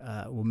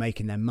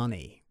making their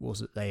money was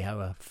that they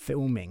were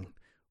filming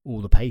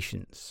all the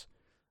patients,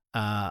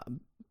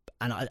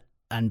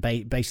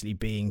 basically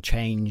being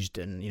changed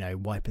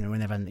and wiping them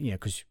whenever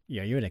because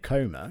you're in a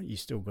coma, you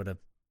still got to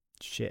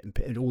shit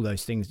and all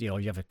those things. You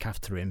have a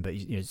catheter in, but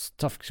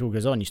stuff still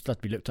goes on. You still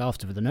have to be looked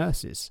after for the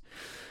nurses,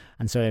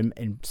 and so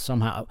in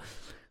somehow,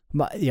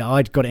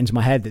 I'd got it into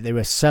my head that they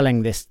were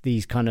selling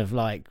these kind of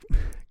like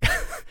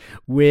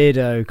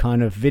weirdo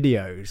kind of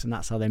videos, and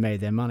that's how they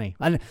made their money.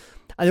 And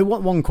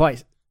one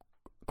quite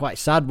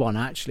sad one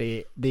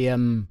actually. I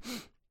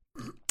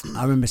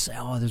remember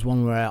saying, there's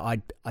one where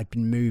I'd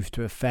been moved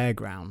to a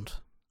fairground.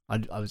 I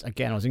was in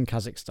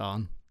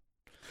Kazakhstan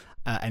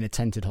in a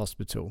tented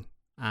hospital,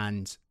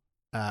 and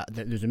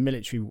there's a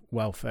military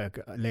welfare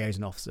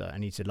liaison officer,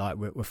 and he said, like,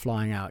 we're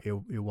flying out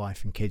your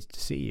wife and kids to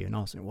see you. And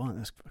I was like, what?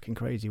 That's fucking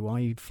crazy. Why are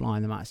you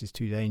flying them out? This is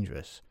too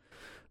dangerous.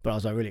 But I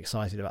was like really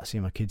excited about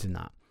seeing my kids in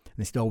that. And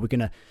they said, we're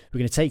gonna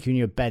take you in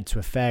your bed to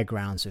a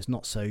fairground, so it's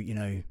not so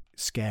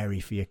scary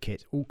for your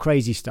kids. All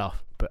crazy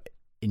stuff, but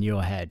in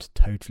your head,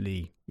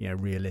 totally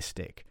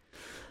realistic.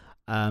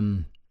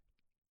 And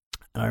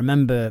I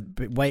remember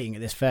waiting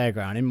at this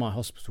fairground in my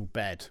hospital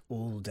bed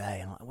all day.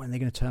 And like, when are they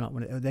going to turn up?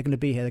 They're going to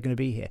be here. They're going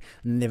to be here.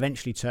 And they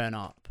eventually turn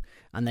up,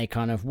 and they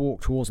kind of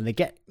walk towards me.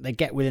 They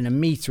get within a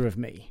meter of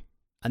me,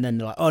 and then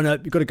they're like, "Oh no,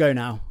 you've got to go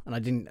now." And I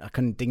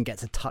didn't get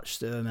to touch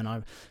them,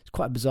 and it's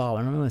quite bizarre.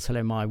 And I remember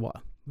telling my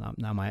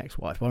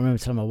ex-wife, but I remember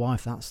telling my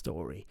wife that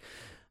story,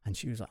 And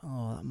she was like,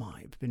 oh, that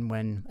might have been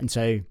when. And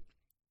so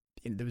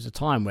there was a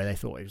time where they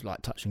thought it was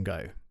like touch and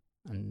go.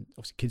 And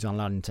obviously kids aren't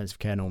allowed in intensive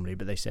care normally,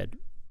 but they said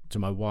to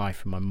my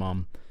wife and my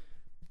mum,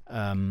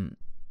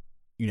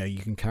 you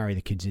can carry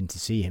the kids in to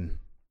see him.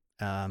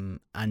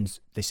 And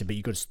they said, but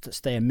you've got to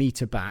stay a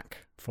metre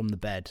back from the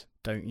bed.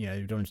 Don't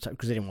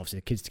because they didn't want obviously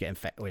the kids to get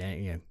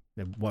infected.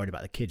 They're worried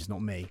about the kids,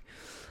 not me.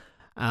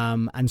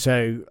 And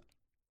so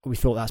we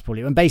thought that's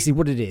probably, and basically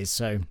what it is,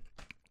 so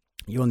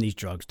you're on these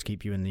drugs to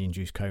keep you in the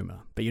induced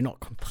coma, but you're not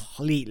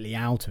completely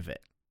out of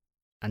it.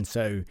 And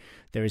so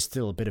there is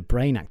still a bit of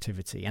brain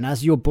activity. And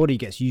as your body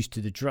gets used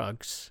to the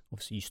drugs,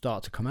 obviously you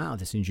start to come out of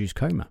this induced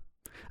coma.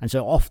 And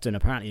so often,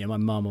 apparently, my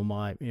mum or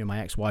my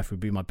ex-wife would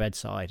be by my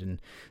bedside, and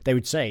they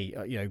would say,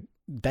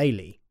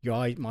 daily,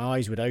 my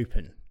eyes would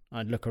open.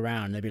 I'd look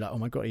around, and they'd be like, "Oh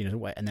my god,"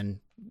 and then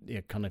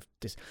kind of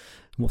this.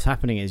 What's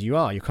happening is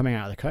you're coming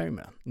out of the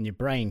coma, and your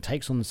brain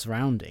takes on the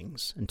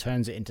surroundings and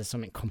turns it into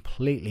something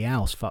completely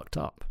else, fucked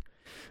up.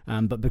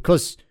 But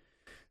because,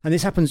 and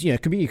this happens,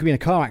 it could be in a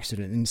car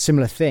accident and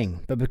similar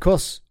thing, but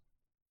because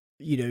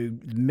the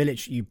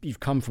military,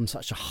 you've come from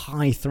such a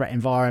high threat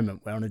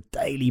environment where on a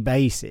daily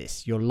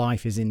basis your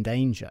life is in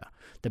danger,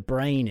 the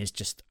brain is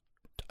just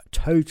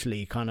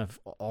totally kind of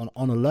on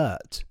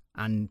alert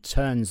and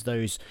turns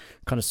those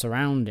kind of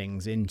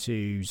surroundings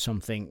into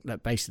something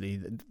that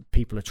basically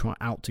people are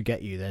out to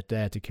get you. They're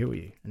there to kill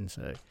you. And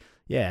so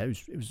it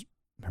was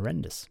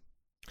horrendous.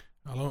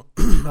 How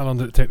long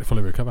did it take to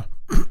fully recover?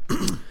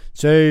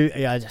 So,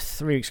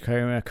 3 weeks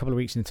coma, a couple of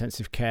weeks in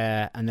intensive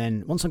care. And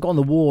then once I got on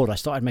the ward, I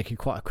started making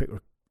quite a quick,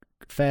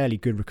 fairly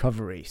good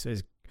recovery. So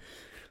there's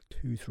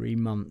 2-3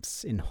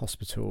 months in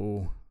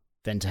hospital,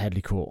 then to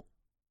Headley Court.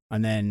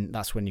 And then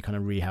that's when your kind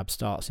of rehab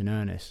starts in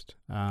earnest.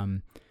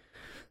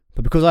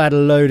 But because I had a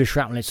load of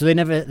shrapnel in, so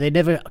they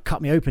never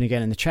cut me open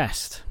again in the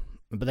chest.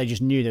 But they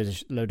just knew there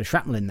was a load of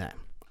shrapnel in there.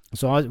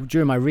 So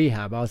during my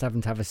rehab, I was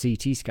having to have a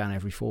CT scan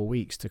every 4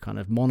 weeks to kind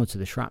of monitor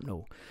the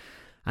shrapnel.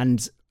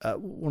 And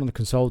one of the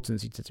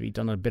consultants, he'd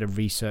done a bit of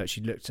research.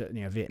 He'd looked at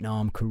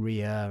Vietnam,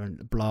 Korea,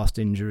 and blast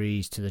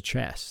injuries to the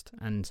chest,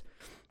 and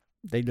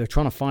they're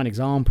trying to find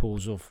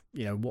examples of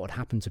what had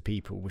happened to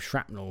people with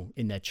shrapnel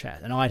in their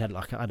chest. And I had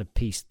a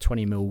piece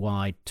 20 mil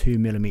wide, 2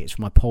 millimeters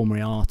from my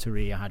pulmonary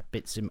artery. I had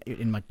bits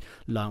in my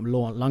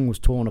lung was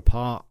torn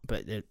apart,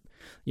 but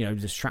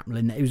the shrapnel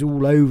in there, it was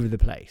all over the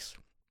place.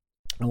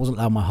 I wasn't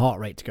allowed my heart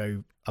rate to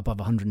go above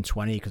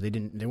 120 because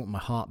they want my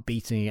heart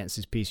beating against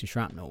this piece of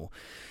shrapnel.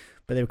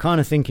 But they were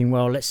kind of thinking,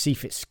 well, let's see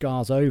if it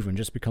scars over and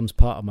just becomes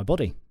part of my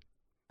body.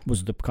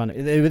 Was the kind of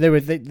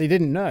they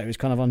didn't know. It was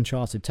kind of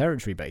uncharted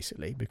territory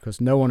basically,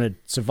 because no one had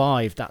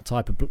survived that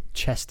type of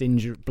chest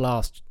injury,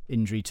 blast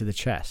injury to the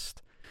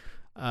chest.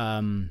 So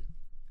I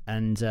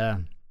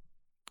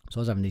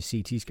was having these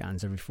CT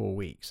scans every 4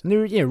 weeks, and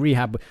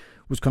rehab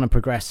was kind of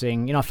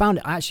progressing. I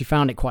actually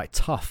found it quite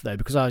tough though,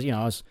 because I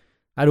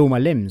had all my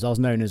limbs. I was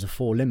known as a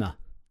 4-limber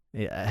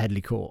at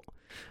Headley Court.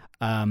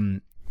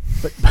 But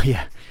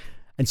yeah.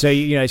 And so,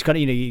 it's kind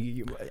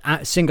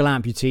of, single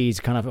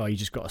amputees kind of, you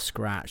just got a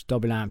scratch.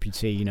 Double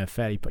amputee,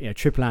 fairly,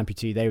 triple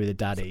amputee, they were the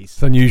daddies.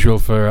 It's unusual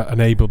for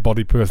an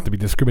able-bodied person to be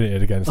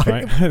discriminated against,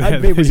 right?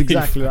 It was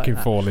exactly like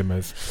that.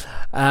 4-limbers.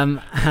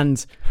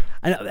 And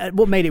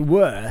what made it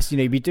worse,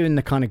 you'd be doing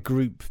the kind of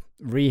group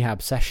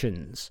rehab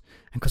sessions.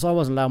 And because I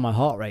wasn't allowed my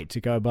heart rate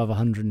to go above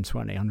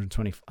 120,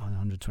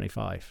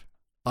 125,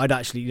 I'd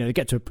actually,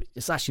 get to,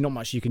 it's actually not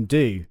much you can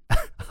do.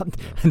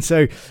 And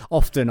so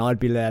often I'd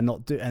be there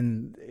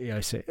and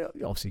so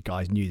obviously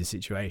guys knew the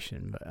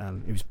situation, but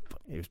it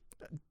was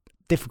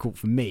difficult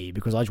for me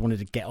because I just wanted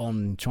to get on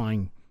and try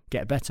and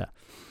get better.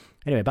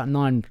 Anyway, about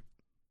 9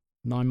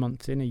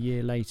 months in, a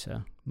year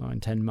later,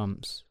 10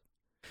 months,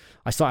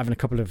 I started having a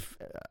couple of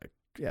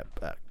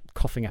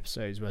coughing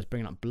episodes where I was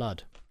bringing up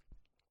blood,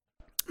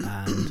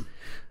 and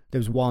there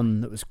was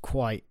one that was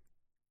quite.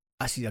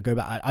 Actually, I go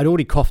back. I'd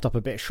already coughed up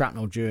a bit of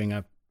shrapnel during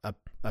a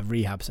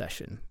rehab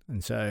session,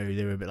 and so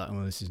they were a bit like,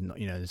 well, this is not,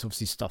 there's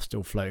obviously stuff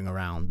still floating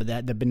around, but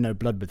there'd been no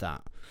blood with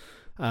that.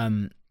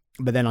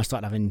 But then I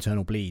started having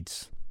internal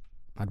bleeds.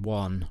 I had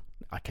one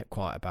I kept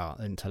quiet about.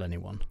 I didn't tell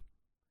anyone.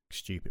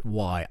 Stupid.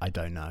 Why? I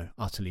don't know.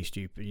 Utterly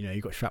stupid.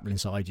 You've got shrapnel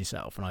inside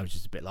yourself, and I was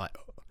just a bit like.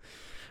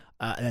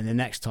 And then the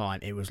next time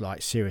it was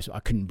like serious.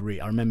 I couldn't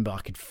breathe. I remember I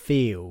could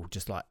feel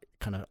just like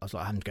kind of. I was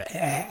like having to go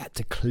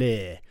to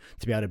clear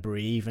to be able to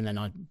breathe, and then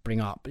I'd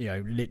bring up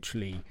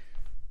literally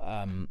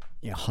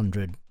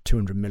 100,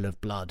 200 mil of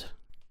blood,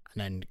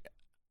 and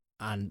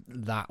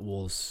that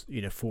was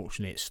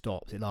fortunately it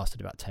stopped. It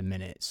lasted about 10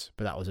 minutes,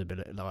 but that was a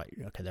bit like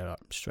okay, they're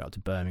straight up to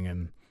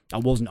Birmingham. I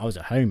was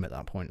at home at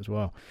that point as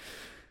well.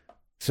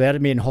 So they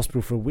had me in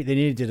hospital for a week. They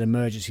needed an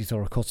emergency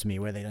thoracotomy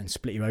where they then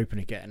split you open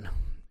again.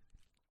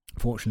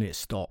 Fortunately, it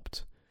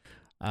stopped.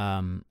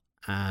 And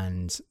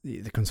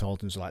the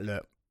consultants were like,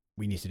 look,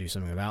 we need to do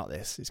something about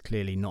this. It's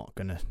clearly not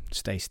going to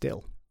stay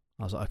still.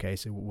 I was like, okay,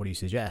 so what do you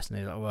suggest? And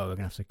they're like, well, we're going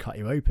to have to cut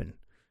you open.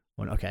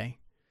 I went, okay.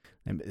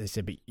 And they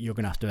said, but you're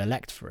going to have to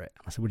elect for it.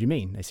 I said, what do you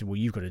mean? They said, well,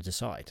 you've got to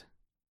decide.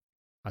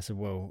 I said,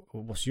 well,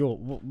 what's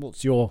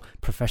your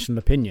professional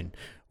opinion?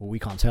 Well, we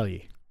can't tell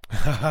you.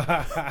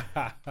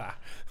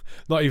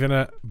 Not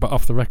even but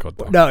off the record,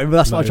 though. No,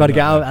 that's what I tried to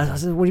get out. I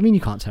said, what do you mean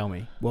you can't tell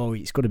me? Well,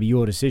 it's got to be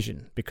your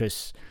decision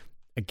because,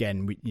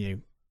 again,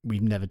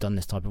 we've never done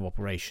this type of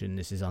operation.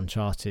 This is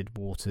uncharted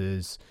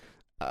waters.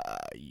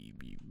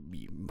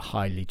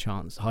 High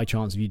chance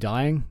of you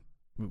dying.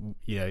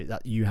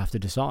 That you have to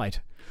decide.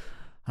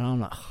 And I'm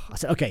like, I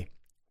said, okay,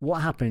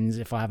 what happens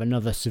if I have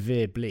another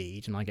severe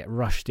bleed and I get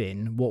rushed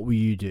in? What will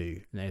you do?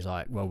 And he's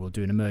like, well, we'll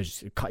do an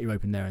emergency, cut you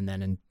open there and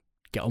then and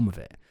get on with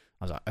it.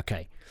 I was like,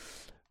 okay,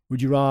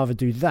 would you rather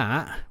do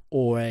that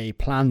or a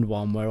planned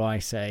one where I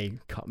say,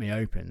 cut me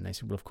open? And they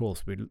said, well, of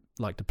course, we'd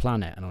like to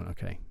plan it. And I went,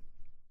 okay,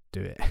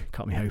 do it.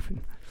 Cut me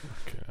open.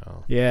 Okay.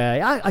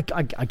 Yeah,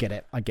 I get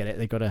it.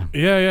 They got to...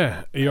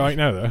 Yeah. Are you all right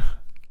now, though?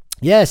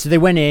 Yeah, so they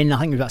went in, I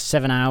think it was about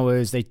 7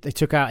 hours. They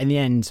took out, in the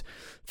end,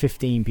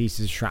 15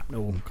 pieces of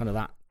shrapnel, kind of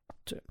that,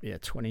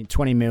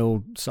 20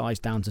 mil size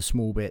down to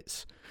small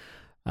bits.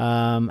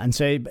 And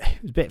so it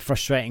was a bit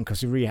frustrating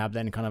because the rehab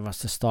then kind of has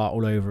to start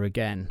all over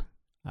again.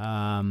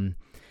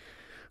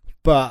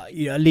 But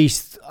at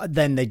least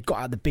then they got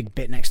out the big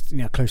bit next,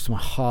 close to my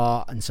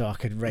heart, and so I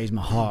could raise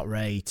my heart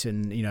rate,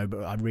 and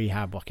but I'd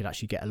rehab, I could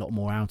actually get a lot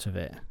more out of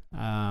it.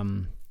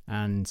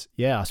 And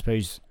yeah, I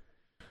suppose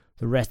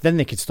the rest. Then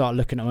they could start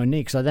looking at my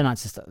knee because I then had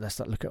to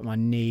start looking at my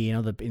knee and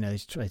other.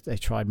 They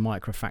tried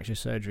microfracture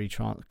surgery,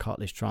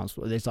 cartilage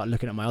transplant. They started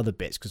looking at my other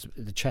bits because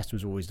the chest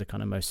was always the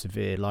kind of most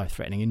severe,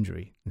 life-threatening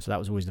injury, and so that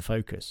was always the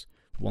focus.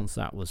 Once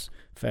that was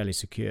fairly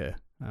secure,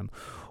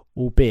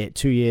 albeit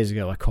 2 years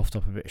ago, I coughed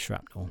up a bit of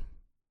shrapnel.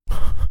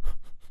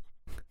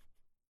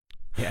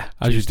 Yeah,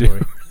 as you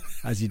do.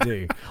 As you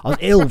do. I was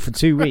ill for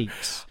 2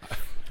 weeks.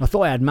 I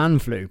thought I had man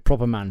flu,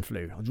 proper man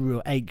flu. I had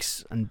real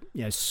aches and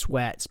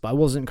sweats, but I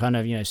wasn't kind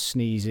of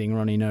sneezing,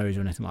 runny nose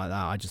or anything like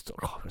that. I just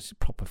thought, it's a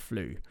proper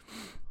flu.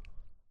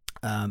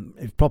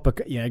 If proper,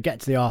 get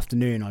to the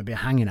afternoon, I'd be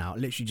hanging out,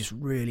 literally just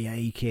really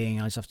aching.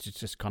 I just have to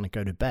just kind of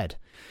go to bed,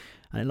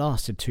 and it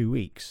lasted 2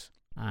 weeks.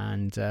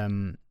 And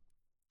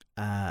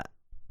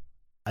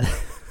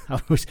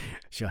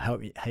she'll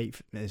help me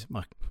hate this.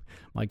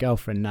 My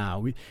girlfriend now.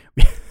 We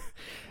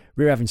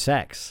were having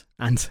sex,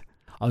 and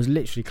I was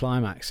literally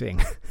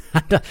climaxing.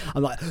 And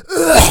I'm like,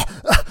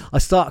 I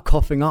start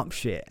coughing up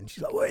shit, and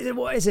she's like, "What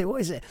is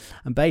it?"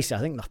 And basically,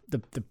 I think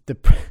the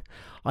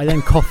I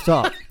then coughed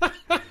up.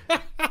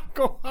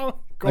 Go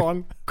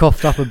on.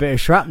 Coughed up a bit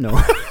of shrapnel.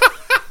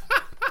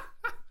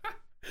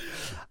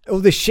 All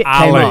this shit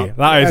came up.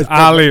 That is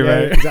Ali,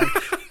 mate.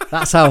 Exactly.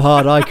 That's how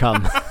hard I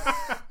come.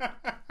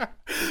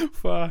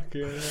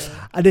 Fucking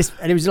and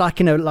it was like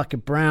like a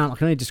brown. I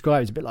can only describe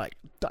it as a bit like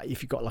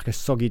if you've got like a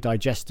soggy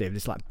digestive.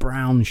 It's like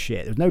brown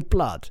shit. There's no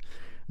blood,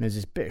 and there's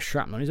this bit of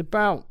shrapnel. It's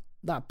about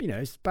that.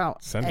 It's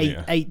about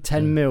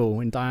 8-10 mil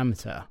in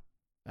diameter.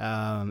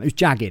 It was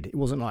jagged. It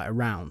wasn't like a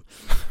round.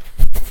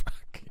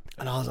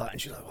 And I was like,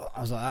 and she's like, what?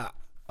 I was like,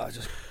 I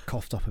just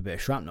coughed up a bit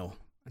of shrapnel,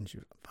 and she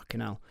was like,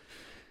 fucking hell.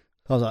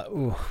 So I was like,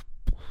 oh,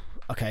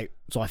 okay.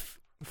 So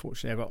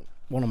unfortunately, I got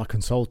one of my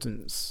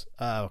consultants,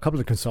 a couple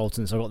of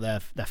consultants. I got their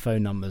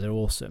phone numbers. They're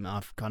awesome.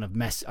 I've kind of I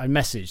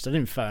messaged. I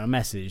didn't phone. I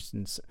messaged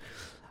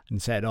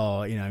and said,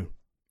 oh,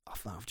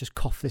 I've just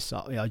coughed this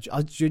up.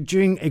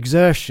 During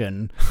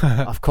exertion,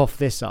 I've coughed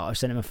this up. I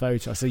sent him a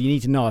photo. I said, you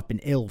need to know I've been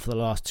ill for the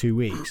last 2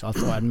 weeks. I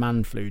thought I had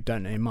man flu.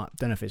 Don't know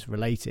if it's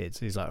related.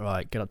 So he's like,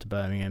 right, get up to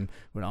Birmingham.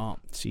 Went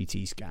up,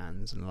 CT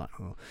scans, and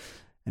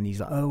and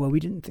he's like, oh, well, we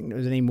didn't think there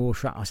was any more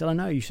shrapnel. I said, I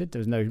know, you said there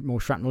was no more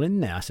shrapnel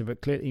in there. I said,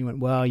 but clearly, he went,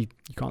 well, you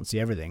can't see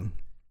everything.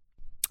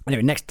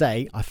 Anyway, next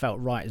day, I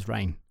felt right as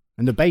rain.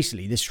 And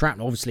basically, this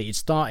shrapnel, obviously, it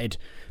started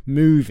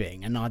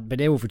moving, and I'd been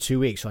ill for 2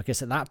 weeks. So I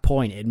guess at that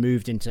point, it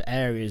moved into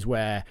areas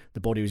where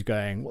the body was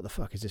going, what the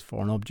fuck is this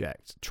foreign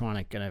object? Trying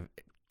to kind of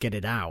get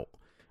it out.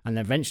 And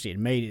eventually, it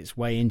made its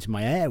way into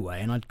my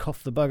airway, and I'd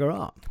cough the bugger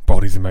up.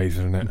 Body's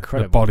amazing, isn't it?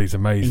 Incredible. The body's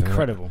amazing.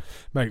 Incredible.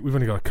 Mate, we've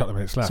only got a couple of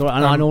minutes left. So,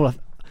 and all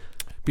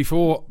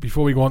Before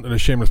we go on to the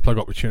shameless plug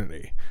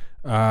opportunity,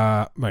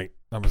 mate,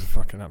 that was a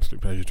fucking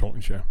absolute pleasure talking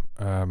to you.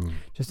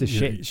 Just a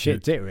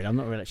shit dick, really. I'm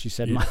not really actually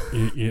said my...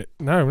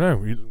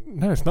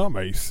 No, it's not,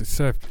 mate.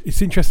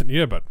 It's interesting to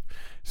hear, but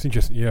it's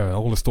interesting to hear.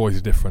 All the stories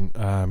are different.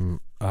 And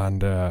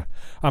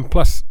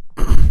plus,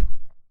 for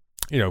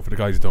the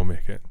guys who don't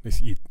make it,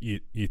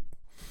 you're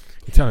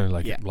telling it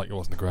like it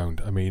was on the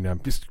ground. I mean,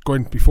 just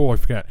going, before I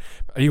forget,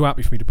 are you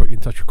happy for me to put you in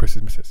touch with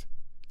Chris's missus?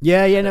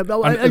 Yeah, no.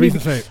 The reason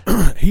I say,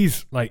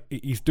 he's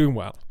doing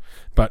well,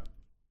 but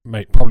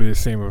mate, probably the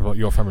same with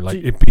your family. Like,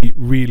 it'd be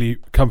really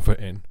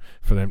comforting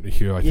for them to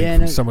hear. I think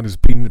from someone who's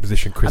been in the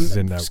position Chris is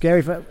in now.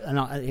 Scary,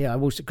 I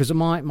will, because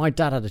my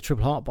dad had a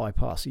triple heart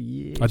bypass a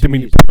year. I didn't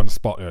mean to put you on the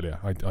spot earlier.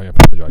 I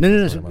apologise.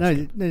 No,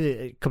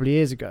 a couple of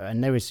years ago,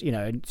 and there was,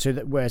 so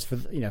that whereas for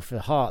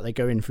the heart they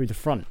go in through the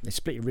front, they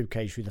split your rib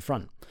cage through the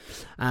front,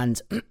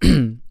 and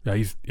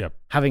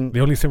having the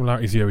only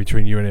similarities here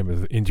between you and him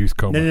is induced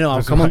coma. No,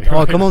 I'll come on to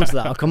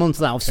that.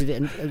 Obviously,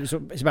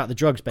 it's about the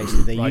drugs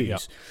basically they use. Yeah.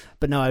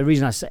 But no, the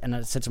reason I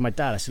said to my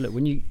dad, I said, look,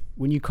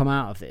 when you come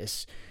out of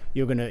this,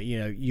 you're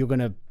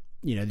gonna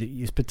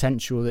there's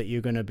potential that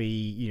you're gonna be,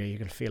 you're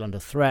gonna feel under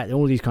threat.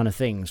 All these kind of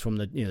things from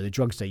the the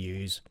drugs they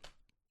use.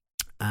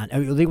 And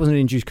it wasn't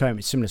an induced coma;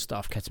 it's similar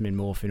stuff, ketamine,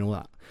 morphine, all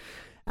that.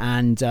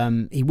 And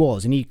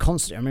he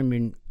constantly, I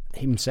remember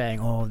him saying,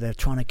 "Oh, they're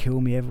trying to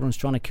kill me. Everyone's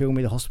trying to kill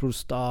me. The hospital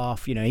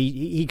staff."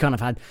 He kind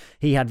of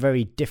had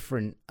very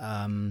different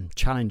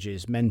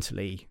challenges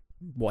mentally,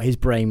 what his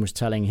brain was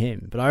telling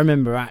him. But I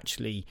remember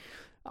actually,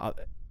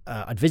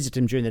 I'd visited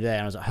him during the day,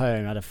 and I was at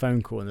home. I had a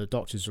phone call, and the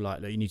doctors were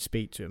like, "Look, you need to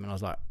speak to him." And I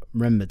was like,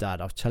 "Remember,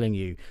 Dad, I was telling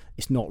you,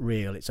 it's not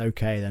real. It's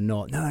okay. They're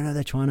not. No,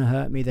 they're trying to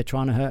hurt me. They're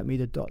trying to hurt me.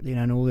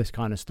 And all this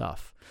kind of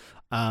stuff."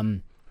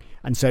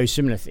 And so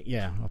similar thing,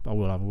 yeah. I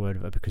will have a word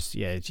of it because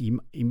he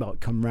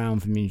might come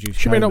round from the induced.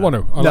 She may not want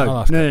to. I'll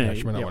ask her. No.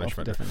 She may not want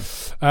to.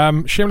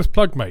 Definitely. Shameless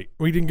plug, mate.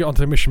 We didn't get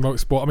onto Mission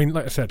Motorsport. I mean,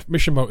 like I said,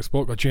 Mission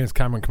Motorsport got James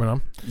Cameron coming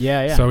on.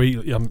 Yeah. So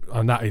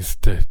and that is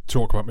to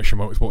talk about Mission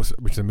Motorsport,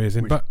 which is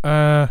amazing. So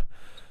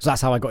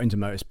that's how I got into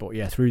motorsport.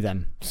 Yeah, through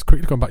them. Just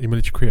quickly going back to your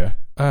military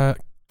career.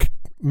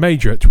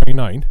 Major at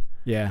 29.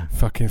 Yeah.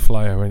 Fucking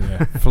flyer, weren't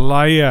you?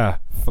 flyer.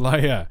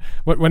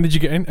 When did you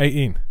get in?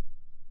 18.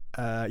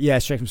 Yeah,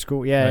 straight from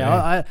school.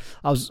 Yeah,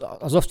 I was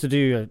off to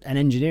do an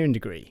engineering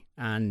degree,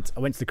 and I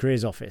went to the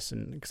careers office,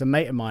 and because a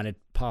mate of mine had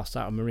passed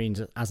out of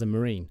Marines as a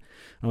Marine,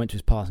 I went to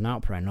his passing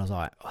out parade, and I was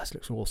like, "Oh, this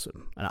looks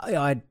awesome." And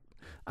I had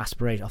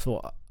aspiration. I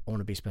thought I want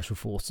to be special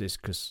forces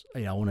because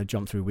I want to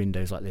jump through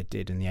windows like they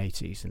did in the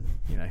 80s, and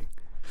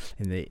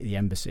in the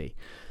embassy.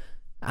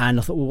 And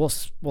I thought, well,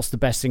 what's the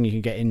best thing you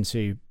can get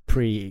into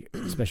pre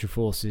special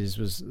forces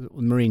was the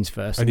Marines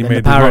first, and then you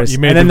made the Paras,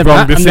 the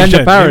wrong decision. And then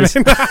the Paras.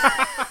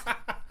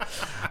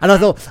 And I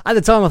thought at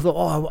the time,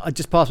 I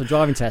just passed my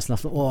driving test, and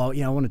I thought,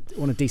 I want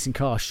a decent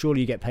car.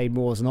 Surely you get paid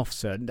more as an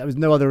officer. There was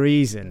no other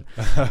reason.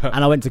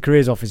 And I went to the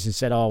careers office and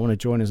said, I want to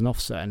join as an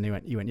officer. And he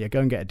went, yeah,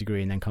 go and get a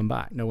degree and then come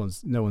back. No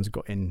one's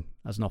got in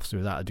as an officer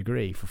without a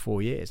degree for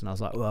 4 years. And I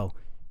was like, well,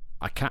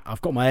 I can't.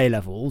 I've got my A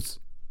levels.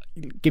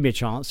 Give me a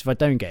chance. If I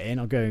don't get in,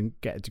 I'll go and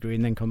get a degree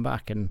and then come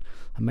back. And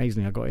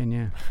amazingly, I got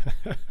in.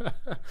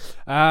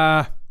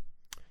 Yeah.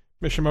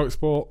 Mission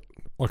Motorsport.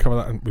 I'll cover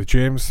that with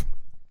James.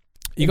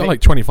 You got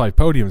like 25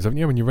 podiums, haven't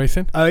you, when you're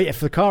racing? Oh, yeah,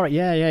 for the car,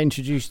 yeah.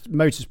 Introduced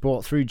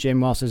motorsport through Jim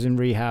whilst I was in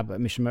rehab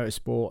at Mission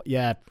Motorsport.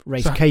 Yeah,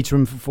 raced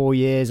Caterham for 4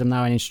 years. I'm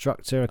now an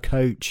instructor, a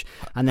coach,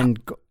 and then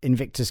got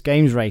Invictus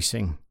Games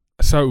Racing.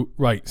 So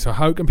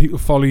how can people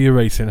follow you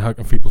racing? How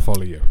can people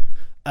follow you?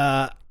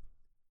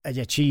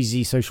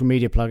 Cheesy social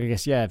media plug, I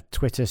guess. Yeah,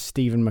 Twitter,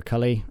 Stephen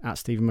McCulley, at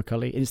Stephen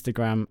McCulley.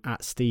 Instagram,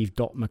 at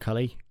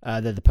Steve.McCulley.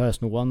 They're the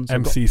personal ones.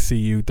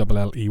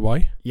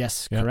 MCCULLEY.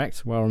 Yes, yeah.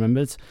 Correct. Well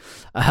remembered.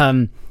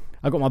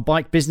 I got my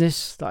bike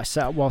business that I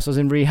set up whilst I was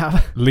in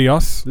rehab.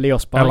 Leos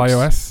Bikes.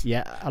 LIOS.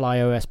 Yeah,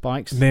 LIOS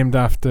Bikes. Named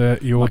after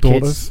your my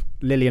daughters. Kids,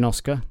 Lily and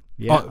Oscar.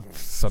 Yeah. Oh,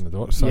 son and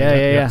daughter. Sorry.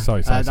 Yeah.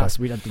 Sorry.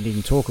 We didn't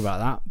even talk about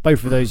that.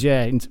 Both of those,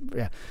 yeah.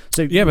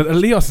 So yeah, but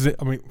Leos is.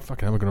 I mean,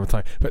 fucking hell, we're going to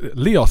have time. But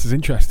Leos is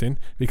interesting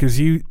because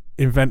you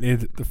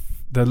invented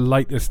the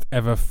lightest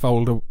ever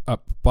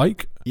fold-up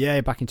bike. Yeah,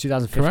 back in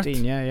 2015.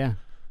 Correct? Yeah.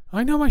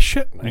 I know my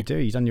shit, mate. You do.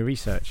 You've done your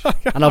research,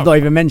 and I've not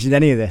even mentioned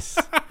any of this.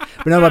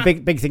 But no, my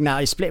big thing now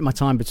is splitting my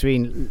time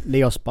between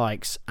Leos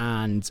Bikes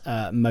and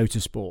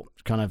motorsport.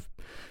 Kind of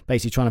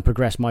basically trying to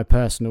progress my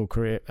personal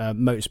career,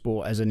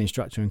 motorsport as an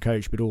instructor and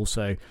coach, but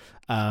also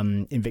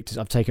Invictus.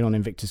 I've taken on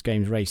Invictus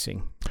Games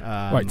Racing.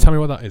 Right, tell me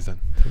what that is then.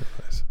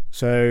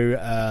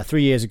 So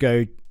 3 years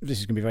ago, this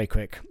is going to be very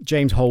quick.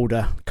 James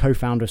Holder,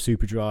 co-founder of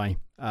Superdry,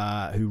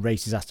 who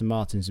races Aston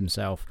Martins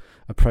himself,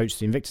 approached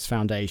the Invictus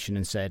Foundation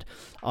and said,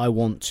 I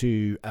want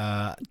to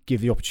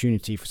give the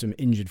opportunity for some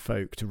injured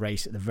folk to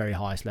race at the very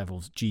highest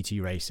levels, GT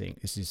racing.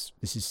 This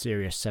is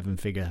serious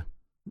 7-figure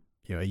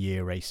a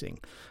year racing.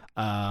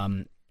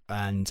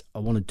 And I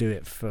want to do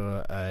it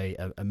for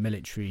a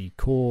military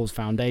cause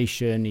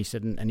foundation. He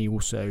said, and he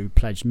also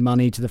pledged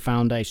money to the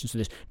foundation. So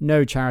there's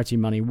no charity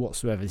money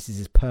whatsoever. This is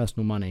his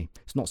personal money.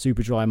 It's not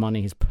Superdry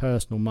money, his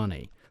personal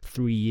money,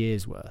 3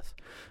 years worth.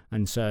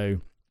 And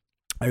so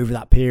over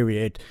that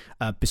period,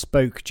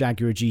 bespoke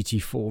Jaguar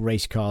GT4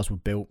 race cars were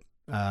built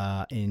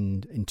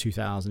in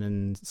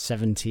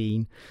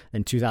 2017.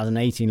 Then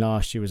 2018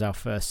 last year was our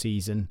first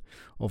season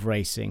of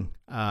racing.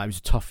 It was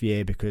a tough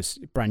year because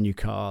brand new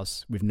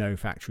cars with no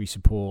factory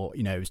support.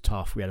 It was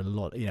tough. We had a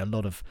lot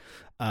of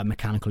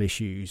mechanical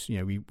issues.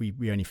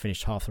 We only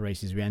finished half the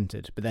races we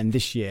entered. But then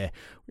this year,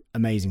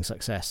 amazing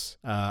success.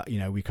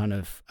 We kind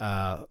of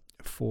 5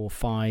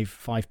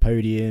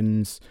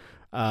 podiums.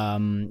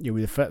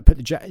 We put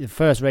the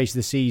first race of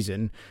the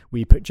season,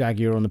 we put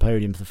Jaguar on the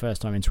podium for the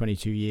first time in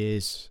 22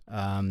 years.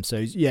 So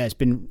yeah, it's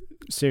been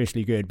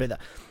seriously good. But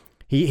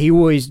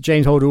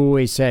James Holder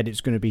always said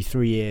it's going to be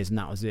 3 years, and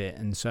that was it.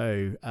 And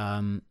so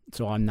I'm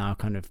now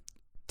kind of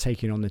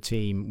taking on the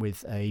team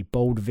with a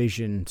bold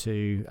vision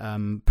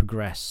to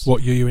progress.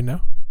 What year are you in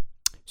now?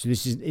 So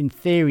this is, in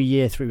theory,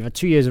 year 3. We've had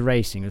 2 years of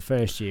racing. The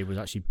first year was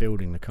actually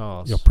building the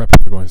cars. You're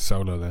prepping for going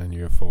solo then in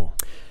year 4.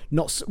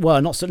 Not so.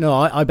 No,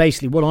 I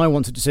basically, what I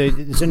wanted to say,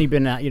 there's only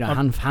been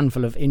a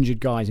handful of injured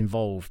guys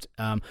involved.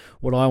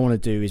 What I want to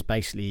do is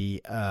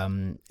basically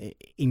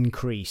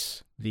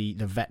increase the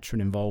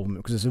veteran involvement,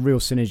 because there's a real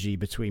synergy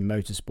between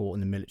motorsport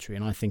and the military,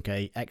 and I think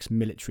a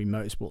ex-military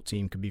motorsport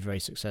team could be very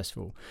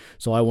successful.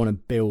 So I want to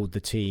build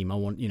the team. I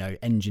want,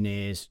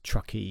 engineers,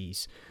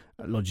 truckies,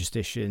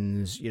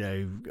 logisticians,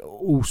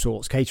 all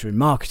sorts, catering,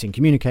 marketing,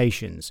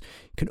 communications,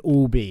 can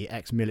all be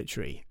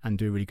ex-military and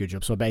do a really good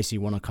job. So I basically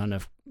want to kind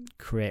of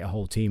create a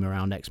whole team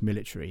around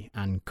ex-military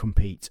and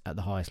compete at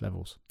the highest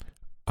levels.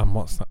 And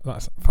what's that?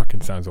 That fucking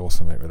sounds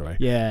awesome, mate, by the way.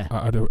 Yeah.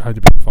 How do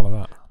people follow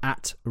that?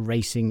 At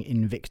Racing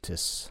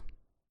Invictus.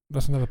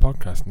 That's another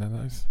podcast, no?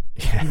 That is.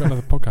 Yeah. You've got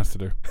another podcast to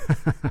do.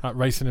 At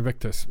Racing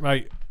Invictus.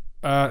 Right.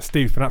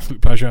 Steve, it's been an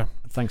absolute pleasure.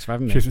 Thanks for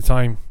having me. Cheers for your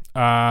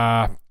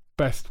time.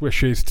 Best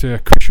wishes to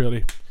Chris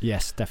Shirley.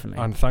 Yes,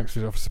 definitely. And thanks for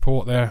your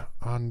support there.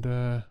 And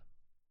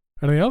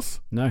anything else?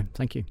 No,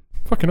 thank you.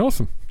 Fucking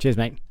awesome. Cheers,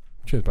 mate.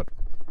 Cheers, bud.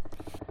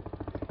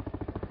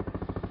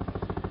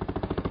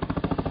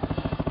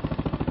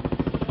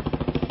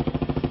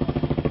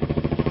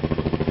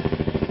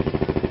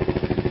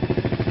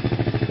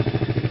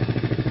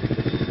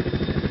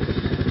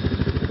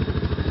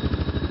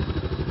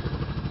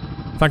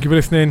 Thank you for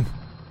listening.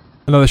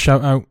 Another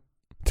shout out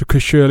to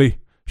Chris Shirley.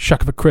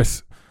 Shaka for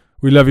Chris.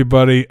 We love you,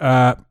 buddy.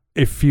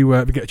 If you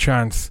get a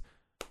chance,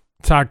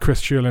 tag Chris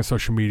Shirley on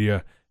social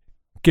media.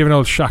 Give an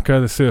old Shaka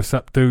the Surf's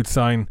Up Dude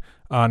sign,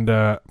 and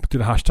do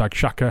the hashtag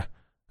Shaka,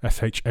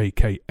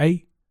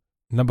 SHAKA,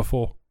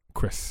 4,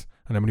 Chris.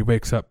 And then when he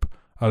wakes up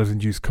out of his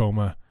induced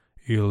coma,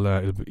 he'll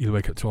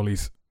wake up to all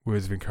these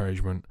words of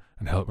encouragement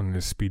and help him in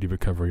his speedy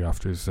recovery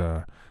after his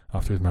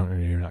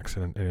mountaineering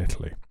accident in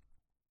Italy.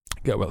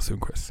 Get well soon,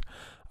 Chris.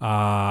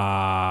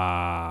 Another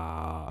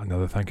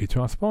thank you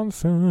to our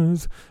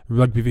sponsors,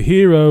 Rugby for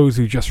Heroes,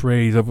 who just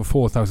raised over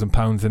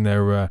 £4,000 in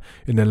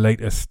their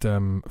latest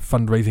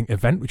fundraising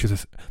event, which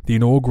is the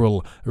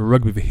inaugural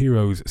Rugby for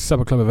Heroes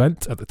Supper Club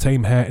event at the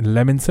Tame Hare in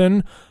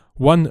Leamington.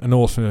 1, an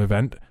awesome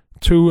event.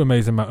 2,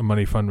 amazing amount of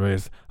money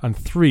fundraised, and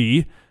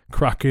 3,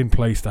 cracking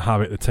place to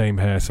have it. The Tame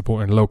Hare,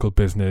 supporting local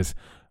business,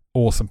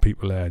 awesome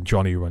people there. And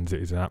Johnny, who runs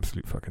it, is an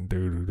absolute fucking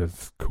dude who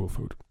does cool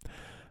food.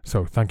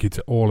 So thank you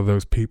to all of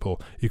those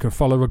people. You can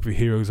follow Rugby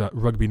Heroes at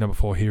Rugby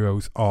 4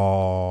 Heroes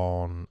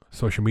on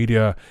social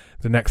media.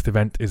 The next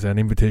event is an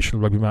invitational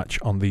rugby match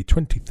on the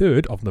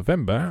 23rd of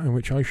November, in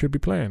which I should be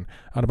playing,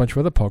 and a bunch of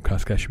other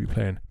podcast guests should be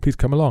playing. Please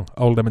come along.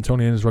 Old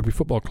Edmontonians Rugby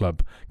Football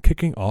Club,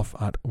 kicking off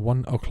at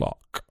 1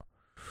 o'clock.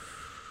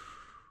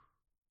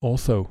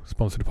 Also,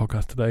 sponsored the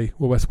podcast today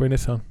were Westway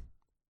Nissan.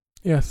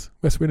 Yes,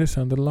 Westway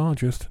Nissan, the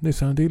largest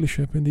Nissan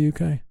dealership in the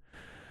UK.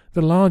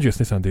 The largest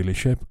Nissan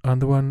dealership,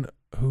 and the one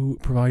who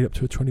provide up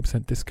to a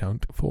 20%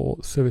 discount for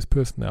service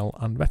personnel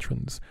and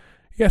veterans.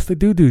 Yes, they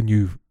do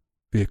new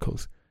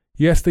vehicles.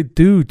 Yes, they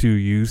do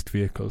used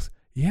vehicles.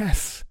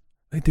 Yes,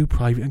 they do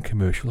private and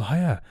commercial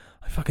hire.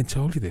 I fucking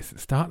told you this at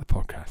the start of the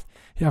podcast.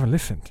 You haven't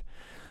listened.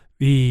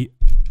 The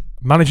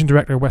managing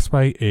director of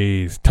Westway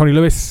is Tony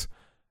Lewis,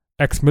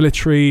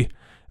 ex-military.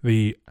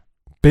 The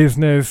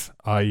business,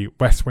 i.e.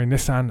 Westway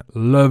Nissan,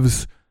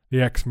 loves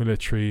the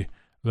ex-military.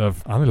 They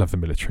love the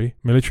military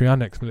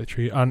and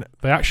ex-military, and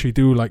they actually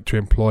do like to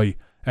employ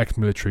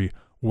ex-military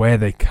where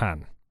they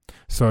can.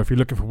 So if you're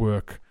looking for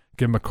work,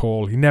 give them a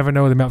call. You never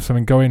know, they might have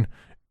something going.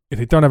 If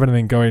they don't have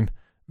anything going,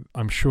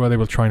 I'm sure they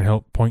will try and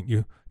help point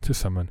you to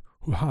someone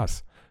who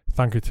has.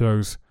 Thank you to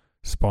those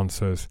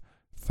sponsors.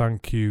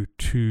 Thank you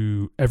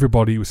to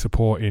everybody who's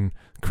supporting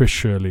Chris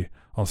Shirley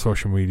on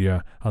social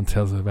media and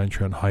Tales of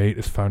Adventure and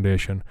Hiatus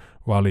Foundation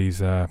while he's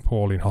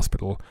poorly in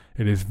hospital.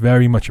 It is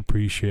very much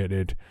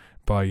appreciated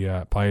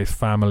by his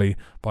family,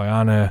 by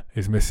Anna,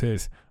 his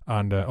missus,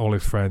 and all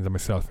his friends, and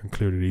myself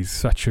included. He's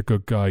such a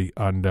good guy,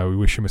 and we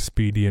wish him a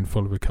speedy and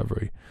full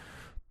recovery.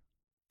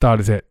 That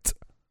is it.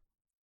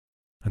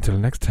 Until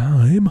next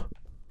time,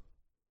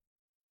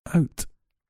 out.